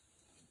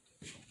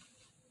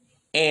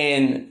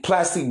in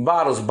plastic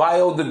bottles,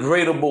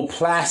 biodegradable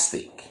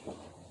plastic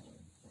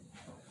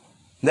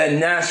that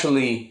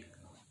naturally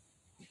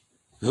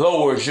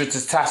lowers your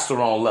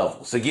testosterone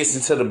levels. It gets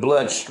into the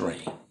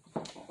bloodstream.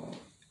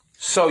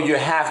 So you're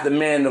half the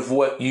man of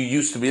what you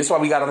used to be. That's why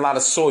we got a lot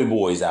of soy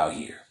boys out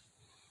here.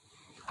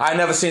 I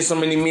never seen so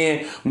many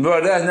men,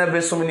 bro. There's never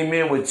been so many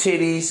men with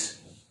titties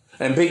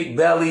and big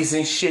bellies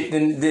and shit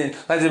than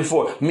like this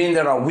before. Men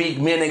that are weak,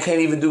 men that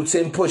can't even do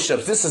 10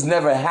 push-ups. This has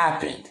never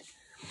happened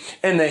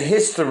in the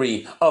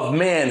history of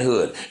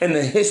manhood, in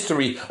the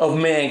history of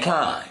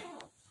mankind.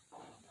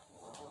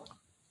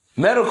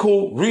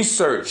 Medical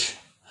research,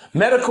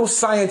 medical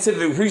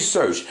scientific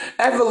research,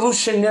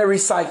 evolutionary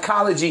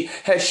psychology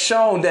has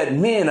shown that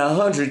men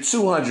 100,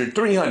 200,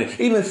 300,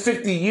 even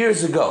 50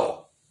 years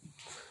ago,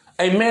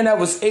 a man that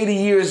was 80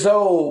 years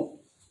old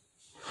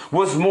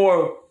was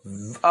more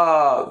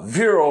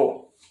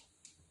virile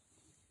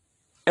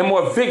and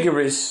more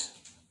vigorous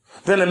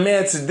than a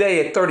man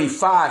today at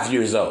 35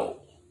 years old.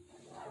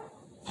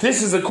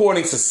 This is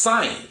according to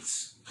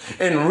science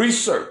and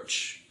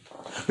research.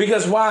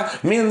 Because why?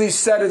 Men lead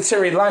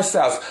sedentary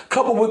lifestyles,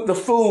 coupled with the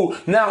food,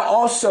 now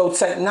also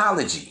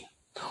technology.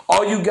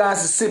 All you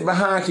guys that sit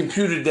behind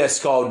computer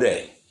desks all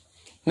day.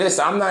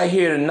 Listen, I'm not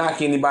here to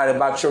knock anybody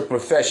about your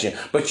profession,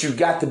 but you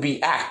got to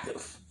be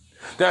active.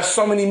 There are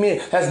so many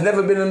men that's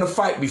never been in a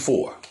fight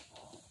before.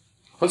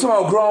 I'm talking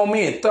about grown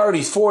men,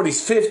 30s,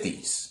 40s,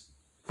 50s.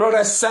 Bro,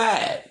 that's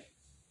sad.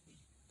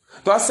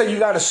 Do I say you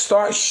got to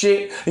start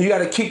shit and you got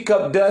to kick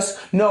up dust?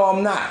 No,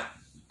 I'm not.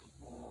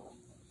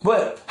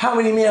 But how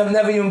many men have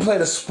never even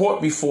played a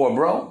sport before,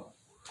 bro?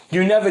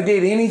 You never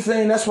did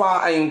anything? That's why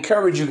I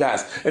encourage you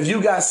guys. If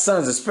you got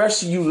sons,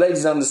 especially you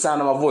ladies on the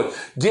sound of my voice,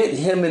 get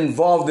him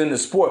involved in the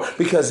sport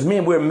because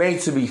men, we're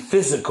made to be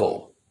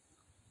physical.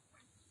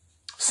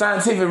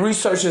 Scientific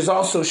research has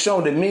also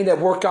shown that men that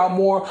work out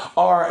more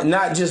are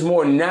not just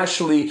more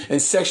naturally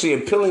and sexually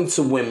appealing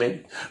to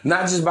women,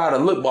 not just by the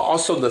look, but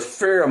also the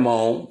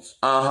pheromones.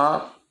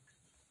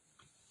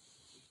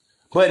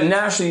 But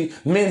naturally,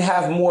 men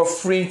have more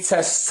free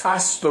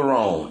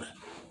testosterone.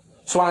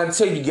 So I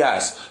tell you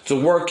guys to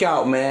work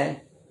out, man.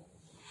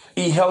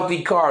 Eat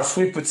healthy carbs,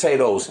 sweet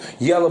potatoes,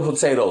 yellow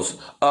potatoes,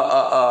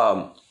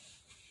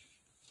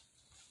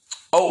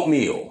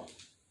 oatmeal.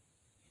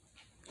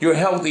 Your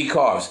healthy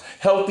carbs,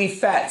 healthy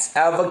fats,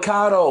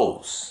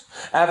 avocados,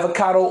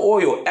 avocado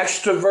oil,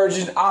 extra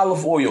virgin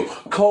olive oil,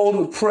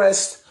 cold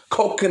pressed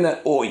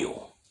coconut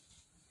oil.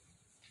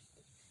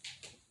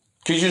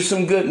 Gives you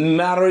some good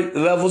moderate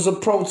levels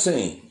of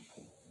protein.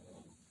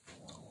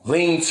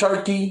 Lean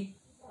turkey,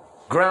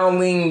 ground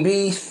lean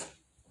beef.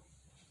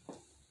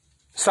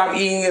 Stop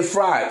eating it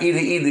fried. Eat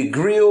it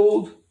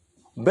grilled,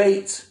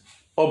 baked,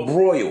 or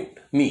broiled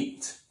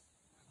meat.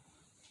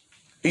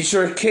 Eat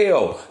your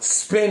kale,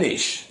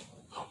 spinach,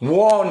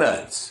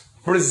 walnuts,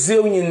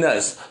 Brazilian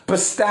nuts,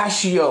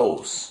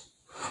 pistachios.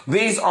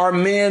 These are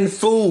man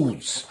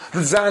foods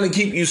designed to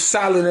keep you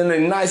solid and a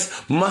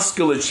nice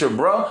musculature,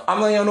 bro.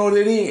 I'm letting y'all know what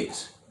it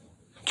is.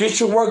 Get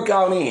your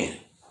workout in.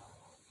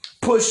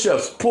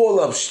 Push-ups,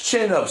 pull-ups,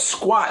 chin-ups,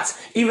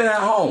 squats, even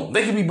at home.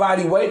 They can be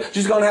body weight,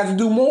 just gonna have to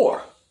do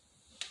more.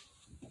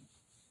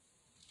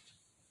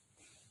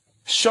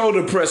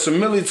 Shoulder press or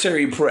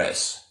military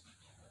press.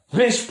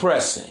 Bench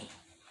pressing.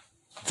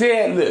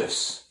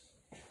 Deadlifts.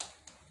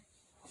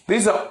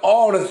 These are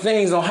all the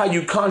things on how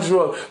you conjure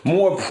up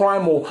more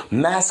primal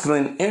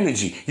masculine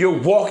energy. Your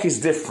walk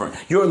is different.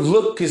 Your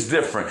look is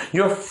different.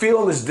 Your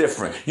feel is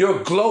different.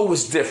 Your glow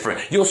is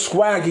different. Your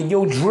swag and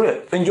your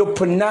drip and your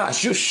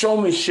panache, your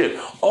showmanship,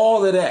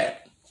 all of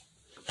that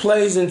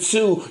plays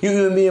into you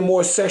even being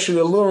more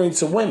sexually alluring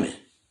to women.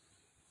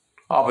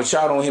 Oh, but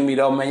y'all don't hear me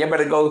though, man. Y'all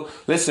better go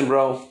listen,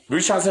 bro.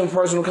 Reach out to him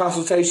for personal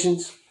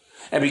consultations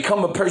and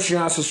become a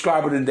Patreon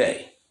subscriber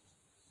today.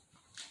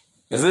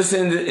 It's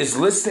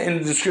listed in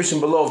the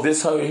description below of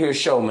this here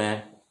show,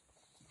 man.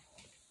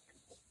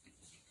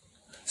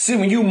 See,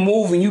 when you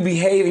move and you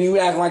behave and you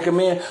act like a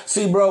man,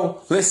 see,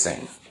 bro,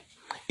 listen.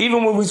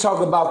 Even when we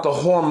talk about the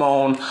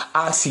hormone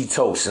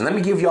oxytocin, let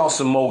me give y'all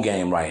some more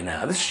game right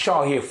now. This is what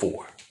y'all here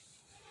for.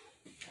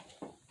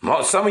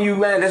 Some of you,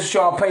 man, this is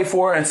what y'all pay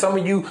for, and some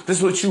of you, this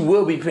is what you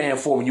will be paying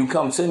for when you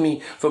come to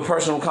me for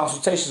personal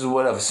consultations or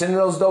whatever. Send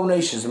those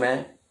donations,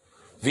 man,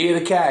 via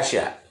the Cash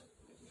App.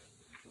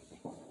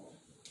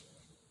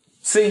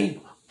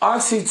 See,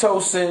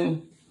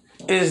 oxytocin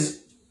is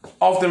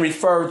often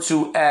referred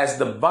to as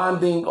the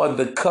bonding or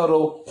the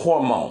cuddle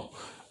hormone.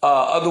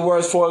 Other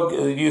words for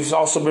it, you've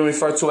also been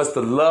referred to as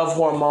the love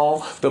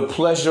hormone, the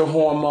pleasure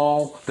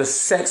hormone, the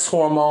sex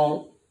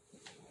hormone.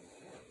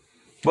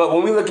 But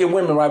when we look at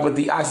women, right, with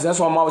the oxytocin, that's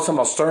why I'm always talking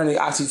about stirring the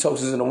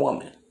oxytocin in a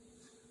woman.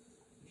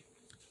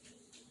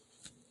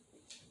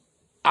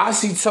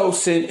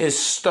 Oxytocin is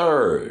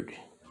stirred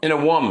in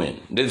a woman.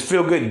 They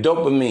feel good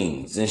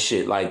dopamines and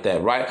shit like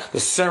that, right? The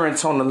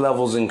serotonin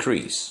levels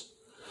increase.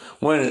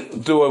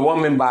 When through a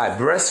woman by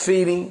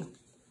breastfeeding,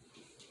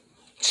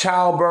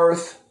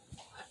 childbirth,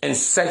 and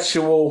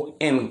sexual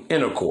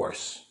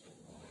intercourse.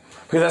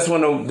 Because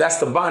that's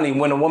the bonding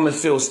when a woman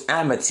feels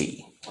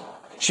amity.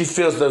 She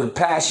feels the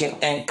passion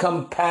and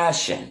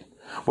compassion.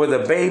 With a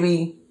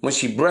baby, when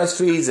she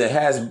breastfeeds and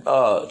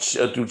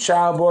has through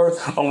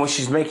childbirth, or when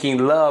she's making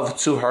love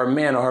to her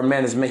man, or her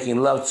man is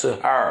making love to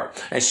her,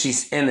 and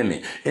she's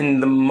intimate in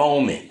the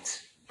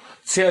moment.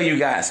 Tell you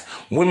guys,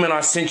 women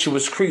are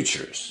sensuous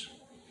creatures.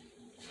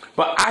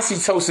 But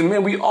oxytocin,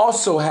 men, we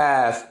also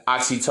have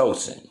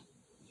oxytocin.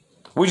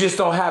 We just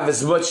don't have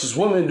as much as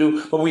women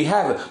do, but we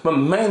have it. But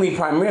mainly,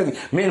 primarily,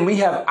 men, we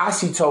have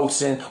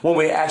oxytocin when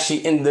we're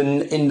actually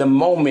in the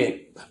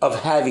moment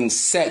of having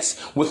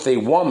sex with a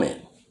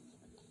woman.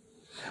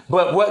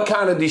 But what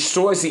kind of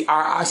destroys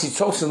our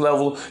oxytocin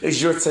level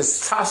is your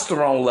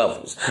testosterone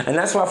levels. And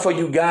that's why for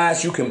you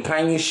guys, you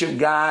companionship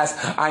guys,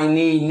 I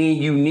need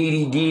you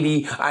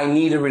needy, I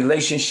need a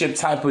relationship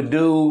type of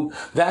dude.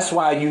 That's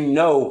why you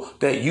know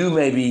that you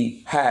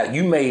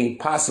may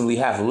possibly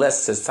have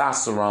less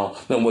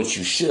testosterone than what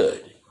you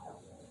should.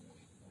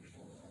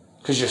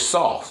 Because you're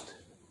soft.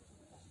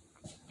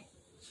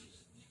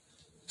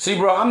 See,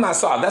 bro, I'm not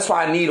soft. That's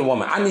why I need a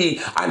woman.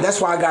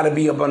 That's why I got to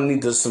be up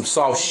underneath some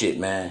soft shit,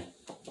 man.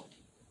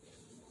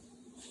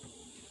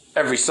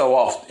 Every so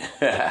often.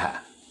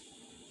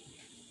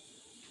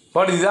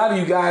 But these other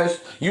you guys,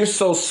 you're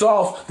so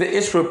soft that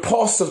it's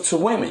repulsive to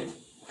women.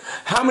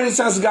 How many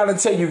times I gotta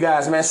tell you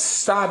guys, man,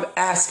 stop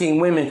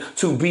asking women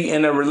to be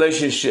in a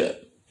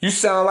relationship. You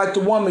sound like the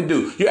woman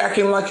do. You're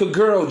acting like a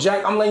girl,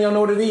 Jack. I'm letting y'all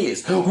know what it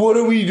is. What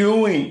are we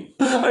doing?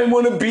 I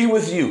want to be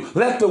with you.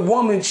 Let the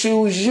woman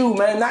choose you,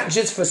 man. Not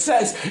just for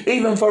sex,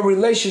 even for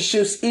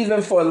relationships,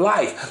 even for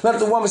life. Let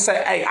the woman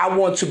say, hey, I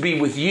want to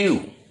be with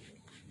you.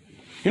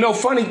 You know,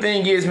 funny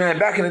thing is, man,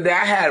 back in the day,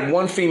 I had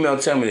one female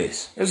tell me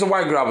this. It was a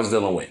white girl I was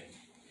dealing with.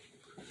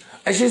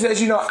 And she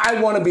says, you know,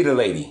 I want to be the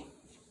lady.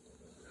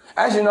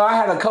 Actually, no, I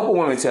had a couple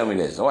women tell me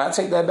this. Oh, I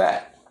take that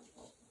back.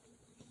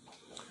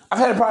 I've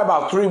had probably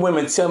about 3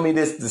 women tell me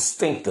this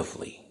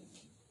distinctively.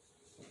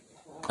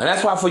 And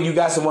that's why for you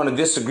guys that want to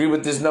disagree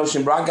with this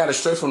notion, bro, I got it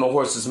straight from the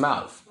horse's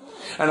mouth.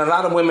 And a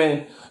lot of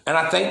women, and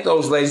I thank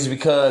those ladies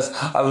because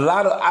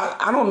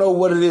I don't know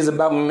what it is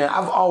about me, man.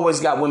 I've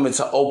always got women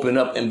to open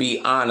up and be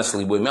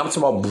honestly with me. I'm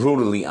talking about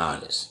brutally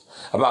honest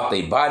about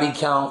their body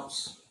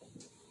counts,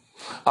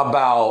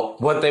 about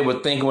what they were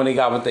thinking when they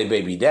got with their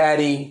baby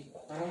daddy,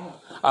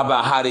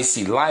 about how they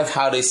see life,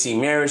 how they see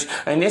marriage.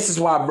 And this is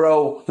why,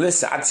 bro,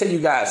 listen, I tell you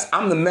guys,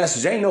 I'm the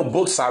messenger. Ain't no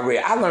books I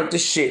read. I learned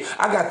this shit.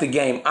 I got the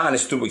game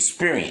honest through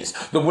experience.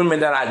 The women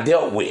that I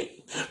dealt with.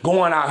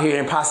 Going out here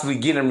and possibly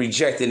getting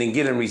rejected and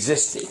getting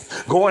resisted.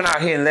 Going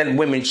out here and letting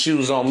women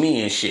choose on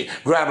me and shit.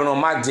 Grabbing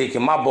on my dick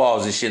and my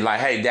balls and shit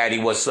like, hey, daddy,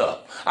 what's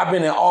up? I've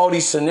been in all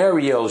these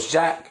scenarios,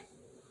 Jack.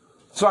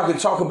 So I can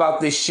talk about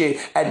this shit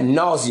ad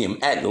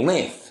nauseum, at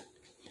length,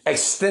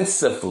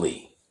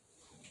 extensively.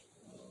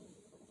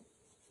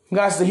 You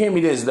guys to hear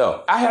me this,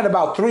 though. I had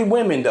about 3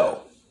 women,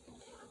 though,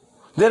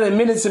 that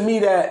admitted to me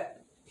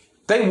that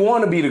they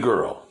want to be the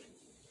girl.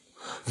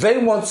 They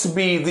want to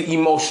be the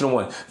emotional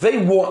one. They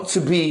want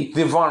to be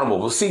the vulnerable.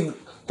 But see,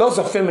 those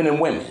are feminine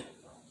women.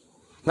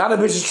 Not a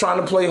bitch is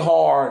trying to play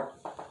hard.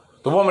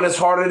 The woman that's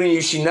harder than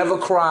you, she never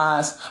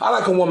cries. I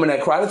like a woman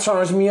that cries. It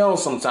turns me on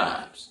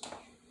sometimes.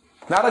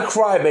 Not a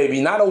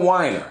crybaby, not a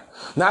whiner.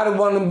 Not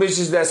one of them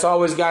bitches that's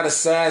always got a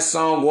sad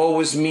song, woe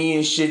is me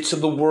and shit to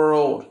the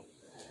world.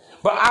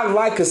 But I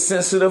like a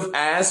sensitive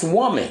ass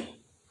woman.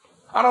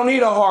 I don't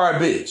need a hard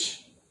bitch.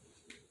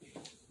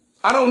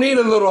 I don't need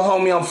a little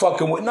homie I'm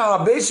fucking with.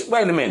 Nah, bitch,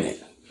 wait a minute.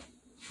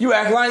 You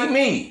act like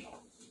me.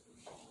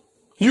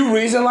 You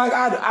reason like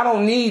I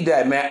don't need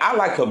that, man. I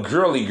like a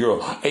girly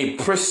girl, a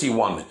prissy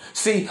woman.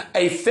 See,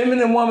 a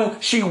feminine woman,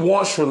 she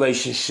wants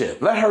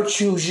relationship. Let her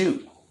choose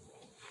you.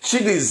 She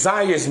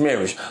desires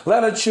marriage.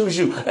 Let her choose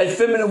you. A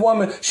feminine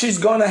woman, she's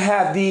going to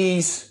have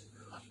these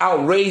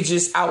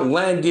outrageous,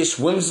 outlandish,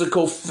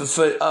 whimsical,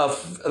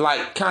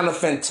 like kind of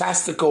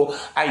fantastical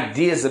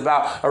ideas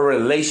about a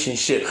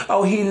relationship.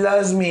 Oh, he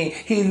loves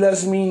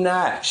me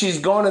not. She's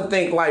going to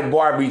think like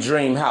Barbie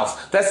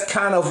Dreamhouse. That's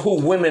kind of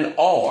who women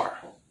are.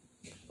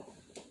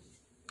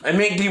 And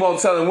men keep on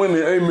telling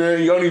women, hey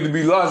man, y'all need to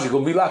be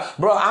logical.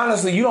 Bro,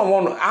 honestly, you don't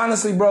want to,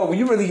 honestly, bro,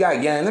 you really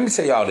got gang. Let me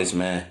tell y'all this,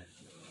 man.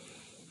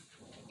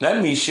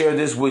 Let me share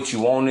this with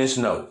you on this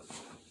note.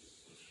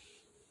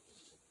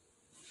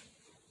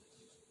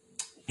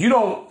 You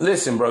don't,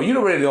 listen, bro, we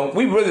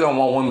really don't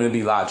want women to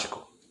be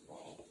logical.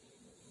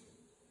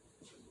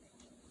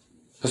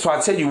 That's why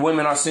I tell you,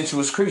 women are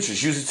sensuous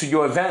creatures. Use it to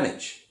your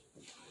advantage.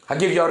 I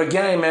give y'all the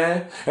game,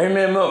 man. Hey,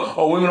 man, look,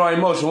 oh, women are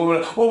emotional.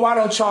 Well, why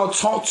don't y'all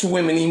talk to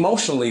women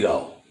emotionally,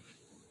 though?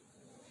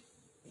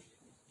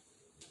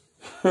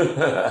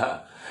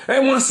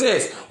 Everyone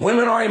says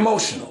women are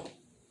emotional.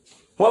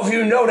 Well, if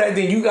you know that,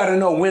 then you got to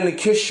know when to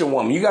kiss your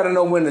woman. You got to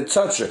know when to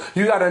touch her.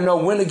 You got to know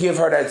when to give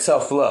her that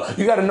tough love.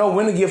 You got to know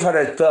when to give her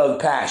that thug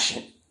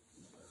passion.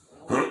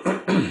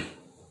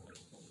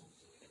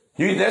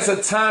 There's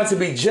a time to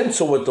be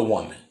gentle with the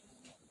woman.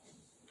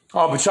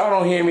 Oh, but y'all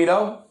don't hear me,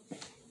 though.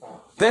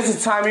 There's a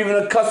time even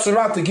to cuss her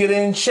out to get her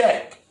in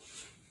check.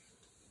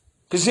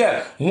 Because,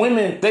 yeah,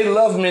 women, they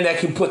love men that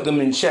can put them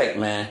in check,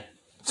 man.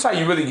 That's how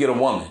you really get a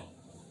woman.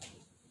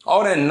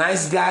 All that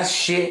nice guy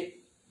shit.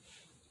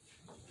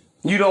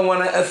 You don't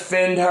want to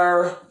offend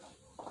her.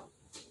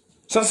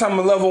 Sometimes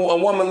a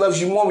woman loves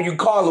you more when you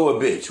call her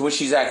a bitch when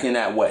she's acting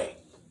that way.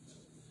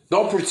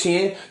 Don't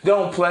pretend.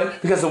 Don't play.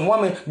 Because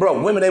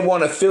women, they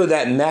want to feel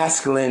that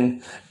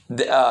masculine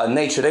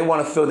nature. They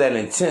want to feel that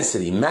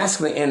intensity.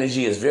 Masculine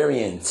energy is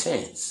very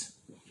intense.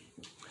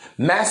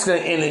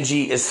 Masculine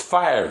energy is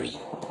fiery.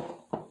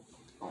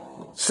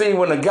 See,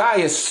 when a guy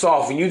is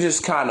soft and you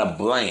just kind of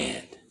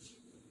bland,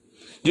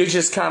 you're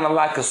just kind of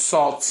like a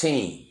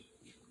saltine.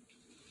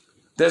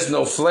 There's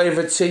no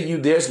flavor to you.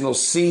 There's no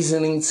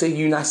seasoning to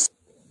you.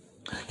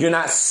 You're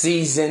not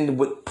seasoned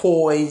with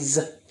poise.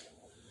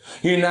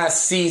 You're not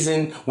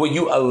seasoned where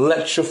you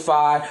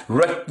electrify,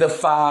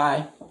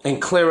 rectify, and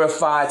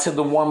clarify to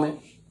the woman.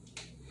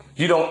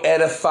 You don't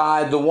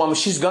edify the woman.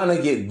 She's going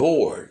to get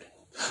bored.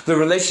 The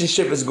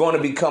relationship is going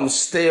to become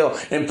stale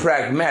and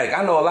pragmatic.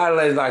 I know a lot of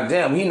ladies like,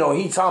 damn, he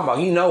talking about,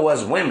 he know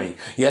us women.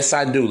 Yes,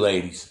 I do,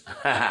 ladies.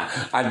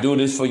 I do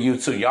this for you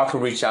too. Y'all can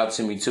reach out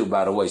to me too,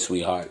 by the way,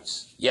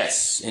 sweethearts.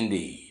 Yes,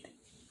 indeed.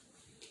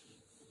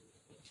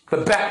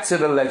 But back to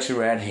the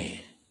lecture at hand.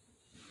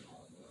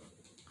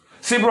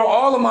 See, bro,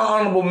 all of my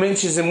honorable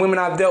mentions and women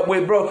I've dealt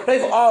with, bro,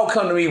 they've all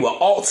come to me with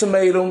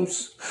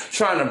ultimatums,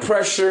 trying to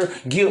pressure,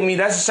 guilt me.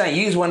 That's the same.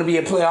 You just want to be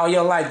a player all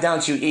your life,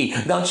 don't you, E?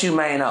 Don't you,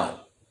 man? Oh.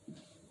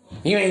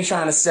 You ain't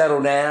trying to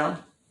settle down.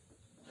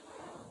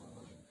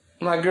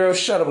 I'm like, girl,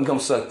 shut up and come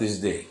suck this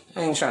dick.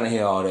 I ain't trying to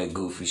hear all that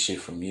goofy shit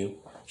from you.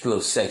 You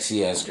little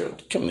sexy ass girl.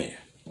 Come here.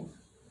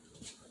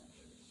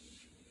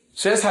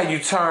 So that's how you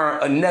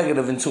turn a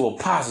negative into a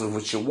positive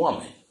with your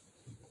woman.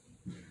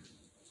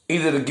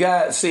 Either the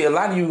guy, see, a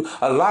lot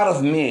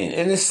of men,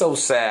 and it's so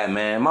sad,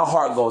 man. My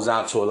heart goes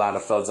out to a lot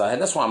of fellas out here.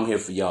 That's why I'm here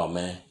for y'all,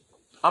 man.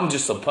 I'm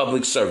just a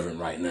public servant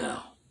right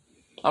now.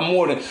 I'm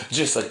more than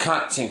just a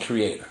content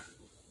creator.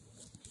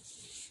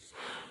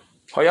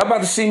 Oh, y'all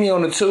about to see me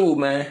on the tube,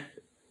 man.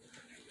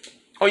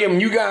 Oh, yeah, when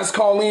you guys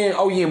call in,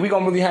 oh, yeah, we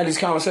going to really have these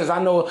conversations.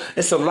 I know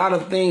it's a lot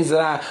of things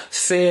that I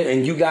said,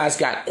 and you guys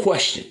got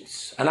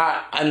questions.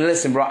 And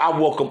listen, bro, I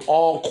welcome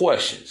all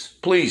questions.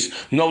 Please,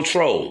 no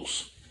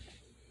trolls.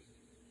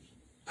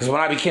 Because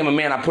when I became a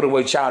man, I put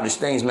away childish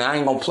things, man. I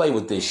ain't going to play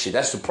with this shit.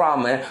 That's the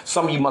problem, man.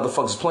 Some of you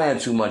motherfuckers playing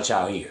too much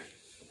out here.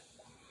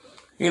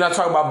 You're not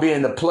talking about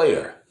being the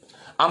player.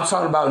 I'm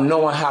talking about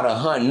knowing how to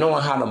hunt,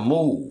 knowing how to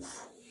move.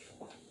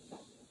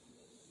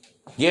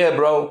 Yeah,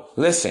 bro,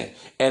 listen,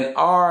 in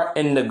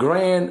the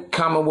grand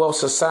Commonwealth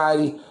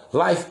society,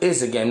 life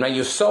is a game. Now,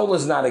 your soul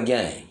is not a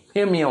game.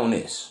 Hear me on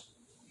this.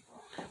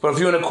 But if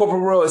you're in the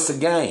corporate world, it's a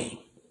game.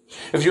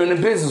 If you're in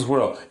the business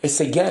world, it's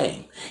a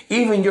game.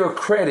 Even your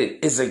credit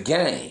is a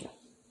game.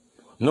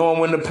 Knowing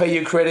when to pay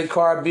your credit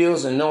card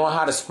bills and knowing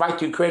how to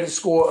spike your credit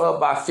score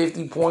up by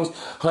 50 points,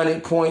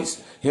 100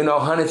 points,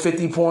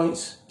 150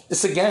 points.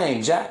 It's a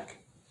game, Jack.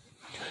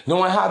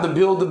 Knowing how to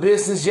build the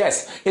business,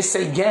 yes, it's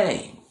a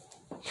game.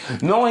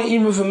 Knowing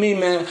even for me,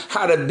 man,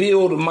 how to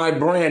build my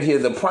brand here,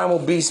 the Primal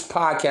Beast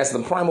podcast,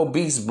 the Primal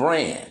Beast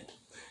brand.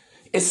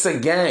 It's a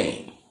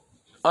game.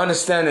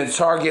 Understanding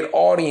target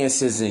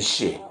audiences and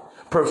shit.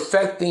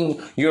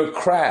 Perfecting your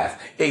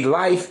craft. A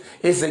life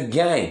is a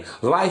game.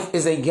 Life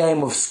is a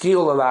game of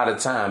skill a lot of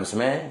times,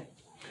 man.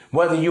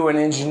 Whether you're an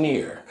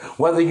engineer,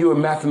 whether you're a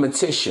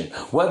mathematician,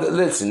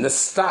 the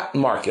stock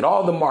market,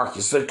 all the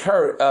markets, the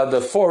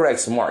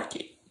Forex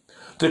market,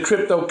 the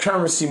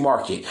cryptocurrency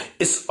market,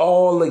 it's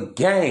all a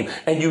game.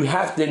 And you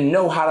have to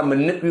know how to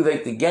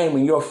manipulate the game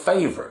in your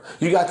favor.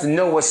 You got to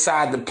know what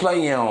side to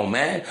play on,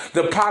 man.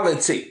 The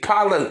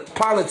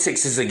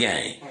politics is a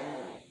game.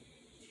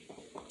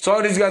 So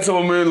all these guys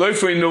tell me, man,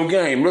 life ain't no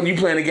game. Really, you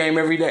playing the game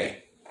every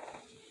day.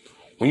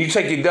 When you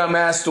take your dumb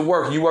ass to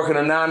work, you working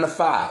a 9 to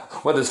 5,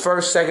 whether it's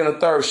first, second, or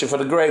third shift, or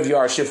the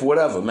graveyard shift, or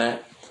whatever, man.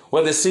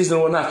 Whether it's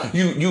seasonal or not,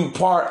 you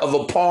part of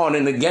a pawn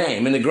in the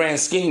game, in the grand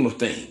scheme of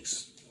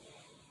things.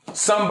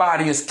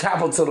 Somebody is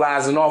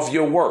capitalizing off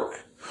your work,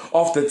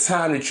 off the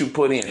time that you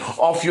put in,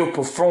 off your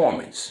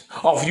performance,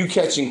 off you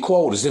catching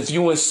quotas, if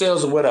you in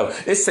sales or whatever.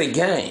 It's a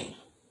game.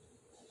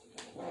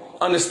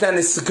 Understand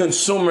it's a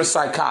consumer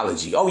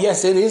psychology. Oh,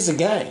 yes, it is a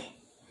game.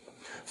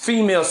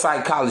 Female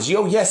psychology.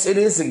 Oh, yes, it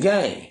is a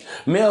game.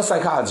 Male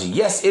psychology.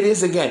 Yes, it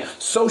is a game.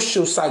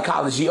 Social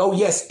psychology. Oh,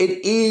 yes,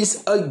 it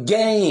is a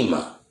game.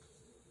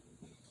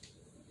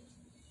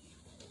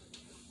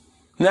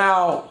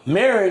 Now,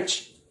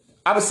 marriage,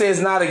 I would say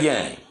it's not a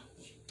game.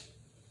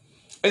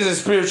 It's a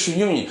spiritual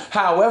union.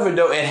 However,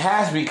 though, it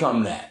has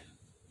become that.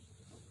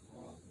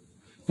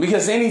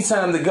 Because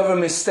anytime the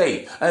government,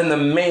 state, and the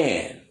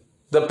man,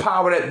 the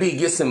power that be,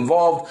 gets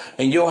involved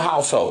in your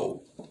household,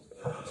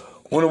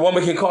 when a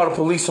woman can call the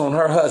police on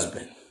her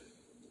husband.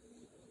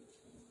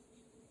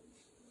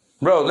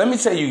 Bro, let me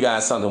tell you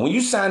guys something. When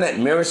you sign that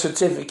marriage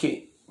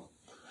certificate,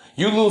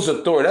 you lose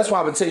authority. That's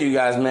why I would tell you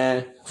guys,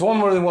 man, if a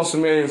woman really wants to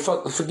marry,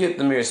 forget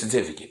the marriage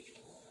certificate.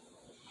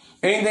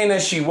 Anything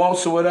that she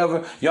wants or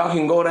whatever, y'all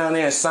can go down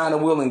there and sign a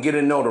will and get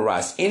it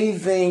notarized.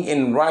 Anything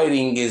in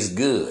writing is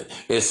good.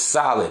 It's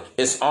solid.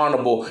 It's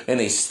honorable in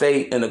a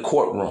state, in a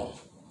courtroom.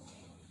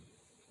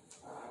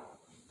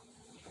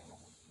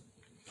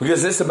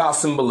 Because it's about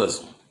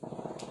symbolism.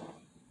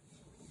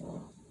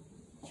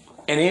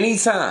 And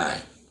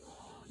anytime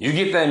you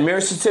get that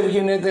marriage certificate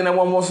and everything, that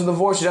one wants to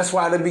divorce you, that's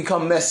why they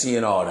become messy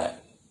and all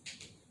that.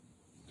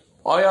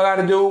 All y'all got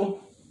to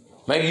do,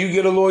 maybe you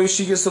get a lawyer,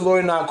 she gets a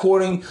lawyer. Now,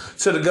 according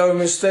to the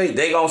government state,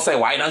 they going to say,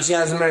 why don't you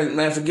have to marry?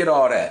 Man, forget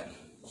all that.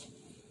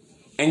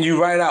 And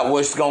you write out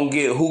what's going to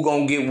get, who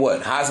going to get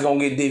what, how it's going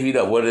to get divvied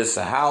up, whether it's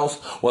a house,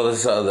 whether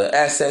it's the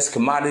assets,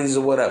 commodities,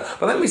 or whatever.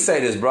 But let me say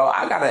this, bro.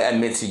 I got to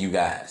admit to you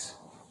guys.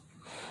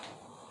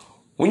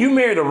 When you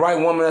marry the right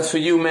woman that's for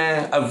you,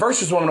 man, a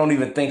virtuous woman don't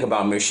even think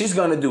about marriage. She's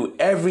going to do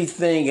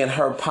everything in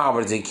her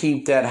power to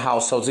keep that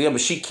household together,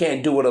 but she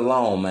can't do it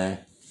alone, man.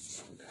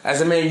 As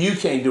a man, you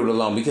can't do it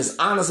alone because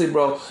honestly,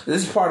 bro,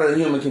 this is part of the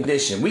human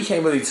condition. We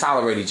can't really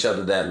tolerate each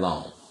other that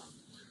long.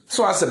 That's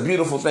why it's a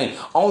beautiful thing.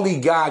 Only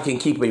God can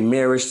keep a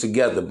marriage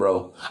together,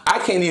 bro. I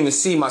can't even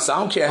see myself.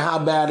 I don't care how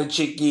bad a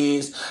chick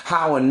is,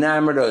 how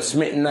enamored or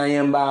smitten I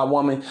am by a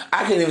woman.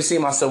 I can't even see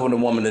myself with a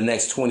woman the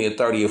next 20 or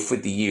 30 or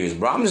 50 years,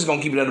 bro. I'm just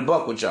going to keep it at a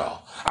buck with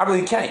y'all. I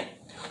really can't.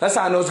 That's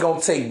how I know it's going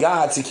to take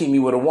God to keep me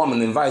with a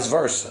woman and vice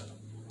versa.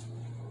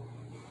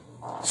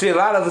 See, a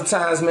lot of the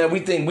times, man, we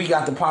think we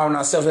got the power in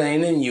ourselves. It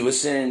ain't in you.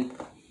 It's in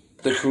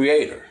the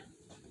Creator.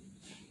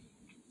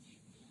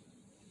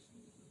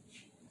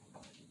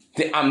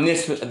 The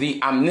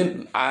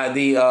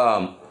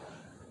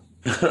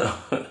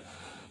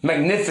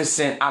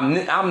magnificent,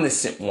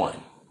 omniscient one,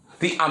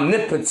 the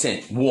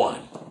omnipotent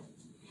one,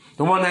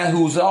 the one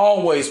who's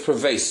always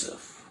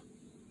pervasive,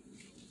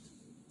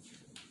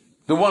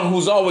 the one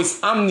who's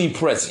always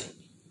omnipresent.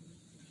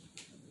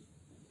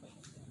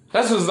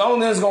 That's what's the only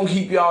thing that's going to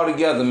keep y'all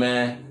together,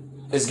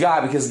 man. It's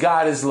God, because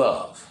God is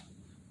love.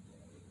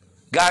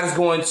 God is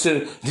going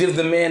to give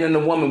the man and the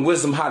woman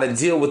wisdom how to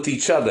deal with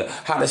each other,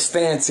 how to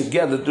stand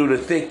together through the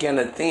thick and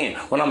the thin.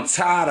 When I'm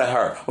tired of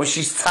her, when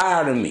she's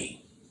tired of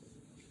me.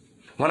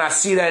 When I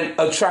see that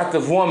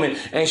attractive woman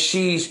and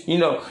she's,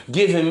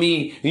 giving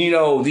me,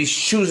 these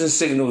choosing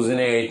signals and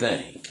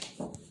everything.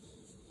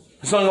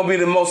 It's only going to be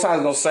the Most High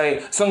going to say,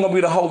 it's only going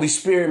to be the Holy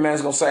Spirit, man,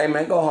 is going to say, hey,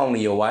 man, go home to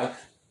your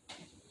wife.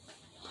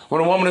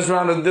 When a woman is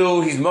around the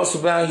dude, he's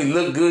muscle bound, he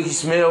look good, he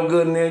smell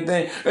good and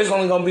everything, it's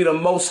only going to be the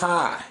Most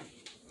High.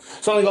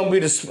 It's only going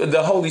to be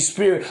the Holy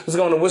Spirit that's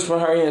going to whisper in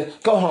her ear,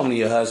 go home to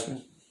your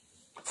husband.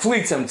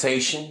 Flee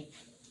temptation.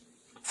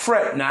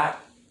 Fret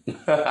not.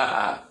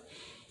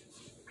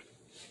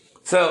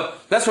 So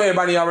that's why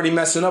everybody already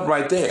messing up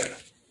right there.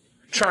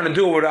 Trying to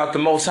do it without the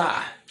Most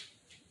High.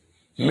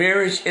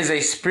 Marriage is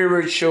a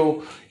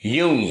spiritual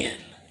union.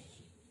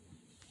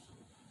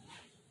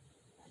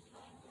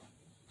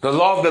 The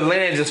law of the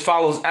land just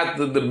follows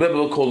after the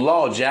biblical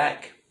law,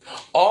 Jack.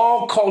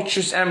 All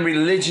cultures and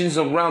religions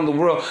around the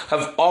world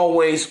have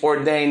always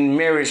ordained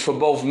marriage for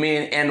both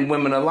men and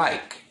women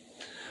alike.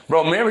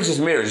 Bro, marriage is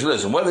marriage.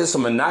 Listen, whether it's a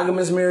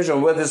monogamous marriage or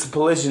whether it's a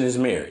polygynous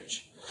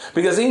marriage.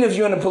 Because even if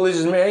you're in a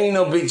polygynous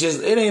marriage,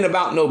 it ain't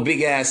about no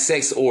big ass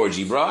sex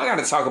orgy, bro. I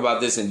got to talk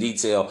about this in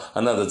detail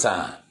another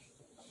time.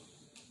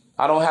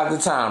 I don't have the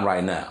time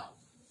right now.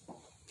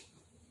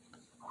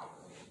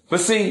 But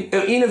see,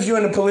 even if you're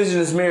in a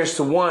polygynous marriage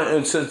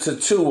to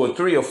 2 or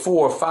 3 or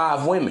 4 or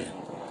 5 women,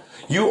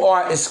 you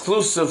are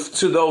exclusive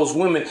to those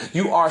women.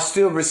 You are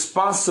still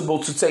responsible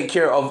to take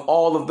care of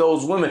all of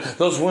those women.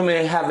 Those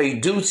women have a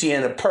duty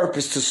and a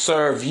purpose to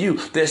serve you.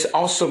 They're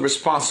also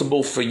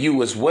responsible for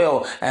you as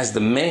well as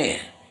the man.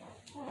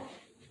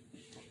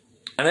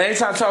 And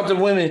anytime I talk to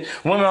women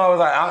always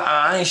like,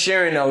 I ain't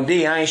sharing no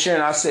D. I ain't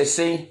sharing. I said,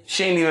 see,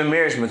 she ain't even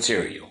marriage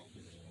material.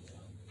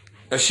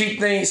 If she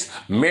thinks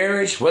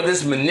marriage, whether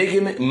it's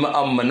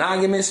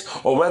monogamous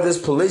or whether it's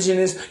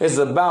polygynous, is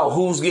about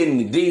who's getting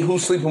the D,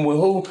 who's sleeping with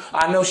who,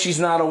 I know she's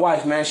not a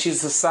wife, man.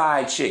 She's a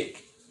side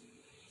chick.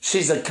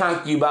 She's a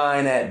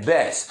concubine at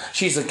best.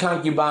 She's a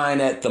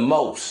concubine at the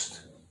most.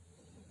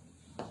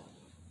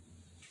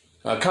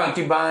 A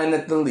concubine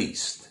at the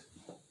least.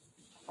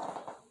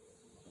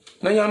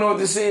 Now y'all know what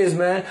this is,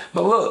 man.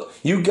 But look,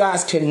 you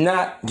guys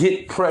cannot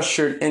get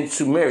pressured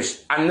into marriage.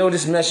 I know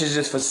this message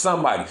is for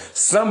somebody.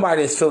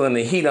 Somebody is feeling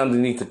the heat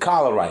underneath the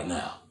collar right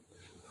now.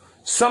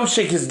 Some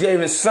chick is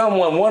giving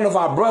someone, one of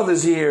our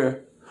brothers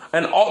here,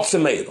 an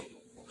ultimatum.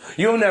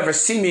 You'll never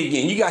see me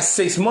again. You got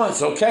 6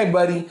 months, okay,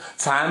 buddy?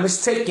 Time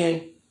is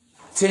ticking.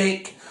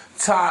 Tick,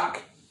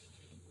 tock.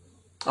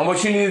 And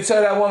what you need to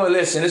tell that woman,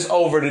 listen, it's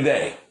over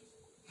today.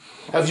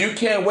 If you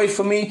can't wait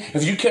for me,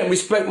 if you can't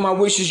respect my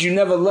wishes, you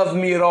never loved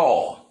me at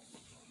all.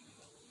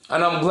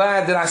 And I'm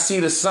glad that I see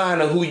the sign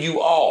of who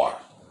you are.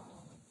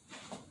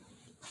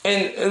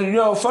 And you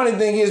know, funny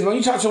thing is, when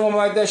you talk to a woman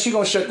like that, she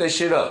gonna shut that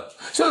shit up.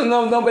 So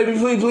no, baby,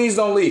 please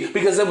don't leave.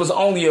 Because it was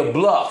only a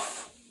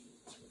bluff.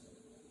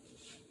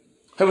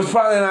 It was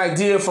probably an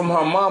idea from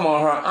her mama or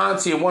her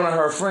auntie or one of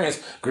her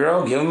friends.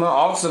 Girl, give him an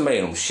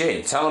ultimatum.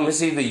 Shit, tell him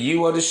it's either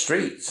you or the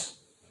streets.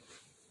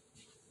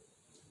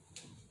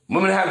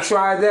 Women have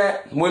tried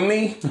that with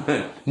me,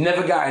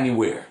 never got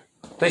anywhere.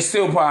 They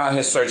still probably out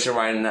here searching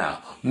right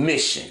now.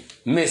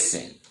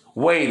 Missing,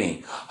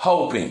 waiting,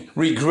 hoping,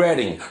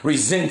 regretting,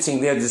 resenting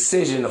their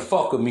decision to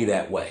fuck with me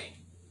that way.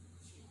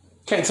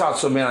 Can't talk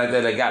to a man like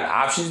that that got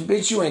options,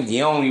 bitch. You ain't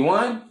the only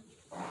one.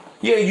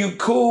 Yeah, you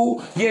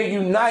cool. Yeah,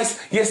 you nice.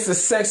 Yes, the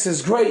sex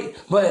is great,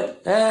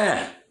 but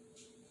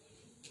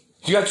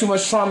you got too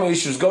much trauma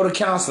issues. Go to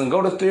counseling.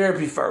 Go to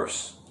therapy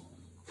first.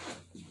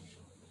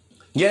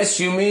 Yes,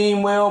 you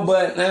mean well,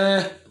 but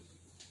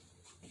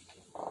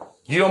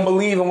you don't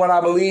believe in what I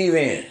believe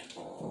in.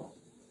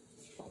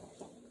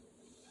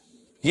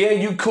 Yeah,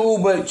 you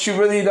cool, but you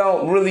really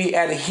don't really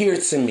adhere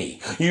to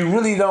me. You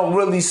really don't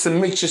really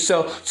submit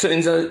yourself to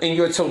in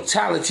your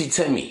totality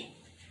to me.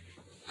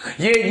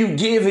 Yeah, you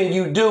give and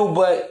you do,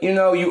 but you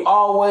know, you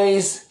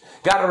always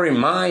gotta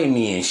remind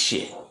me and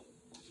shit.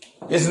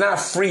 It's not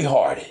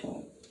free-hearted.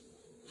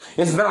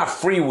 It's not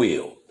free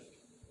will.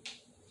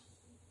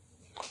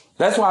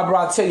 That's why, bro,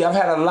 I tell you, I've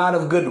had a lot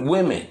of good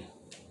women.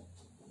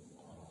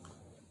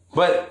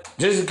 But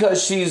just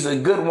because she's a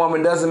good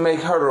woman doesn't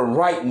make her the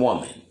right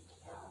woman.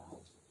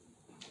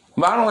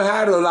 But I don't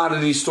have a lot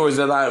of these stories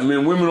that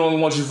women only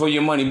want you for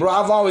your money. Bro,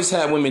 I've always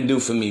had women do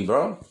for me,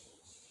 bro.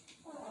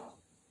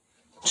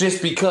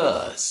 Just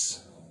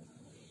because.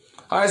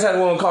 I always had a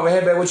woman call me, hey,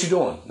 babe, what you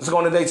doing? Let's go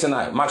on a date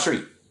tonight. My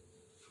treat.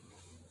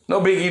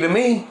 No biggie to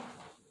me.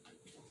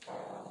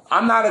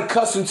 I'm not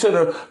accustomed to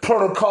the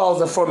protocols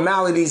and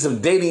formalities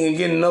of dating and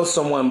getting to know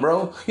someone,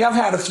 bro. Yeah, I've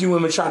had a few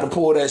women try to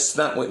pull that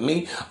stunt with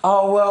me.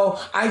 Oh,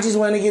 well, I just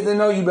want to get to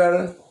know you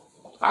better.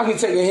 I can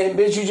take a hint,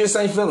 bitch. You just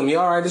ain't feeling me.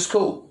 All right, it's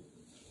cool.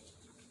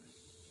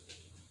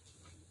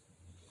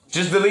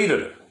 Just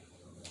deleted her.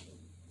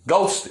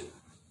 Ghosted.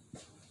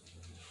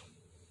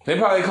 They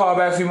probably call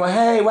back a few months.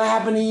 Hey, what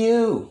happened to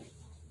you?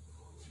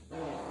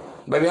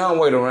 Baby, I don't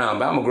wait around,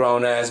 but I'm a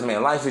grown-ass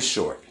man. Life is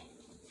short.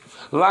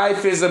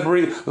 Life is a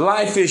brief.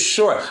 Life is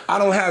short. I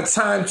don't have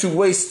time to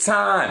waste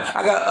time.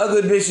 I got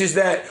other bitches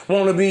that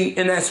want to be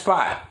in that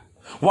spot.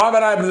 Why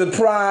would I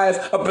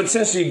deprive a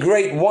potentially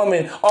great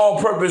woman,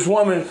 all-purpose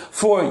woman,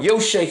 for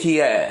your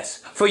shaky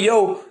ass, for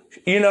your,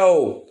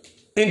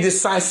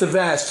 indecisive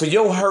ass, for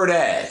your hurt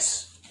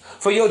ass,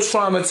 for your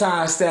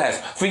traumatized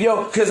ass, for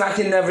your, because I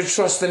can never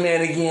trust a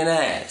man again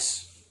ass.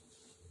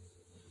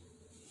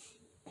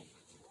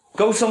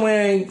 Go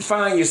somewhere and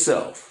find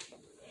yourself.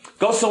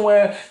 Go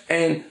somewhere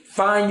and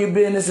find your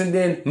business and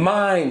then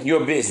mind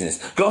your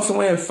business. Go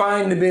somewhere and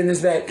find the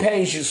business that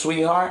pays you,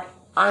 sweetheart.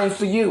 I ain't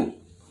for you.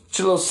 It's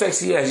your little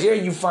sexy ass. Yeah,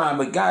 you fine,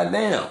 but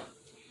goddamn,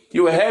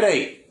 you a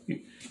headache.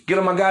 You get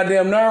on my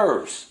goddamn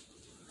nerves.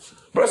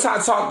 Bro, that's how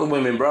I talk to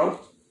women, bro.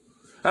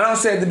 I don't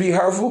say it to be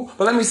hurtful,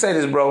 but let me say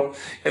this, bro.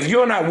 If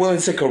you're not willing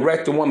to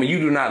correct a woman, you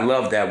do not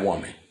love that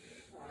woman.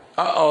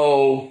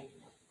 Uh-oh.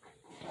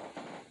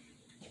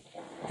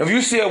 If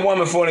you see a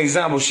woman, for an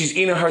example, she's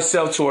eating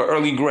herself to her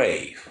early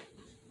grave.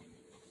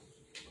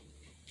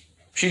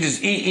 She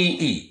just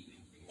eat.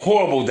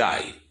 Horrible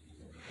diet.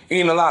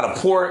 Eating a lot of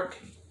pork.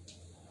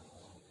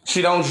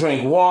 She don't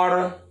drink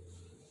water.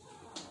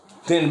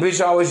 Then the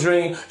bitch always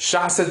drink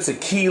shots of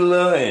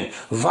tequila and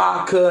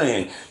vodka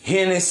and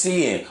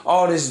Hennessy and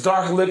all this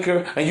dark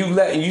liquor.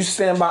 And you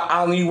stand by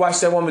aisle and you watch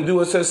that woman do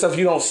it herself.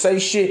 You don't say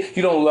shit.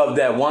 You don't love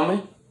that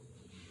woman.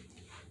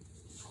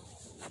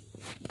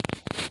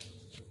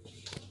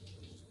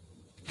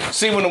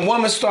 See, when a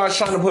woman starts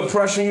trying to put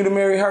pressure on you to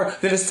marry her,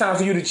 then it's time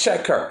for you to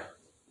check her.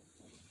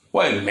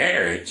 What,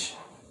 marriage?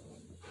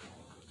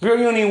 Girl,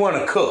 you don't even want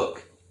to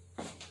cook.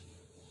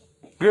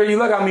 Girl, you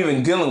look like I'm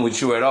even dealing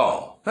with you at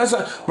all. That's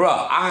like, bro,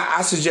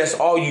 I suggest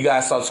all you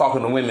guys start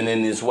talking to women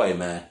in this way,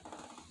 man.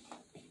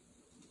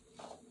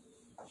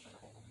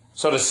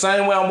 So the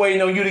same way I'm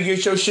waiting on you to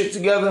get your shit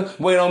together,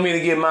 wait on me to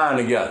get mine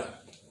together.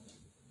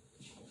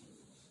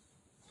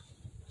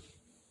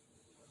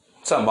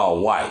 Talking about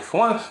wife.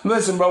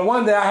 Listen, bro,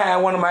 one day I had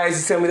one of my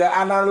exes tell me that,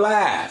 and I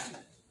laughed.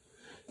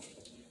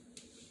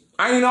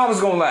 I didn't know I was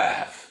going to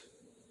laugh.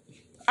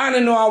 I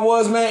didn't know I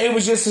was, man. It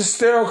was just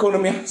hysterical to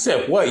me. I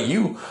said, what,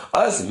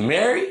 us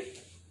married?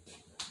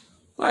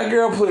 Like,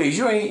 girl, please,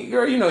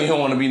 girl, you know you don't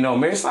want to be no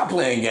married. Stop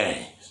playing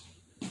games.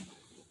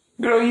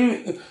 Girl,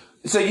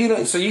 so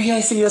you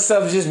can't see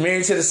yourself just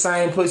married to the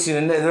same pussy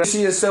and you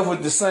see yourself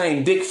with the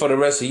same dick for the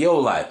rest of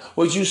your life.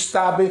 Would you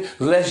stop it?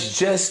 Let's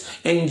just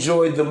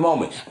enjoy the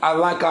moment. I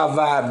like our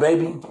vibe,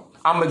 baby.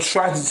 I'm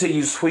attracted to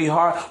you,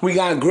 sweetheart. We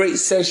got great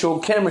sexual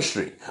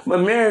chemistry.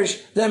 But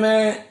marriage, that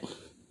man,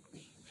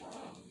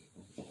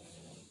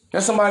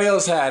 let somebody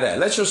else have that.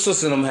 Let your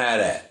sister and them have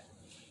that.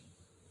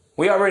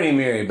 We already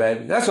married,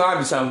 baby. That's what I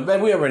be saying.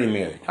 Baby, we already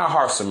married. Our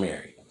hearts are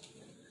married.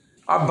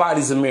 Our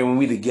bodies are married when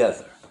we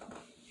together.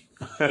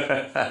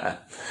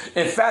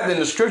 In fact, in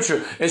the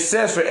scripture, it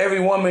says for every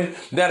woman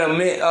that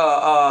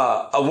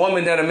a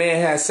woman that a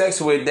man has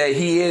sex with,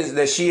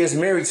 that she is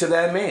married to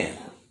that man.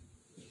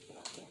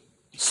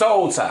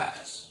 Soul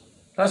ties.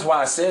 That's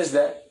why it says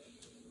that.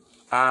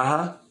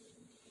 But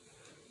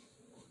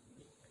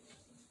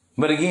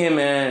again,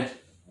 man,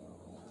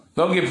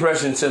 don't get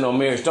pressure into no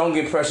marriage. Don't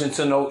get pressure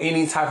into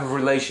any type of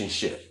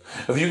relationship.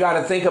 If you got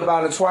to think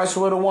about it twice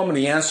with a woman,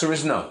 the answer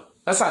is no.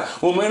 That's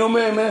like, well, man, oh,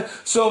 man.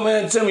 So,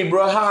 man, tell me,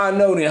 bro, how I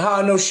know then? How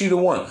I know she the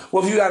one?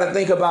 Well, if you got to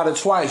think about it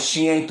twice,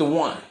 she ain't the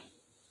one.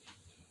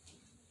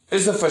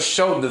 It's a for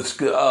sure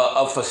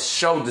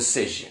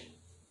decision.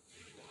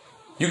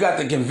 You got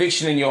the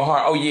conviction in your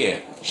heart. Oh, yeah,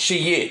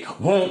 she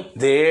it. Won't.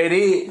 There it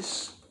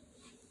is.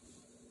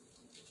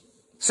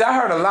 See, I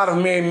heard a lot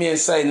of married men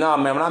say, nah,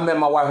 man, when I met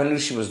my wife, I knew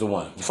she was the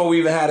one. Before we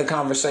even had a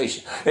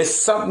conversation. It's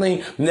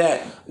something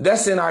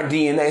that's in our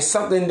DNA. It's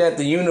something that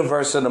the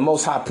universe or the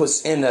Most High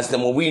puts in us that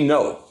when we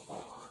know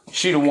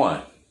she the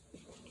one.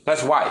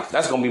 That's wife.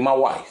 That's going to be my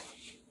wife.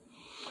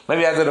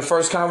 Maybe after the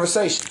first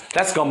conversation,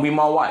 that's going to be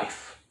my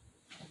wife.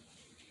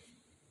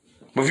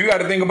 But if you got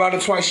to think about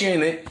it twice, she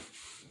ain't it.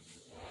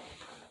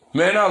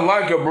 Man, I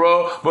like her,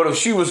 bro. But if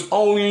she was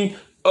only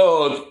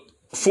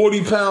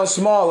 40 pounds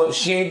smaller,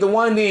 she ain't the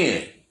one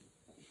then.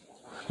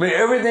 Man,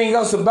 everything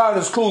else about her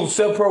is cool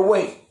except her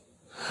weight.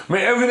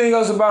 Man, everything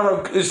else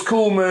about her is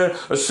cool, man.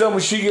 Except when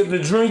she get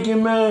to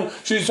drinking, man.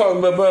 She's talking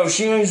about, bro, if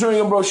she ain't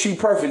drinking, bro, she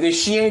perfect. Then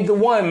she ain't the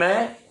one,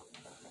 man.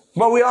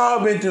 But we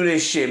all been through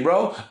this shit,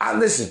 bro.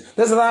 Listen,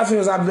 there's a lot of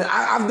females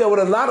I've dealt with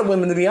a lot of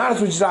women, to be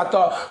honest with you, I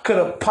thought could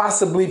have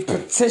possibly,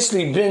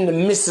 potentially been the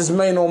Mrs.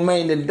 Main on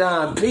Main to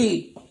Don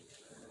P.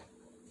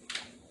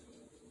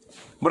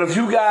 But if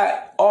you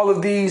got all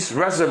of these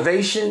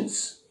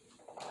reservations,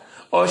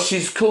 or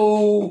she's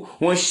cool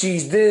when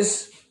she's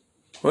this,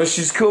 or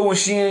she's cool when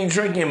she ain't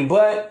drinking,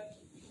 but,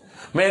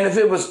 man, if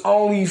it was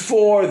only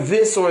for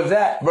this or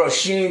that, bro,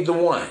 she ain't the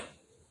one.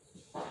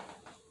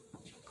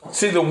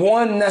 See, the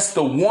one that's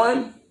the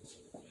one,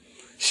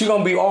 she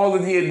gonna be all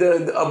of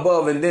the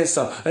above and then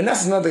some. And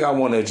that's another thing I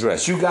want to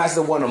address. You guys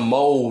that want to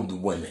mold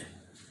women.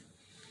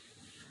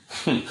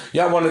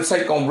 Y'all want to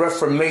take on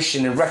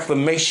reformation and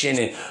reclamation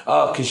and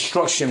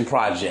construction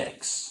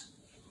projects.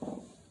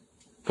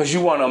 Because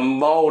you want to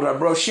mold her.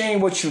 Bro, she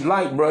ain't what you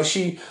like, bro.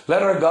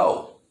 Let her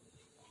go.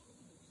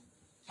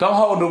 Don't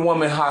hold the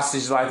woman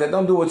hostage like that.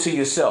 Don't do it to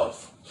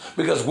yourself.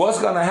 Because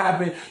what's going to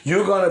happen,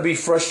 you're going to be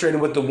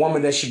frustrated with the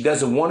woman that she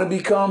doesn't want to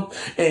become.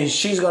 And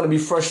she's going to be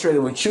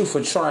frustrated with you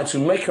for trying to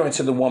make her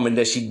into the woman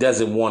that she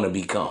doesn't want to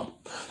become.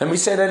 Let me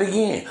say that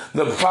again.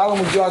 The problem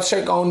with y'all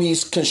check on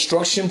these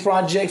construction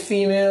project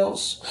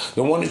females,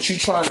 the one that you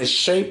trying to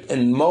shape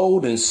and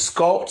mold and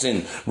sculpt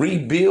and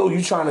rebuild,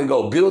 you trying to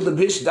go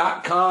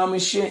buildthebitch.com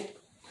and shit.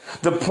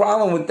 The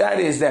problem with that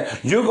is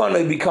that you're going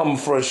to become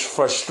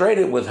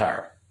frustrated with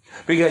her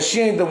because she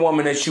ain't the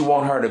woman that you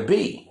want her to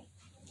be.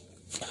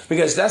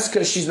 Because that's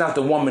because she's not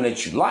the woman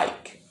that you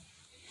like.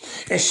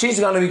 And she's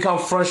going to become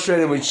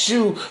frustrated with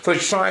you for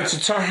trying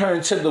to turn her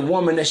into the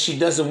woman that she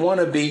doesn't want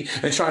to be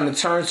and trying to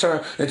turn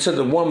her into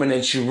the woman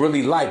that you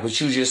really like,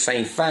 but you just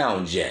ain't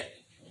found yet.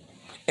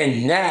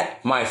 And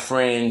that, my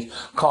friend,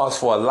 calls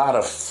for a lot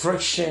of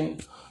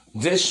friction,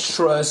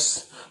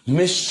 distrust,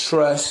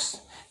 mistrust,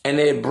 and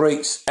it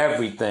breaks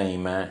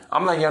everything, man.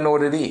 I'm letting y'all know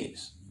what it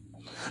is.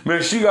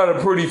 Man, she got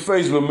a pretty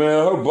face, but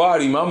man, her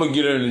body, man, I'm going to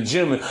get her in the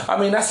gym. I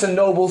mean, that's a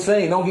noble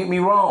thing. Don't get me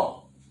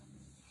wrong.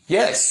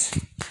 Yes.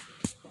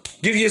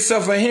 Give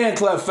yourself a hand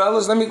clap,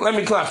 fellas. Let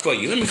me clap for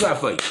you. Let me clap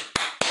for you.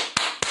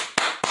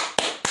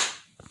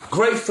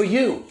 Great for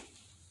you.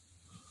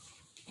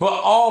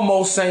 But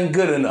almost ain't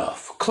good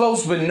enough.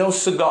 Close but no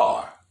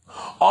cigar.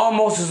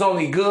 Almost is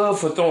only good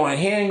for throwing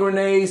hand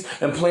grenades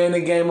and playing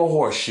the game of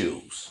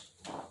horseshoes.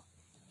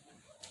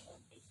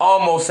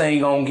 Almost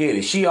ain't gonna get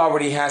it. She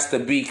already has to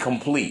be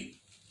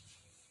complete.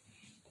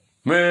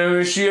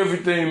 Man, she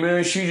everything,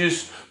 man. She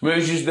just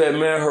that,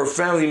 man. Her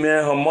family,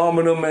 man. Her mom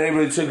and them, man, they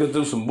really took her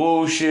through some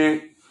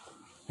bullshit.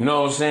 You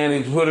know what I'm saying?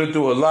 They put her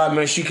through a lot,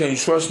 man. She can't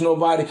trust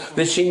nobody.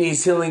 Then she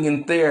needs healing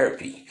and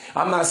therapy.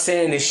 I'm not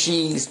saying that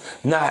she's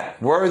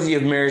not worthy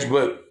of marriage,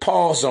 but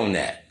pause on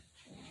that.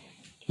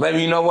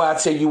 Baby, you know what? I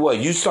tell you what,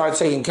 you start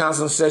taking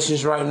counseling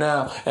sessions right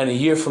now, and a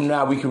year from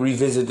now, we can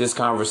revisit this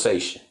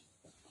conversation.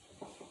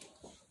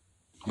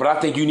 But I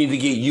think you need to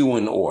get you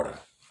in order.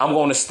 I'm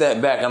going to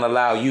step back and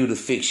allow you to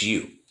fix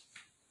you.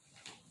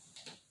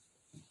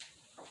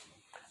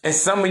 And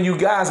some of you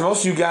guys,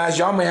 most of you guys,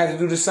 y'all may have to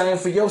do the same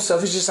for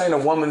yourself. It's just ain't a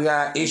woman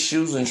got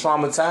issues and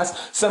traumatized.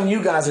 Some of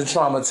you guys are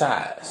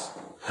traumatized.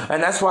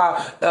 And that's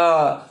why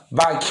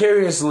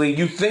vicariously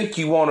you think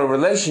you want a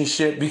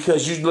relationship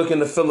because you're looking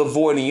to fill a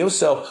void in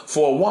yourself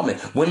for a woman.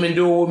 Women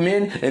do it with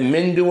men and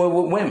men do it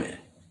with women.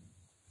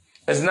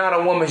 It's not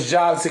a woman's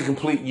job to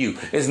complete you.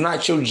 It's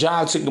not your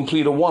job to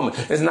complete a woman.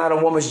 It's not a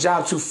woman's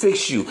job to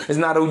fix you. It's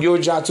not your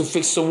job to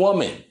fix a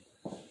woman.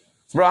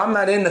 Bro, I'm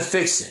not into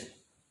fixing.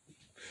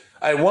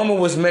 A woman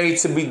was made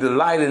to be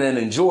delighted and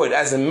enjoyed.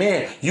 As a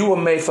man, you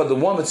were made for the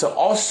woman to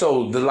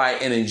also delight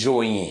and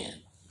enjoy in.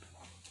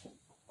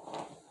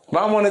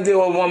 But I want to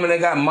deal with a woman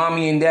that got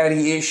mommy and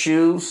daddy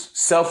issues,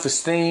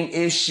 self-esteem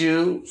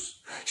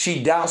issues.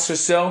 She doubts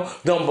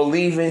herself, don't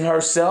believe in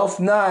herself.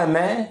 Nah,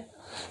 man.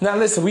 Now,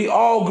 listen, we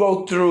all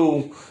go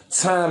through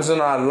times in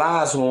our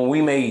lives when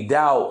we may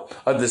doubt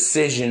a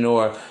decision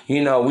or,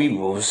 you know,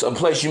 a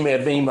place you may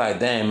have been like,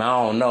 damn, I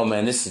don't know,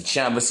 man, this is a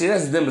challenge. But see,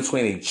 that's the difference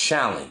between a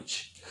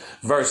challenge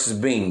versus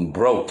being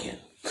broken.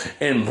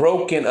 And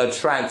broken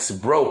attracts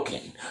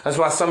broken. That's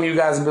why some of you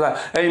guys be like,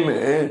 hey,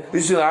 man,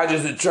 I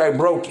just attract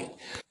broken.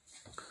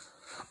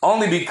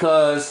 Only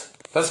because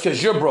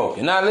you're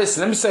broken. Now,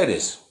 listen, let me say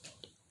this.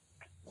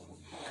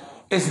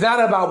 It's not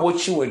about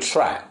what you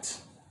attract.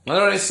 I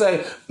know they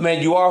say,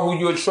 man, you are who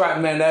you attract,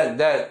 man.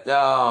 That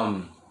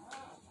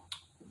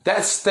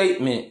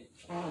statement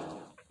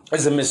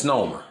is a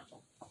misnomer.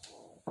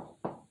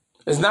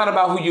 It's not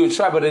about who you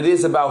attract, but it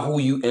is about who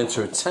you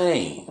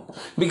entertain.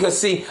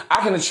 Because, see,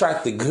 I can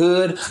attract the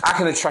good, I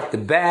can attract the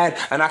bad,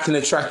 and I can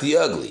attract the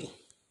ugly.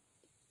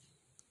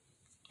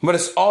 But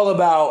it's all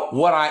about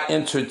what I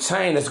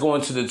entertain that's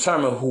going to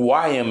determine who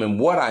I am and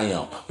what I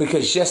am.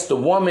 Because yes, the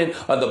woman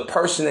or the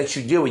person that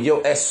you deal with,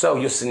 your SO,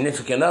 your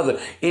significant other,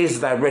 is a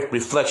direct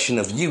reflection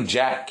of you,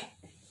 Jack.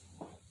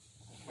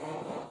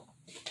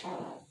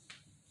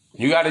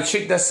 You got a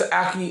chick that's an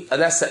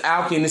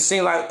alky, and it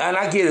seems like, and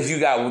I get if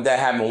you got that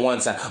happen one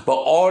time, but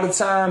all the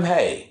time,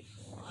 hey,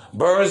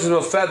 birds of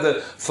a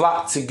feather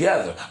flock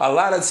together. A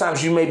lot of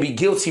times you may be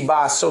guilty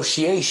by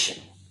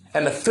association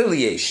and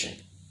affiliation.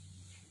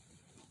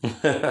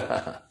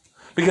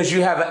 Because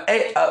you have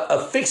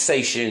a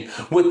fixation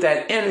with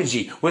that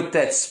energy, with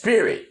that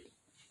spirit.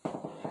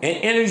 And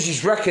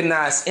energies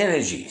recognize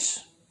energies.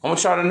 I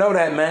want y'all to know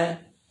that, man.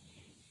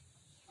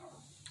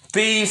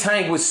 Thieves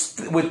hang with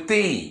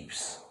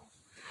thieves.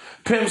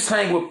 Pimps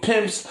hang with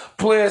pimps.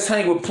 Players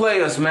hang with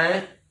players,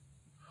 man.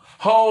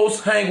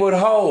 Hoes hang with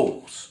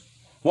hoes.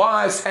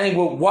 Wives hang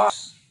with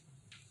wives.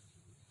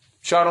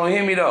 Y'all don't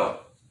hear me, though.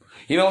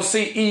 You don't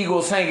see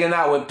eagles hanging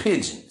out with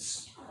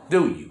pigeons,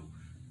 do you?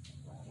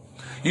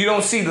 You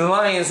don't see the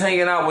lions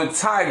hanging out with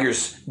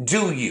tigers,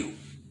 do you?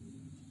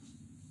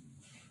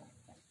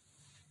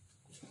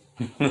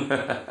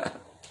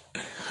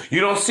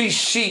 You don't see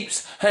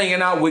sheeps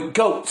hanging out with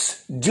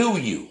goats, do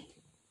you?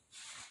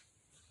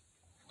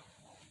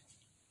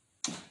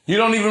 You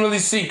don't even really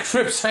see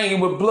Crips hanging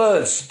with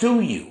Bloods,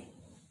 do you?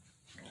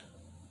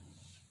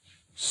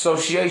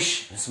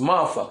 Association, it's a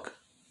motherfucker.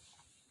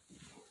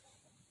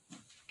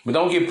 But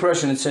don't get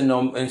pressured into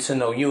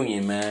no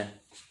union, man.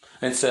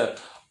 Into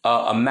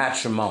a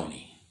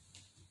matrimony.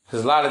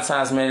 Because a lot of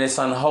times, man, it's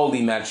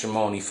unholy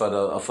matrimony for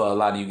a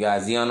lot of you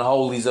guys. The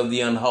unholies of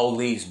the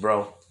unholies,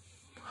 bro.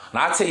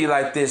 And I tell you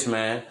like this,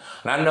 man.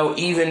 And I know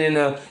even in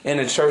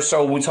the church,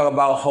 so we talk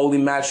about holy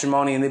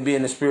matrimony and it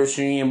being a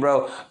spiritual union,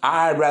 bro.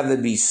 I'd rather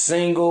be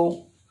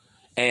single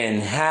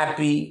and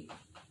happy,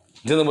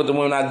 dealing with the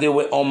women I deal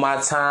with on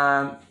my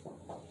time,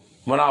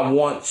 when I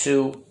want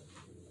to,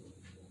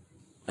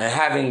 and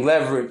having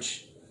leverage,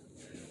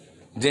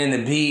 than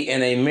to be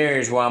in a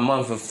marriage where I'm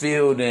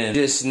unfulfilled and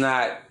just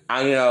not,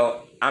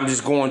 I'm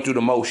just going through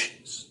the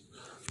motions.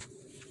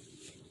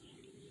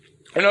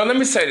 Let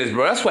me say this,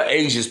 bro. That's what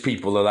ages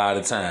people a lot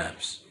of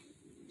times.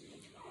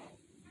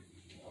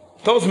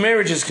 Those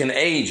marriages can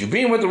age you.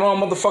 Being with the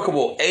wrong motherfucker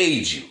will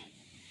age you.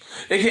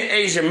 It can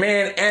age a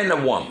man and a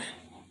woman.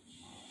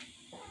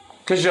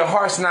 Because your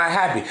heart's not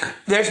happy.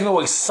 There's no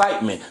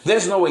excitement.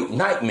 There's no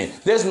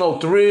ignitement. There's no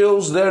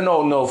thrills. There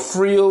are no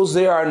frills.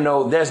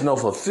 There's no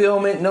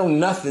fulfillment. No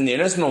nothing there.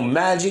 There's no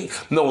magic,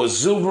 no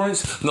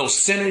exuberance, no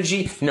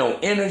synergy, no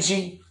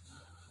energy.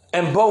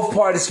 And both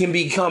parties can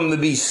become to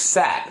be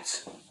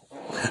sapped.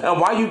 And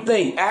why you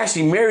think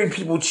actually married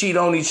people cheat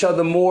on each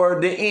other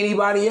more than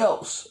anybody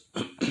else?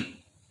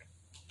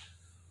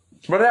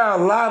 But there are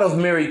a lot of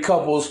married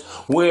couples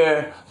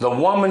where the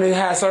woman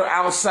has her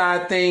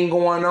outside thing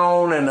going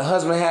on and the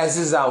husband has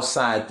his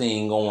outside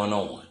thing going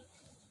on.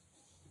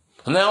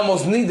 And they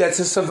almost need that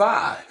to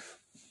survive.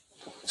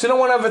 So no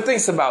one ever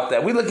thinks about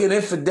that. We look at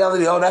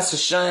infidelity. Oh, that's a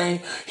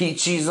shame. He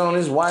cheats on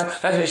his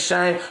wife. That's a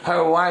shame.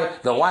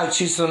 The wife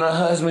cheats on her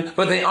husband.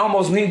 But they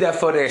almost need that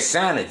for their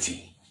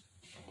sanity.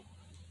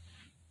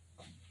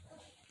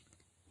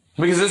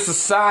 Because it's a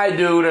side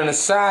dude and a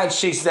side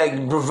chick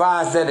that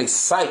provides that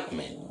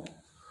excitement.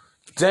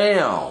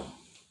 Damn.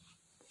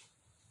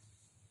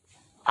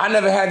 I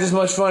never had this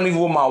much fun even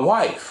with my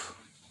wife.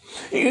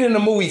 Even in the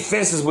movie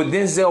Fences with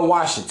Denzel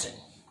Washington.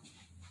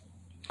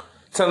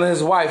 Telling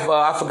his wife,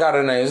 I forgot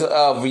her name,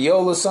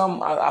 Viola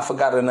something? I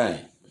forgot her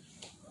name.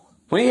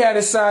 When he had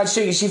his side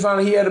chick and she found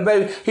out he had a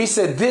baby, he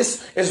said,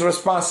 this is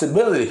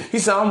responsibility. He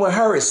said, I'm with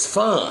her, it's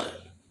fun.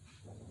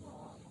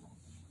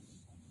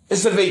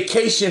 It's a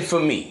vacation for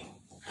me.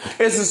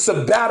 It's a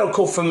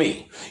sabbatical for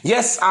me.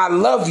 Yes, I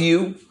love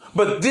you,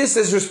 but this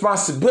is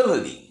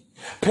responsibility.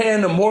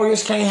 Paying the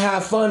mortgage, can't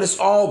have fun. It's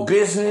all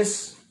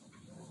business.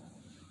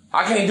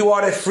 I can't do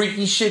all that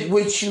freaky shit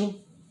with you.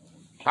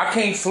 I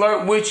can't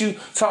flirt with you,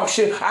 talk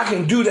shit. I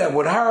can do that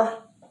with her.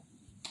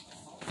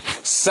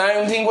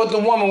 Same thing with the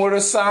woman with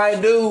her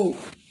side dude.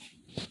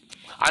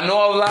 I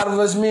know a lot of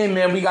us men,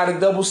 man, we got a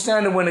double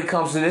standard when it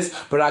comes to this,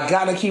 but I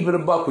gotta keep it a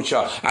buck with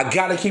y'all. I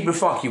gotta keep it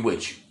funky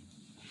with you.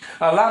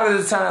 A lot of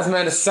the times,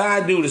 man, the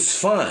side dude is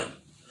fun.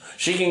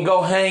 She can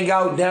go hang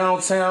out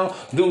downtown,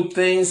 do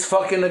things,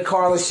 fuck in the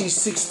car like she's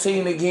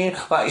 16 again,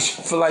 like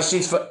she feel like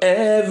she's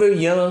forever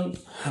young.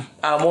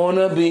 I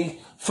wanna be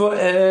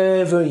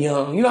forever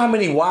young. You know how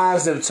many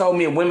wives that have told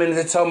me and women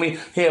that told me,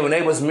 hey, when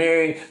they was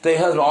married, their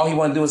husband, all he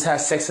wanted to do was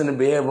have sex in the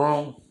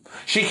bedroom.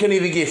 She couldn't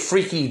even get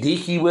freaky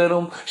deaky with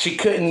him. She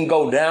couldn't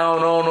go down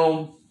on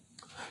him.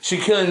 She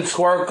couldn't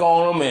twerk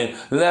on him and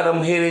let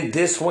him hit it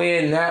this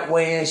way and that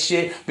way and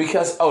shit.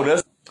 Because,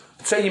 I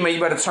tell you, man, you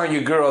better turn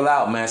your girl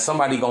out, man.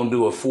 Somebody gonna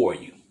do it for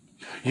you.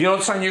 You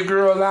don't turn your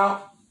girl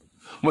out,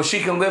 when she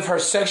can live her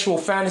sexual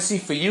fantasy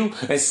for you.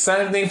 And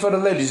same thing for the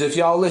ladies, if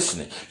y'all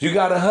listening. You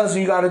got a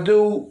husband, you got a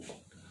dude,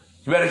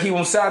 you better keep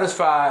him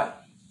satisfied.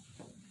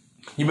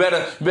 You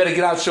better get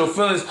out your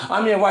feelings.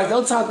 I'm your wife,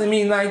 don't talk to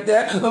me like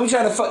that. Let me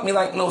try to fuck me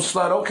like no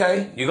slut.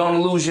 Okay, you're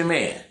gonna lose your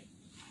man.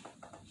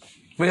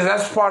 Because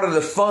that's part of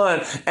the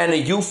fun and the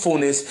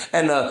youthfulness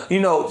and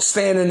the,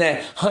 staying in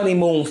that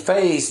honeymoon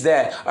phase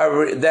that a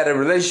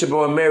relationship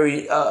or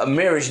a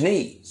marriage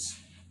needs.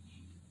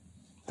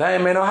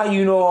 Dang, man, how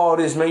you know all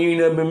this, man? You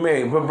ain't never been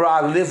married. But, bro,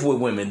 I live with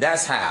women.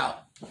 That's how.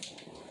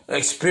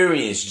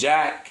 Experience,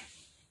 Jack.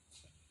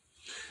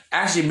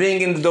 Actually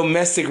being in the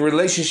domestic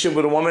relationship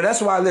with a woman,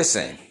 that's why,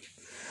 listen,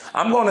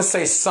 I'm going to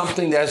say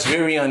something that's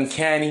very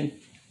uncanny.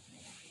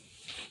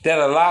 That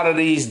a lot of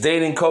these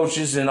dating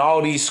coaches and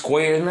all these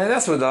squares, man,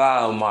 that's what a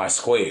lot of them are,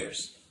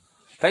 squares.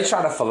 They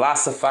try to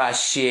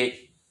philosophize shit,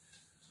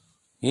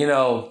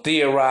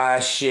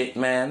 theorize shit,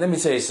 man. Let me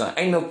tell you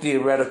something. Ain't no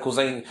theoreticals,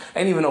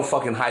 ain't even no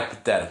fucking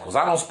hypotheticals.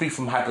 I don't speak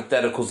from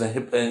hypotheticals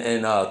and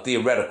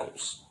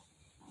theoreticals.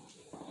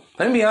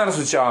 Let me be honest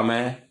with y'all,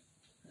 man.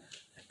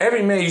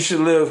 Every man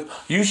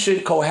you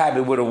should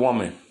cohabit with a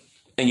woman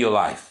in your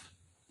life.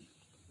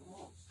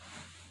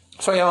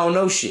 So y'all don't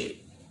know shit.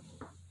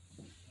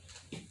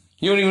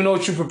 You don't even know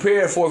what you're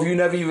prepared for if you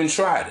never even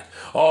tried it.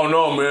 Oh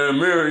no, man,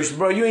 marriage,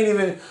 bro. You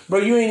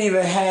ain't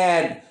even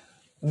had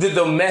the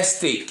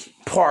domestic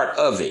part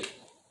of it.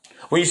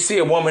 When you see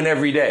a woman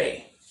every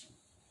day,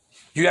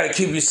 you got to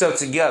keep yourself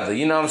together.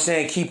 You know what I'm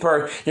saying? Keep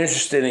her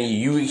interested in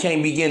you. You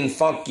can't be getting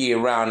funky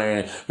around her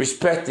and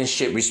respecting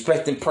shit,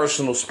 respecting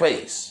personal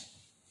space.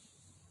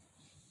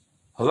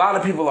 A lot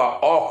of people are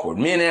awkward,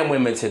 men and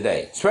women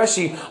today,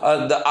 especially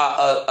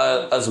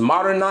us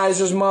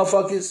modernizers,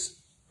 motherfuckers.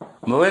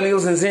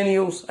 Millennials and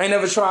zennials ain't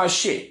never tried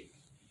shit.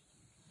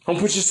 Don't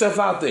put yourself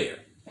out there.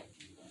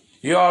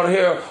 You out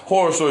here,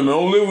 horror story, man.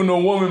 Don't live with no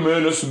woman,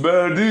 man. That's a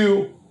bad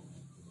deal.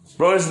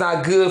 Bro, it's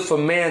not good for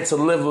man to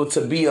live or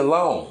to be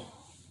alone.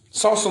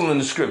 It's also in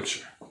the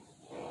scripture.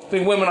 I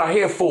think women are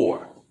here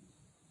for.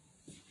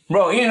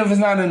 Bro, even if it's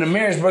not in the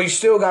marriage, bro, you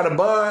still got a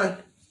bond.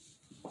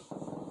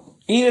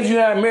 Even if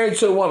you're not married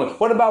to a woman.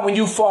 What about when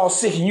you fall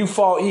sick and you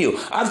fall ill?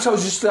 I've told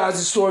you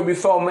this story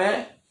before,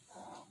 man.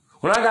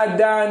 When I got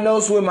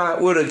diagnosed with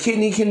a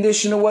kidney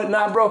condition or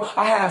whatnot, bro,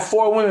 I had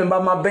 4 women by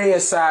my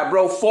bedside,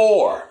 bro.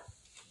 4.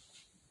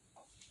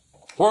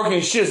 Working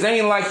shifts. They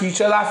ain't like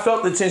each other. I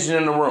felt the tension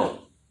in the room.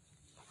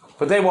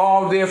 But they were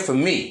all there for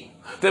me.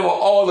 They were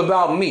all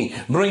about me.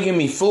 Bringing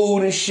me food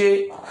and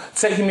shit.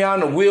 Taking me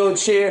out in a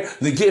wheelchair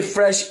to get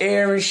fresh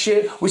air and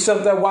shit. We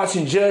sat there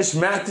watching Judge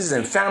Mathis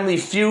and Family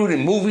Feud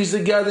and movies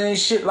together and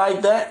shit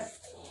like that.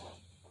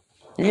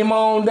 You're my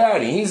own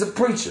daddy. He's a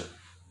preacher.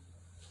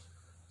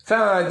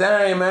 Kind of like,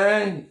 dang,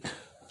 man.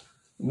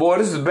 Boy,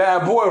 this is a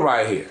bad boy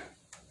right here.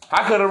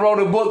 I could have wrote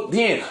a book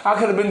then. I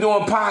could have been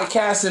doing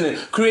podcasting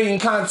and creating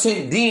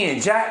content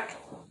then, Jack.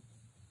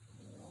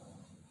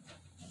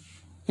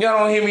 Y'all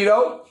don't hear me,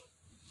 though?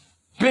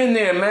 Been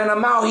there, man.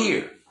 I'm out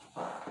here.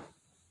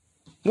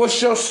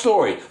 What's your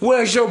story?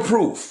 Where's your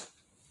proof?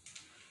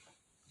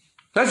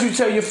 Let you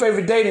tell your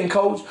favorite dating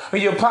coach or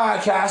your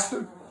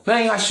podcaster. They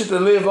ain't got shit to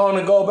live on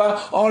and go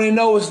about. All they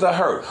know is the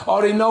hurt.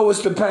 All they know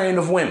is the pain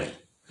of women.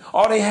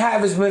 All they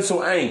have is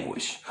mental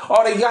anguish.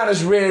 All they got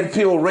is red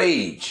pill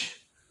rage.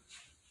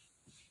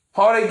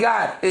 All they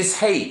got is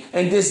hate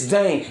and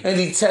disdain and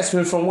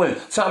detachment from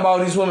women. Talking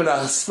about these women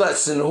are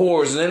sluts and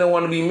whores and they don't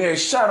want to be married.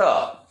 Shut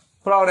up.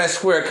 With all that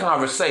square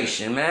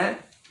conversation, man.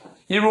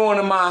 You're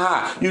ruining my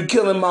high. You're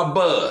killing my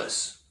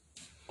buzz.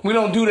 We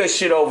don't do that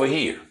shit over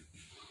here.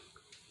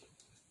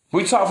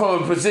 We talk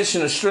from a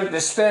position of strength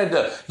and stand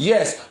up.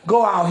 Yes,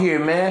 go out here,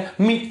 man.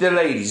 Meet the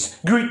ladies.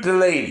 Greet the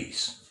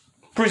ladies.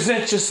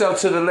 Present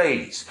yourself to the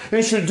ladies.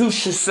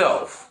 Introduce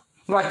yourself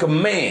like a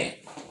man.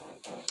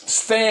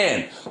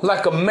 Stand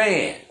like a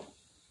man.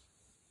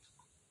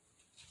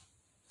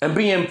 And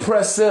be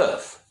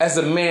impressive as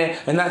a man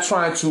and not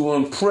trying to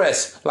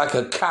impress like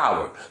a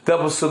coward.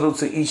 Double salute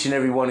to each and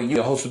every one of you.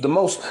 The host with the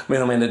most,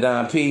 man, I'm in the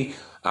Don P.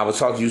 I will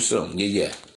talk to you soon. Yeah.